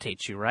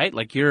 incapacitates you, right?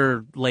 Like,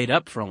 you're laid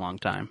up for a long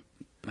time.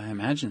 I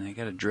imagine they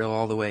got to drill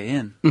all the way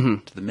in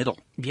to the middle.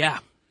 Yeah,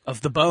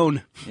 of the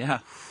bone. Yeah.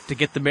 To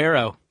get the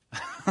marrow.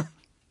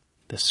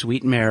 The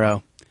sweet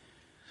marrow.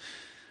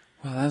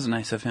 Well, that was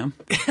nice of him.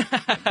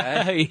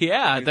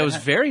 Yeah, that was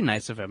very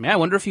nice of him. Yeah, I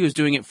wonder if he was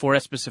doing it for a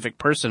specific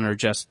person or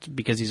just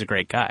because he's a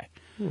great guy.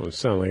 Well, it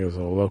sounded like it was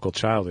a local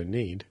child in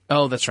need.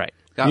 Oh, that's right.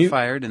 Got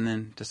fired and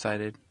then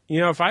decided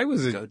if I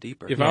was go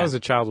deeper. If I was a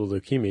child with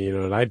leukemia, you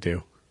know what I'd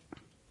do?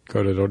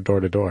 Go to door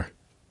to door.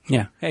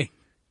 Yeah. Hey.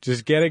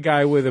 Just get a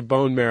guy with a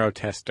bone marrow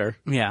tester.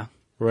 Yeah.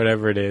 Or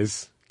whatever it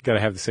is. You got to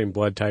have the same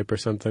blood type or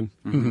something.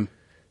 Mm-hmm.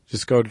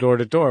 Just go door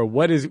to door.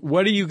 What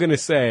are you going to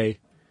say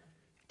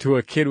to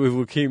a kid with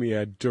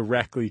leukemia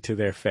directly to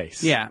their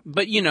face. Yeah,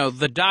 but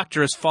the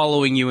doctor is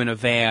following you in a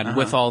van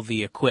with all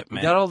the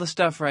equipment. Got all the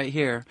stuff right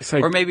here.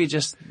 Like, or maybe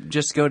just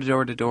go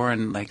door to door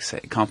and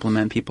say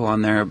compliment people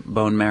on their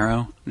bone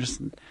marrow.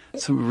 Just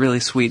some really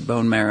sweet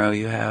bone marrow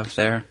you have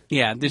there.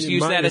 Yeah, just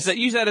use that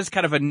as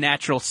kind of a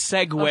natural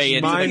segue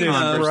into mine the is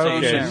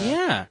conversation. broken.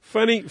 Yeah.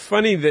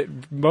 Funny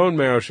that bone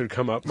marrow should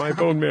come up. My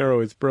bone marrow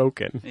is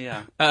broken.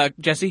 Yeah.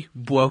 Jesse,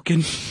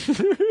 broken.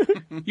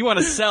 You want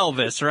to sell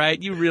this, right?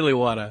 You really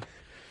want to.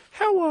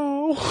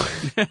 Hello.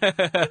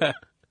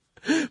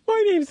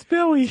 My name's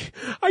Billy.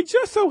 I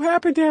just so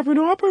happen to have an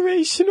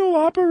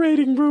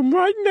operating room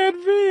right in that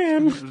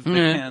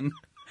van.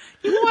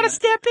 You want to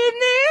step in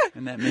there?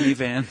 In that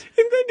minivan. And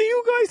then do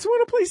you guys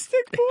want to play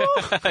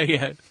stickball?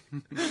 Yeah.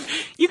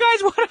 You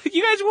guys want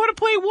to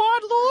play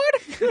Wad Lord?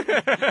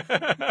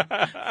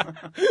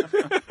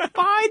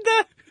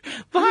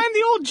 behind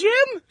the old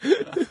gym?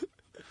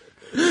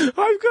 I've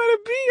got a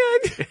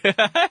beard.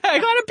 I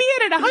got a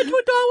beard and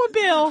 $100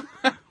 bill.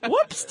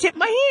 Whoops, tip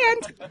my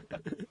hand.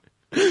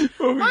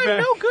 I'm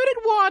no good at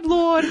Wad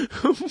Lord.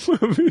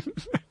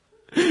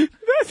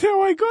 That's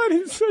how I got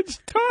in such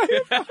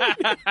dire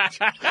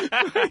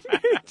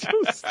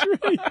financial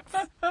straits.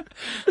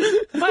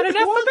 But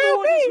enough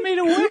about me. Made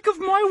a work of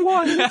my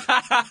wife.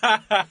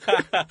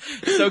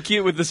 So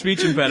cute with the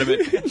speech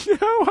impediment. Now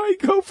I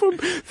go from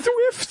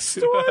thrift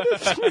store to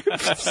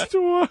thrift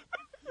store.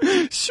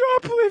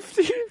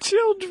 Shoplifting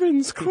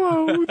children's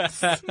clothes.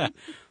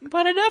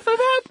 But enough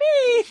about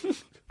me.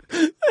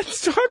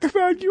 Let's talk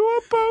about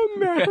your bone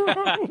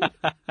marrow.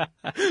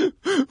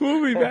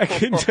 We'll be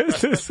back in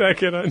just a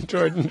second on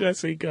Jordan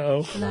Jesse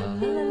Go.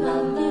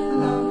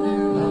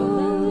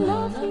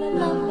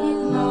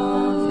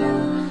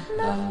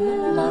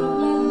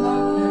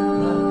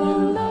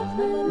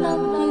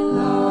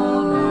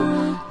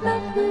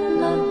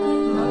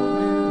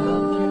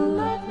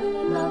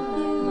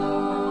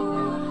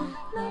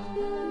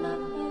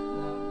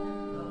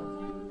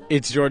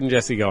 It's Jordan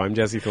Jesse Go. I'm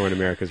Jesse Thorne,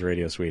 America's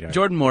radio sweetheart.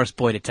 Jordan Morris,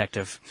 boy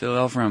detective. Phil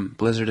Elverum,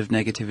 Blizzard of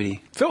Negativity.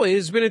 Phil,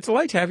 it's been a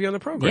delight to have you on the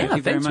program. Thank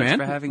you very thanks, much man.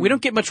 for having we me.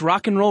 don't get much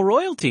rock and roll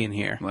royalty in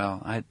here.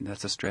 Well,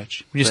 that's a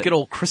stretch. We just get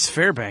old Chris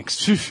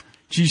Fairbanks.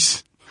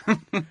 Jeez.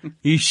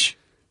 Eesh.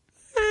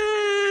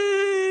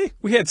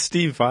 We had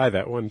Steve Vai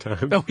that one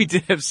time. Oh, we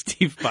did have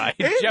Steve Vai.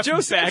 And Jeff Joe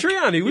Beck.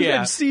 Satriani. We've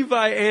had Steve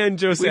Vai and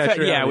Joe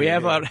Satriani. We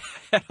have had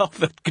all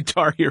the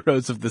guitar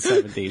heroes of the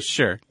 70s,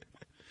 sure.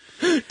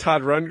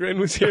 Todd Rundgren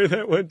was here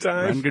that one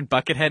time. Rundgren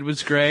Buckethead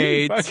was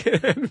great.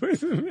 Buckethead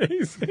was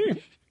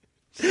amazing.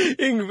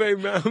 Yngwie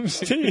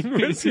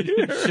Malmsteen was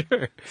here.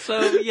 Sure.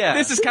 So, yeah.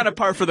 This is kind of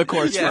par for the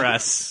course for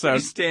us. So,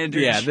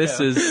 standard yeah, show. this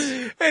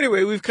is...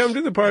 Anyway, we've come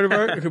to the part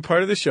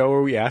of the show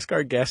where we ask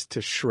our guests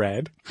to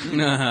shred.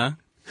 Uh-huh.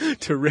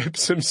 To rip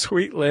some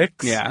sweet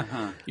licks. Yeah.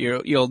 Uh-huh.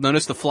 You'll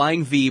notice the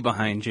flying V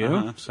behind you.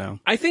 Uh-huh. So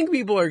I think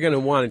people are going to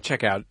want to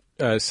check out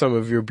some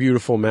of your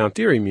beautiful Mount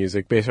Erie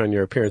music based on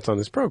your appearance on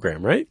this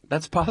program, right?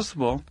 That's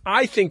possible.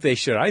 I think they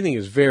should. I think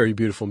it's very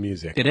beautiful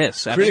music. It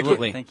is,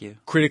 absolutely. Thank you.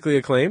 Critically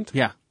acclaimed?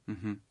 Yeah.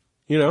 Mm-hmm.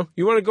 You know,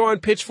 you want to go on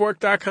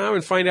pitchfork.com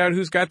and find out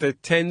who's got the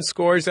 10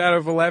 scores out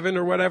of 11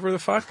 or whatever the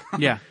fuck?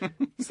 Yeah.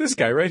 It's this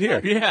guy right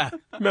here. Yeah.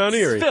 Mount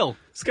Erie. Phil.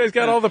 This guy's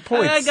got all the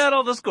points. I got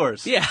all the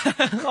scores. Yeah.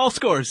 All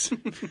scores.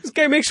 This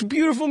guy makes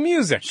beautiful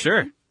music.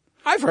 Sure.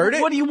 I've heard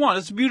it. What do you want?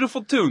 It's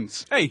beautiful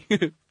tunes. Hey,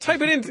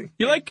 type it in.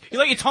 You like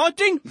it's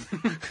haunting?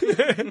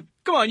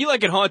 Come on, you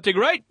like it haunting,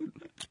 right?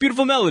 It's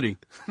beautiful melody.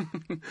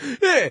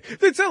 Yeah,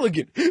 that's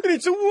elegant. And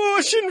it's a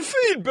washing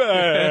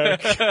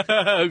feedback.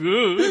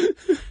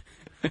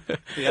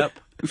 Yep.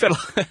 We've had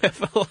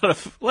a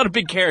lot of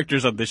big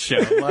characters on this show.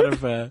 A lot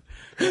of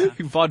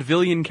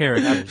vaudevillian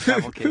characters.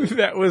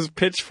 That was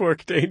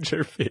Pitchfork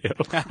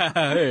Dangerfield.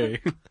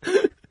 Hey.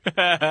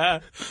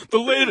 The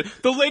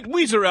late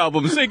Weezer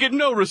albums, they get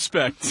no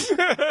respect.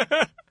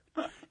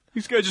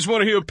 These guys just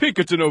want to hear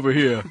Pinkerton over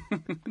here.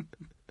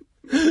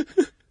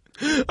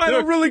 I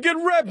don't really get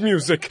rap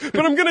music,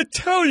 but I'm going to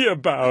tell you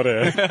about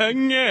it.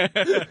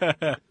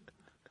 Yeah.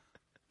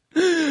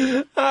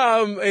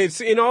 It's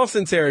in all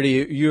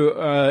sincerity,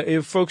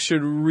 if folks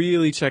should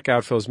really check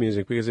out Phil's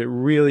music because it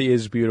really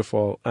is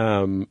beautiful.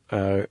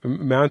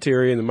 Mount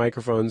Erie and the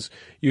microphones.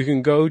 You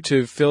can go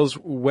to Phil's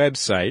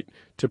website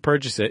to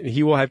purchase it, and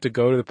he will have to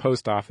go to the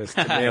post office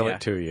to mail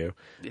it to you.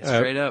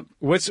 Straight up.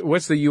 What's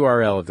the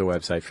URL of the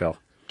website, Phil?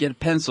 Get a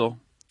pencil.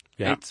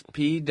 Yeah. It's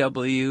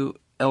P.W.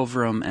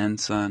 Elverum and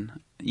Son.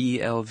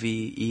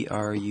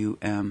 ELVERUM.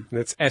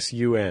 That's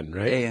SUN,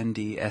 right?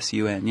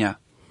 ANDSUN. Yeah.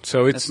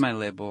 So That's my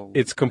label.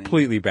 It's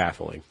completely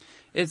baffling.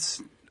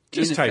 It's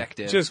Just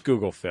ineffective. just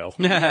Google Phil.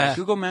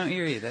 Google Mount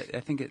Erie.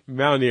 I think it.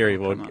 Mount Erie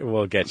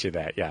will get you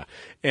that, yeah.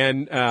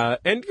 And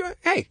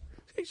hey,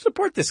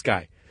 support this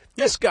guy.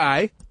 This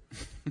guy.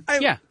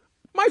 Yeah.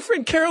 My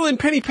friend Carolyn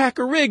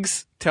Pennypacker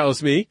Riggs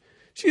tells me,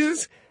 she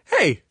says,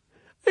 hey,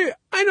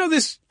 I know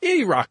this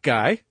indie rock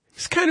guy.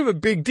 He's kind of a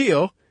big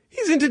deal.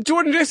 He's into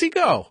Jordan Jesse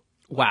Go.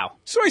 Wow.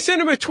 So I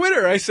send him a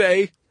Twitter. I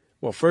say,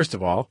 well, first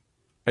of all,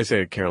 I say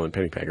to Carolyn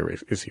Pennypacker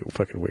Riggs, is he a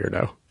fucking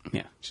weirdo?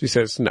 Yeah. She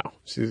says no.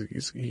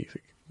 He's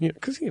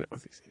because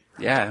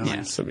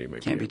Yeah. somebody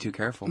might Can't be too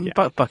careful. Yeah.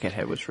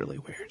 Buckethead was really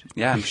weird.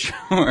 Yeah, I'm sure.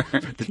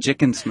 The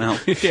chicken smell.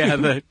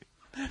 Yeah,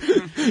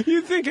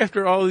 You'd think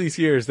after all these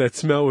years that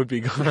smell would be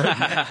gone.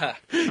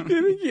 You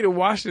think you'd have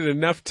washed it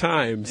enough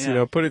times,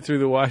 Yeah. Put it through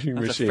the washing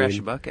That's machine. a fresh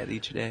bucket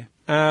each day.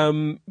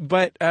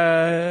 But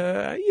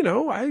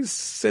I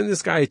send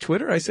this guy a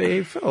Twitter. I say,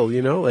 hey,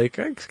 Phil, I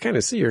kind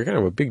of see you're kind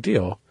of a big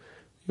deal.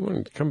 You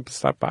want to come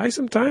stop by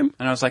sometime?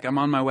 And I was like, I'm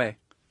on my way.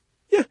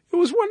 Yeah, it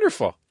was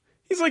wonderful.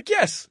 He's like,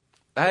 yes.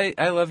 I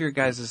love your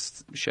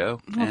guys'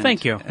 show. Well, and-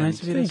 thank you. and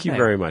Nice of you to Thank you say.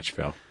 very much,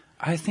 Phil.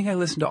 I think I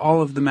listened to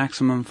all of the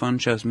Maximum Fun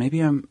shows. Maybe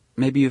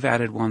you've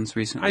added ones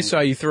recently. I saw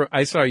you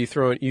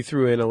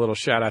threw in a little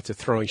shout out to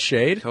Throwing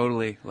Shade.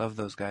 Totally love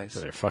those guys.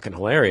 They're fucking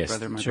hilarious.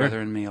 My brother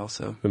and me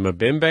also. The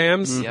Mabim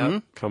Bams.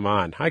 Yep. Come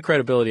on, high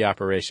credibility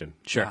operation.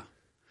 Sure.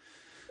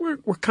 Yeah.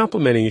 We're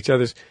complimenting each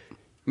other's.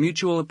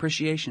 Mutual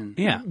appreciation.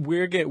 Yeah.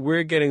 We're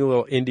getting a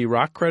little indie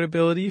rock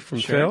credibility from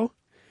Sure. Phil.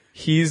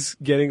 He's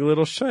getting a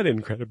little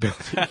shut-in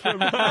credibility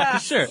from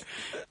us. Sure.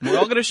 We're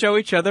all going to show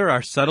each other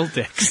our subtle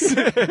dicks.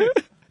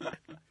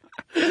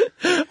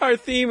 Our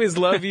theme is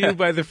Love You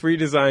by The Free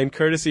Design,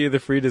 courtesy of The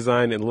Free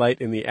Design and Light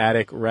in the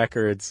Attic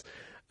Records.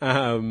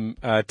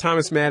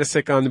 Thomas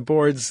Matisic on the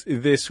boards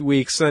this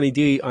week, Sonny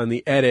D on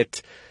the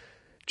edit.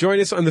 Join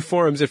us on the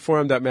forums at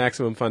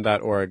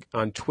forum.maximumfun.org,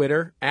 on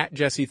Twitter at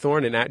Jesse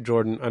Thorne and at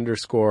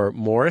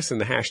Jordan_Morris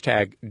and the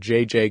hashtag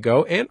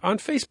JJGo, and on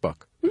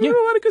Facebook. We've got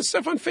a lot of good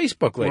stuff on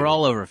Facebook lately. We're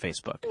all over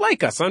Facebook.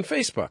 Like us on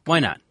Facebook. Why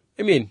not?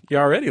 I mean, you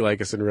already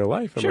like us in real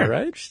life, am I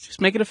right? Just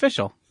make it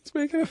official. Let's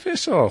make it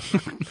official.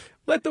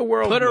 Let the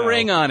world Put know. a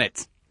ring on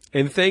it.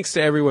 And thanks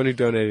to everyone who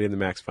donated in the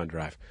Max Fun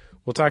Drive.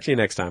 We'll talk to you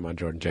next time on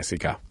Jordan Jesse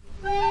Go.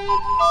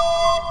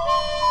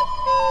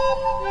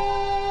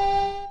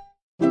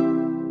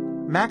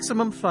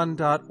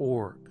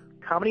 MaximumFun.org.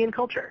 Comedy and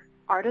culture.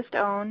 Artist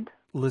owned.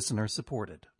 Listener supported.